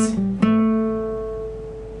spoons.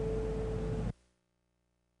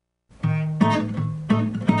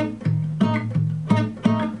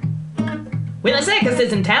 When a circus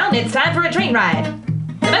is in town, it's time for a train ride.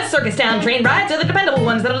 The best circus town train rides are the dependable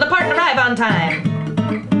ones that'll depart and arrive on time.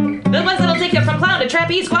 The ones that'll take you from clown to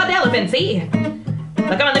trapeze, quad to elephant, see?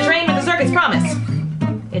 They'll come on the train with the circus promise.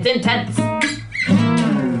 It's intense.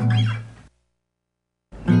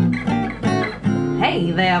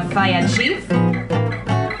 Hey there, fire chief.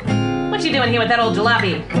 What you doing here with that old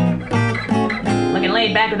jalopy? looking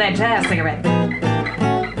laid back with that jazz cigarette.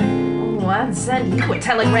 Oh, I'd send you a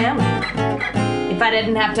telegram if I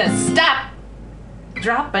didn't have to stop,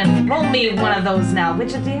 drop, and roll me one of those now,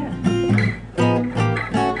 would you, dear?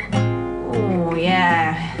 Oh,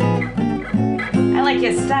 yeah. I like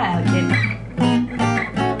your style, kid.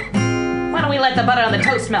 Why don't we let the butter on the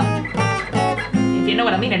toast melt? If you know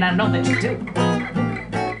what I mean, and I know that you do.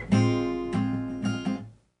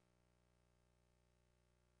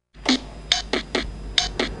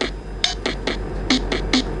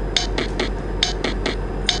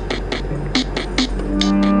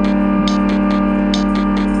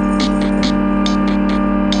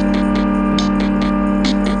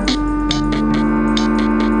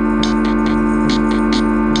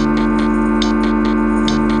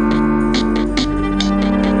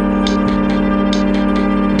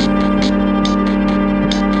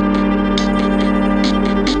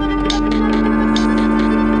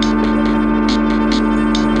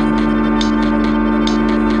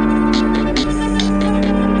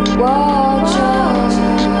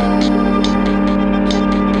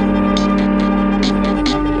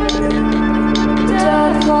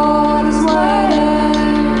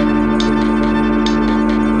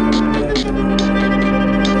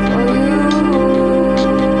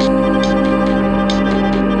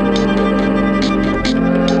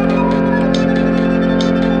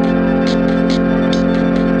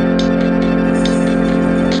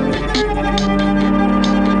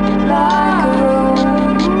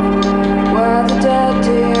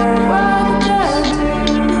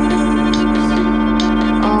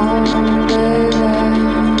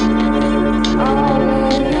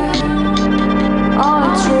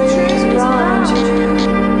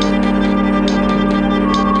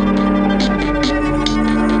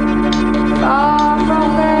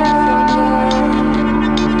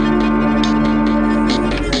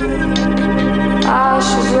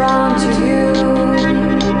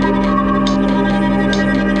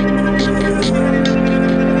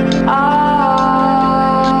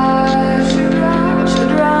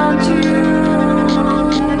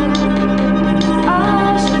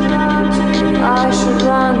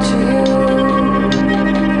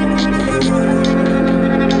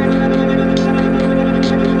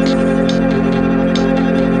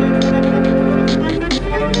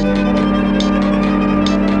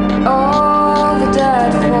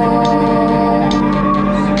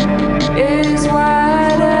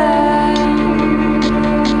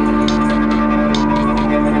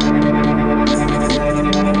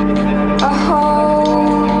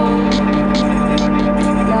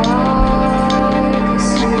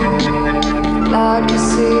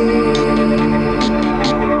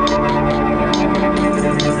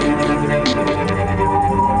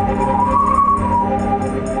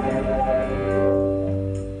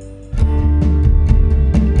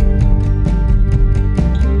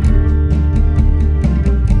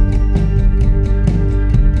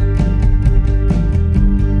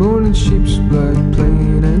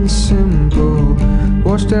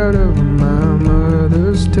 washed out of my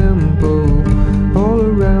mother's temple. All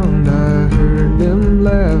around I heard them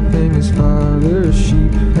laughing as father's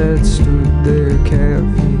sheep had stood there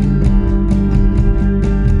calving.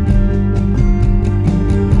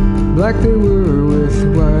 Black they were with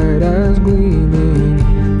white eyes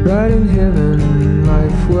gleaming, right in heaven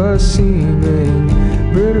life was seeming.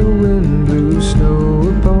 Bitter wind blew snow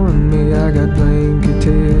upon me, I got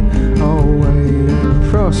blanketed all white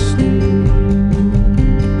and frosty.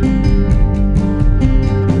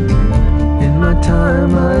 In my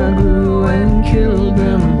time I grew and killed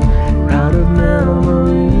them, out of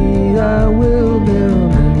memory I willed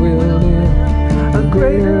them and willed in a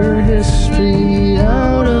greater history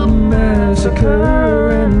out of massacre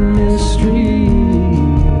and mystery.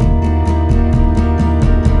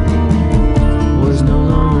 Was no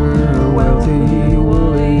longer wealthy,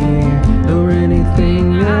 woolly, nor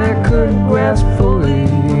anything I could grasp fully.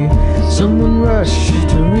 Someone rushed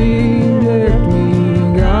to reject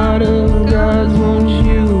me. God of gods, won't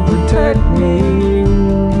you protect me?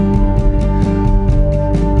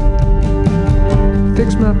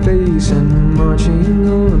 Fix my face and marching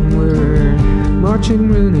onward, marching,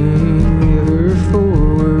 running ever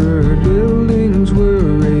forward. Buildings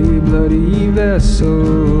were a bloody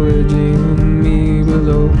vessel, edging me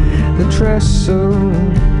below the trestle.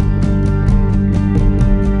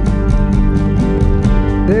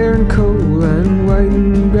 There in coal and white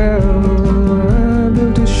and gravel, I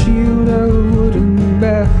built a shield of wooden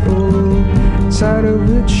baffle, inside of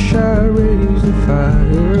which I raised a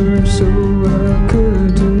fire so I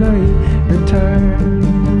could tonight retire.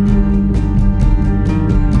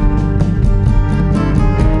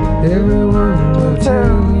 Everyone but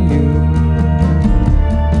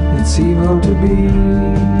proud to be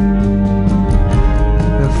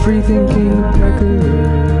a free-thinking pecker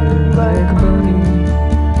like Bunny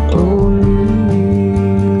only.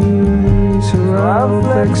 So I'll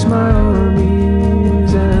flex my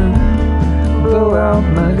armies and blow out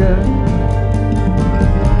my gut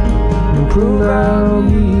and prove I'll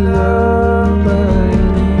be loved by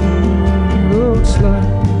any old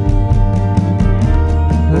slut.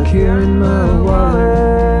 Look here in my wallet,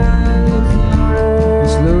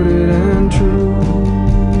 it's loaded and true,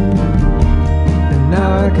 and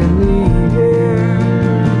now I can leave here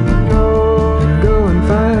and go and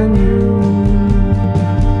find you.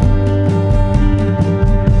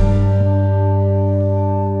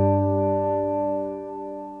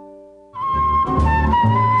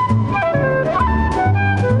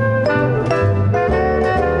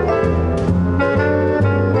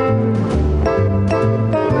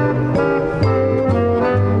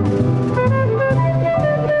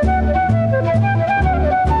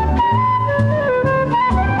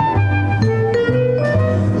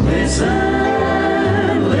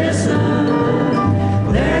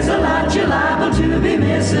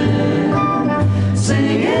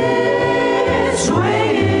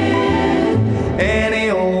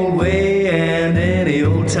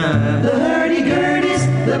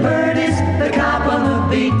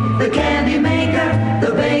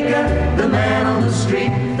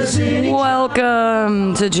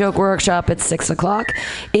 Welcome to Joke Workshop at 6 o'clock.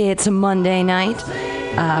 It's Monday night.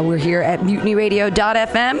 We're here at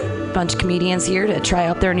MutinyRadio.fm. Bunch of comedians here to try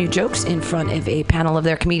out their new jokes in front of a panel of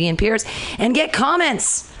their comedian peers and get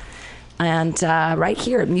comments. And right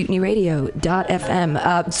here at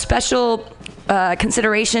MutinyRadio.fm. Special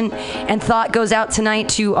consideration and thought goes out tonight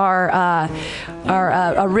to our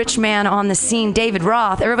rich man on the scene, David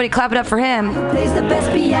Roth. Everybody clap it up for him. Plays the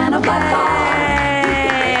best piano by far.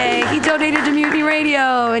 He donated to Mutiny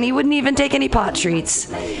Radio, and he wouldn't even take any pot treats.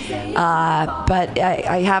 But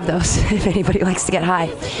I have those if anybody likes to get high.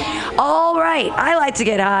 All right, I like to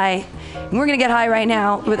get high. We're going to get high right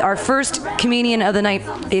now with our first comedian of the night.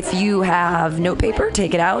 If you have notepaper,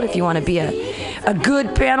 take it out. If you want to be a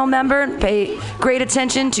good panel member, pay great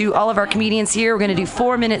attention to all of our comedians here. We're going to do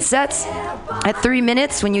 4-minute sets. At 3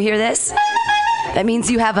 minutes, when you hear this, that means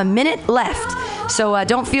you have a minute left. So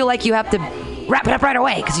don't feel like you have to wrap it up right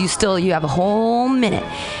away, because you have a whole minute.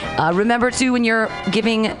 Remember too, when you're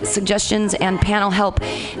giving suggestions and panel help,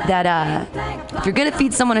 that if you're gonna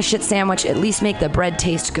feed someone a shit sandwich, at least make the bread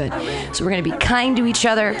taste good. So we're gonna be kind to each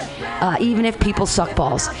other, even if people suck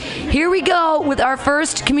balls. Here we go with our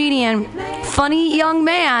first comedian, funny young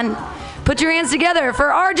man. Put your hands together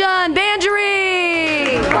for Arjun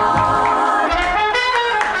Banjari.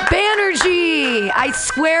 Banerjee. I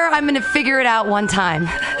swear I'm gonna figure it out one time.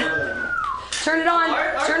 Turn it on,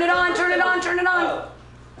 turn it on, turn it on, turn it on.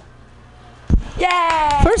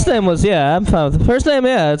 Yay! First name was, I'm fine with it. First name,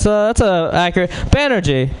 that's a accurate.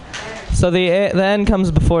 Banerjee. So the N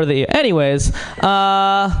comes before the E. Anyways,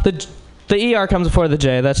 the ER comes before the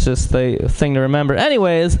J. That's just the thing to remember.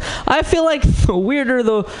 Anyways, I feel like the weirder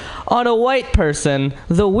on a white person,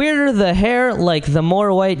 the weirder the hair, like the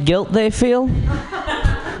more white guilt they feel.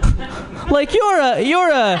 Like you're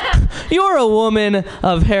a woman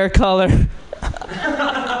of hair color.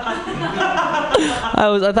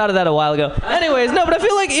 I thought of that a while ago. Anyways, no, but I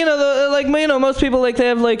feel like most people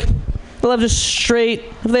they'll have just straight.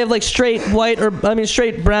 If they have like straight white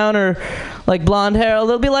straight brown or like blonde hair,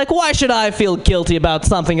 they'll be like, why should I feel guilty about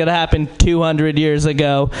something that happened 200 years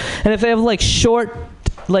ago? And if they have like short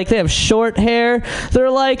hair,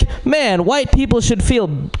 they're like, man, white people should feel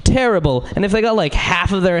terrible. And if they got like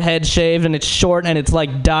half of their head shaved and it's short and it's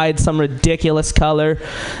like dyed some ridiculous color,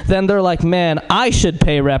 then they're like, man, I should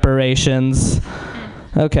pay reparations.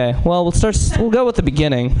 Okay, well, we'll go with the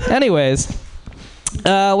beginning. Anyways,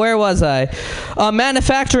 where was I?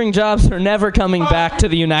 Manufacturing jobs are never coming back to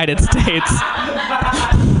the United States.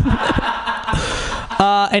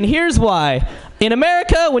 And here's why. In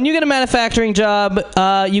America, when you get a manufacturing job,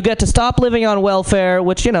 you get to stop living on welfare,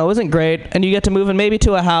 which, isn't great, and you get to move in maybe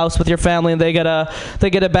to a house with your family, and they get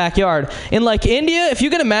a backyard. In like India, if you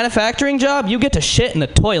get a manufacturing job, you get to shit in a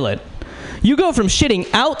toilet. You go from shitting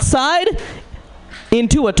outside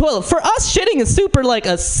into a toilet. For us, shitting is super like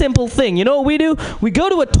a simple thing. You know what we do? We go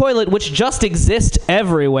to a toilet which just exists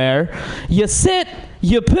everywhere. You sit,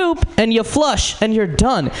 you poop, and you flush, and you're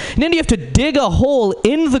done. And then you have to dig a hole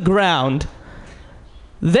in the ground.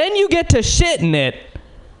 Then you get to shit in it.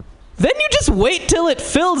 Then you just wait till it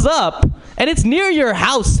fills up, and it's near your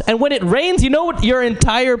house. And when it rains, you know what your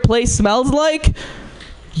entire place smells like?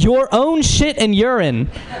 your own shit and urine.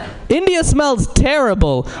 India smells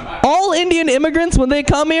terrible. All Indian immigrants, when they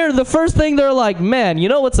come here, the first thing they're like, man, you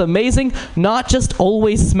know what's amazing? Not just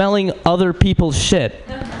always smelling other people's shit.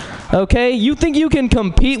 Okay? You think you can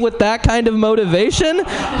compete with that kind of motivation?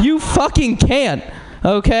 You fucking can't.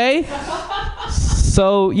 Okay?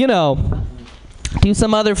 So, do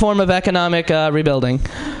some other form of economic rebuilding.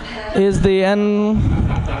 Is the end...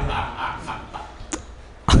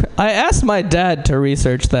 I asked my dad to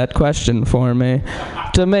research that question for me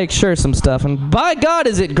to make sure some stuff, and by God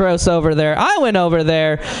is it gross over there. I went over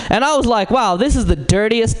there and I was like, wow, this is the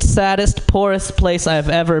dirtiest, saddest, poorest place I've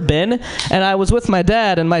ever been. And I was with my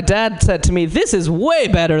dad, and my dad said to me, this is way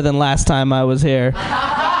better than last time I was here.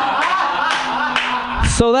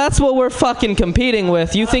 So that's what we're fucking competing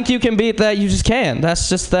with. You think you can beat that, you just can't.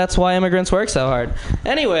 That's why immigrants work so hard.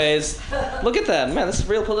 Anyways, look at that. Man, this is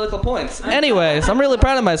real political points. Anyways, I'm really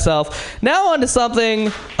proud of myself. Now on to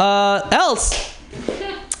something else.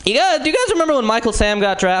 Do you guys remember when Michael Sam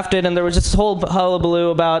got drafted and there was just this whole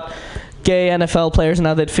hullabaloo about gay NFL players and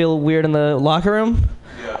how they'd feel weird in the locker room?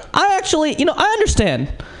 Yeah. I actually, I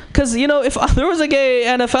understand. Because, if there was a gay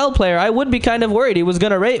NFL player, I would be kind of worried he was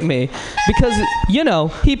going to rape me. Because,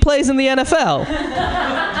 he plays in the NFL.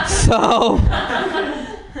 So,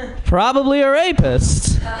 probably a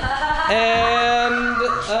rapist. And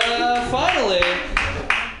finally...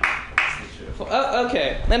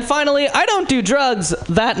 okay. And finally, I don't do drugs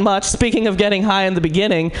that much, speaking of getting high in the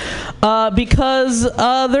beginning, because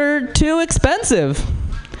they're too expensive.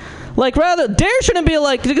 Like, rather, Dare shouldn't be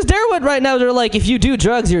like, because Dare would right now, they're like, if you do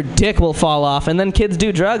drugs, your dick will fall off, and then kids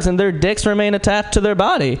do drugs, and their dicks remain attached to their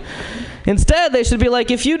body. Instead, they should be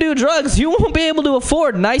like, if you do drugs, you won't be able to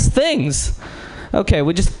afford nice things. Okay,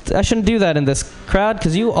 I shouldn't do that in this crowd,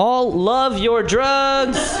 because you all love your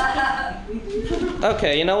drugs.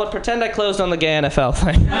 Okay, you know what? Pretend I closed on the gay NFL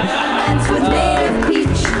thing.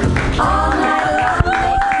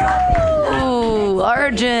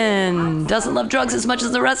 Arjun doesn't love drugs as much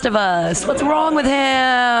as the rest of us. What's wrong with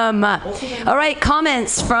him? All right,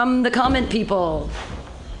 comments from the comment people.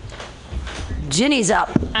 Ginny's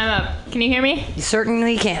up. I'm up. Can you hear me? You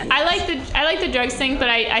certainly can. I like the drugs thing, but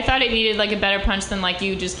I thought it needed like a better punch than like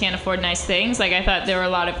you just can't afford nice things. Like I thought there were a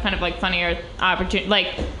lot of kind of like funnier opportunities,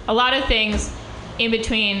 like a lot of things in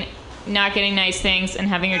between not getting nice things and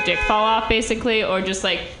having your dick fall off, basically, or just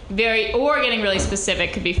like or getting really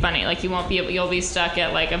specific could be funny. Like you'll be stuck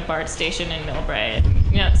at like a BART station in Millbrae,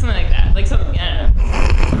 something like that. Like something, I don't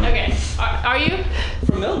know. Okay, are you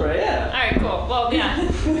from Millbrae? Yeah. All right, cool. Well, yeah,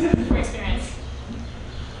 from experience.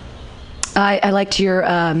 I liked your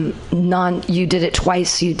you did it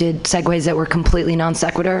twice. You did segues that were completely non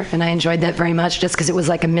sequitur, and I enjoyed that very much, just because it was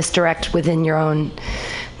like a misdirect within your own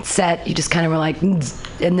set. You just kind of were like,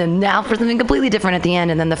 and then now for something completely different at the end.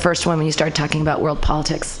 And then the first one when you started talking about world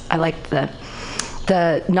politics, I liked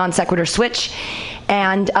the non sequitur switch.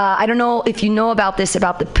 And I don't know if you know about this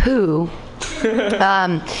about the poo.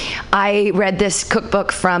 I read this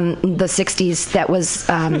cookbook from the 60s that was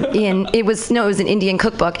it was an Indian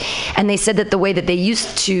cookbook, and they said that the way that they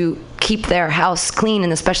used to keep their house clean,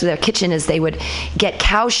 and especially their kitchen, is they would get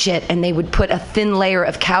cow shit and they would put a thin layer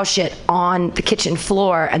of cow shit on the kitchen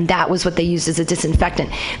floor, and that was what they used as a disinfectant.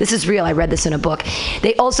 This is real. I read this in a book.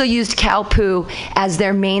 They also used cow poo as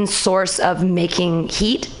their main source of making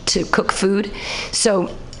heat to cook food. So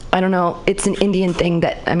I don't know. It's an Indian thing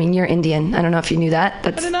you're Indian. I don't know if you knew that.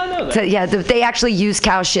 I did not know that. So, yeah, they actually use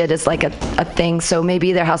cow shit as like a thing. So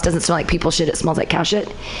maybe their house doesn't smell like people shit. It smells like cow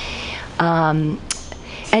shit.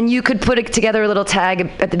 And you could put together a little tag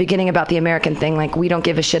at the beginning about the American thing, like, we don't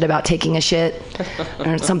give a shit about taking a shit,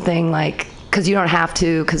 or something like, because you don't have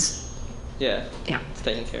to, because... Yeah. It's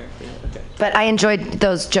taken care of. Yeah, okay. But I enjoyed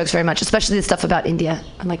those jokes very much, especially the stuff about India.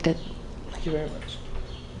 I liked it. Thank you very much.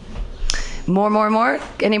 More.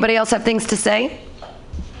 Anybody else have things to say?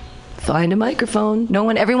 Find a microphone.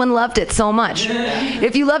 Everyone loved it so much.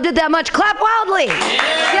 If you loved it that much, clap wildly. Yay!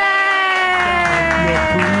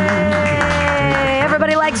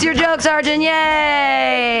 Everybody likes your jokes, Arjun.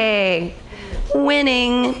 Yay!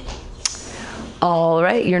 Winning. All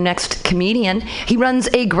right, your next comedian. He runs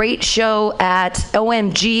a great show at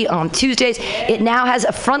OMG on Tuesdays. It now has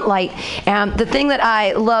a front light. And the thing that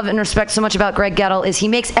I love and respect so much about Greg Gettle is he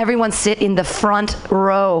makes everyone sit in the front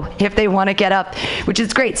row if they want to get up, which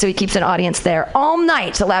is great. So he keeps an audience there all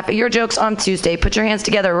night to laugh at your jokes on Tuesday. Put your hands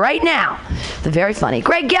together right now. The very funny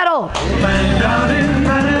Greg Gettle.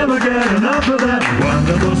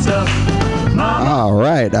 All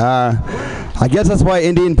right. I guess that's why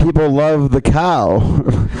Indian people love the cow.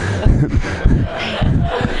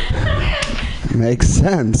 Makes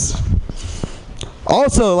sense.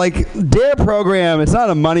 Also, like, DARE program, it's not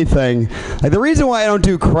a money thing. Like, the reason why I don't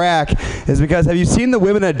do crack is because, have you seen the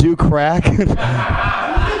women that do crack?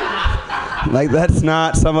 Like, that's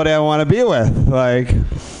not somebody I want to be with.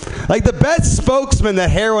 Like the best spokesman that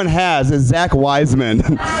heroin has is Zach Wiseman.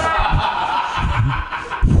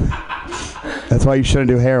 That's why you shouldn't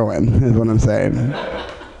do heroin, is what I'm saying.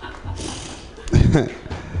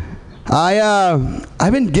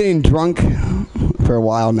 I've been getting drunk for a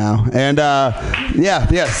while now, and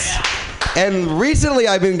yes. And recently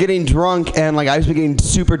I've been getting drunk, and like I've been getting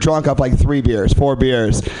super drunk up like 4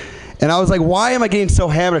 beers. And I was like, why am I getting so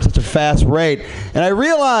hammered at such a fast rate? And I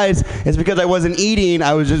realized it's because I wasn't eating,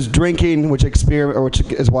 I was just drinking, which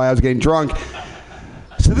is why I was getting drunk.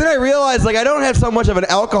 So then I realized, like, I don't have so much of an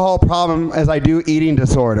alcohol problem as I do eating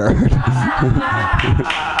disorder.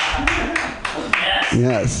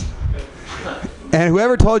 Yes. And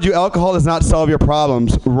whoever told you alcohol does not solve your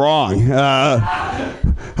problems, wrong. I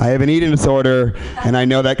have an eating disorder, and I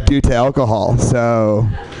know that due to alcohol. So,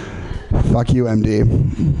 fuck you, MD.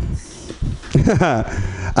 What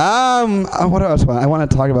else? I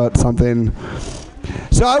want to talk about something.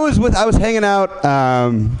 So I was hanging out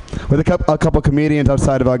with a couple comedians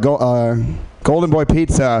outside of Golden Boy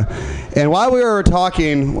Pizza, and while we were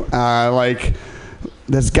talking, like,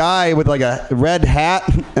 this guy with like a red hat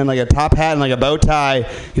and like a top hat and like a bow tie,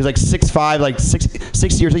 he was like 6'5", like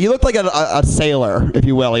 6 years old. He looked like a sailor, if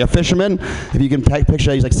you will, like a fisherman. If you can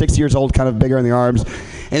picture, he's like 6 years old, kind of bigger in the arms.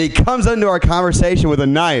 And he comes into our conversation with a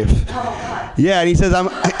knife. Yeah, and he says, I'm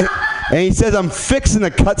fixing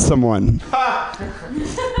to cut someone.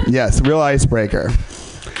 Yes, real icebreaker.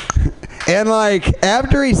 And like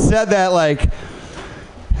after he said that, like,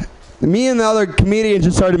 me and the other comedians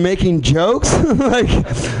just started making jokes.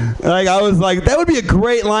 like I was like, that would be a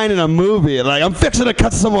great line in a movie. Like, I'm fixing to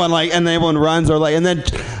cut someone, like, and then everyone runs, or like, and then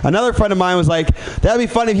another friend of mine was like, that'd be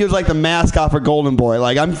funny if he was like the mascot for Golden Boy.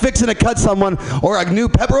 Like, I'm fixing to cut someone, or a new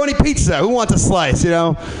pepperoni pizza. Who wants a slice, you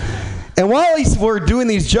know? And while we're doing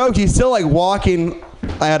these jokes, he's still like walking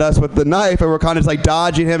at us with the knife, and we're kind of just like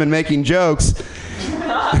dodging him and making jokes.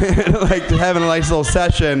 Like having a nice little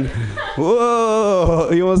session. Whoa,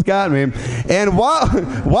 he almost got me. And while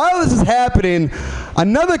this is happening,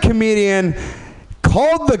 another comedian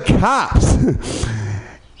called the cops.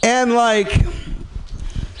 And like,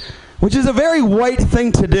 which is a very white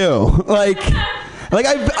thing to do. I've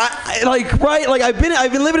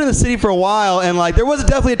been living in the city for a while, and like there was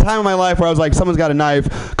definitely a time in my life where I was like, someone's got a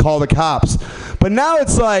knife, call the cops. But now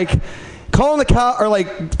it's like, calling the cop, or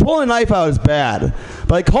like pulling a knife out is bad,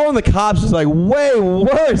 but like calling the cops is like way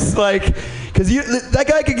worse. Like, because that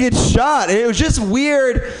guy could get shot. And it was just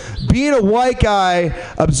weird being a white guy,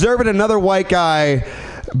 observing another white guy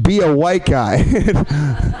be a white guy.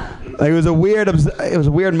 Like, it was a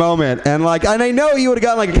weird moment. And like, and I know he would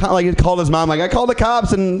have gotten like he called his mom, like, I called the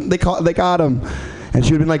cops and they got him, and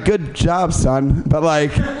she would have been like, good job, son. But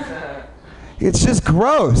like, it's just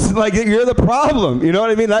gross. Like, you're the problem. You know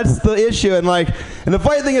what I mean? That's the issue. And like, and the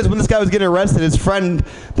funny thing is, when this guy was getting arrested, his friend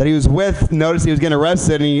that he was with noticed he was getting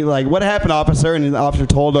arrested, and he like, what happened, officer? And the officer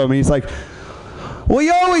told him, and he's like, well,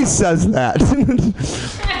 he always says that.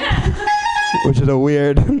 Which is a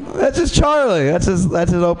weird. That's just Charlie. That's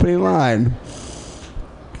his opening line.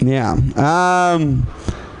 Yeah.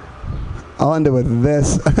 I'll end it with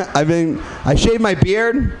this. I shaved my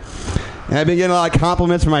beard. And I've been getting a lot of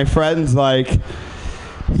compliments from my friends, like,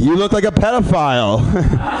 you look like a pedophile.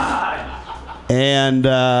 and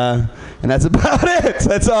that's about it.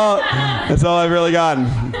 That's all I've really gotten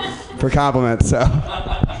for compliments. So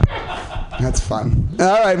that's fun.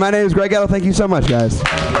 All right, my name is Greg Gettle. Thank you so much, guys.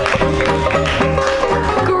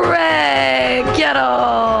 Greg Gettle.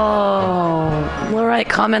 All right,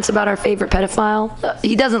 comments about our favorite pedophile.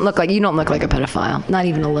 You don't look like a pedophile, not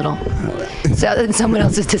even a little. So someone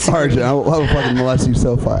else is disagreeing. Arjun, I'll fucking molest you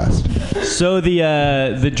so fast. So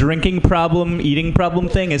the drinking problem, eating problem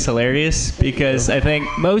thing is hilarious, because I think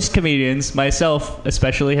most comedians, myself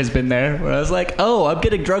especially, has been there, where I was like, oh, I'm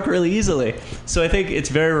getting drunk really easily. So I think it's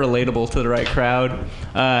very relatable to the right crowd,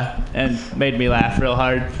 and made me laugh real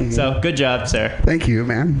hard. Mm-hmm. So good job, sir. Thank you,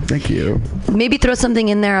 man. Thank you. Maybe throw something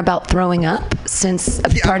in there about throwing up, since a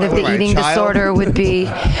part of the eating disorder would be,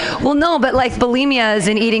 well, no, but like bulimia is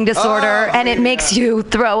an eating disorder, and it makes you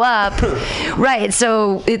throw up. Right,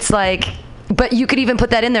 so it's like, but you could even put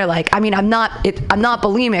that in there, like, I mean, I'm not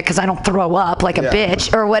bulimic because I don't throw up like a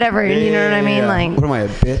bitch or whatever. You know what I mean? Like, what am I, a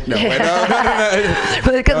bitch? No, wait,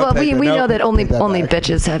 no. Because we know that only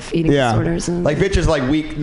bitches have eating disorders. Like bitches, like weak.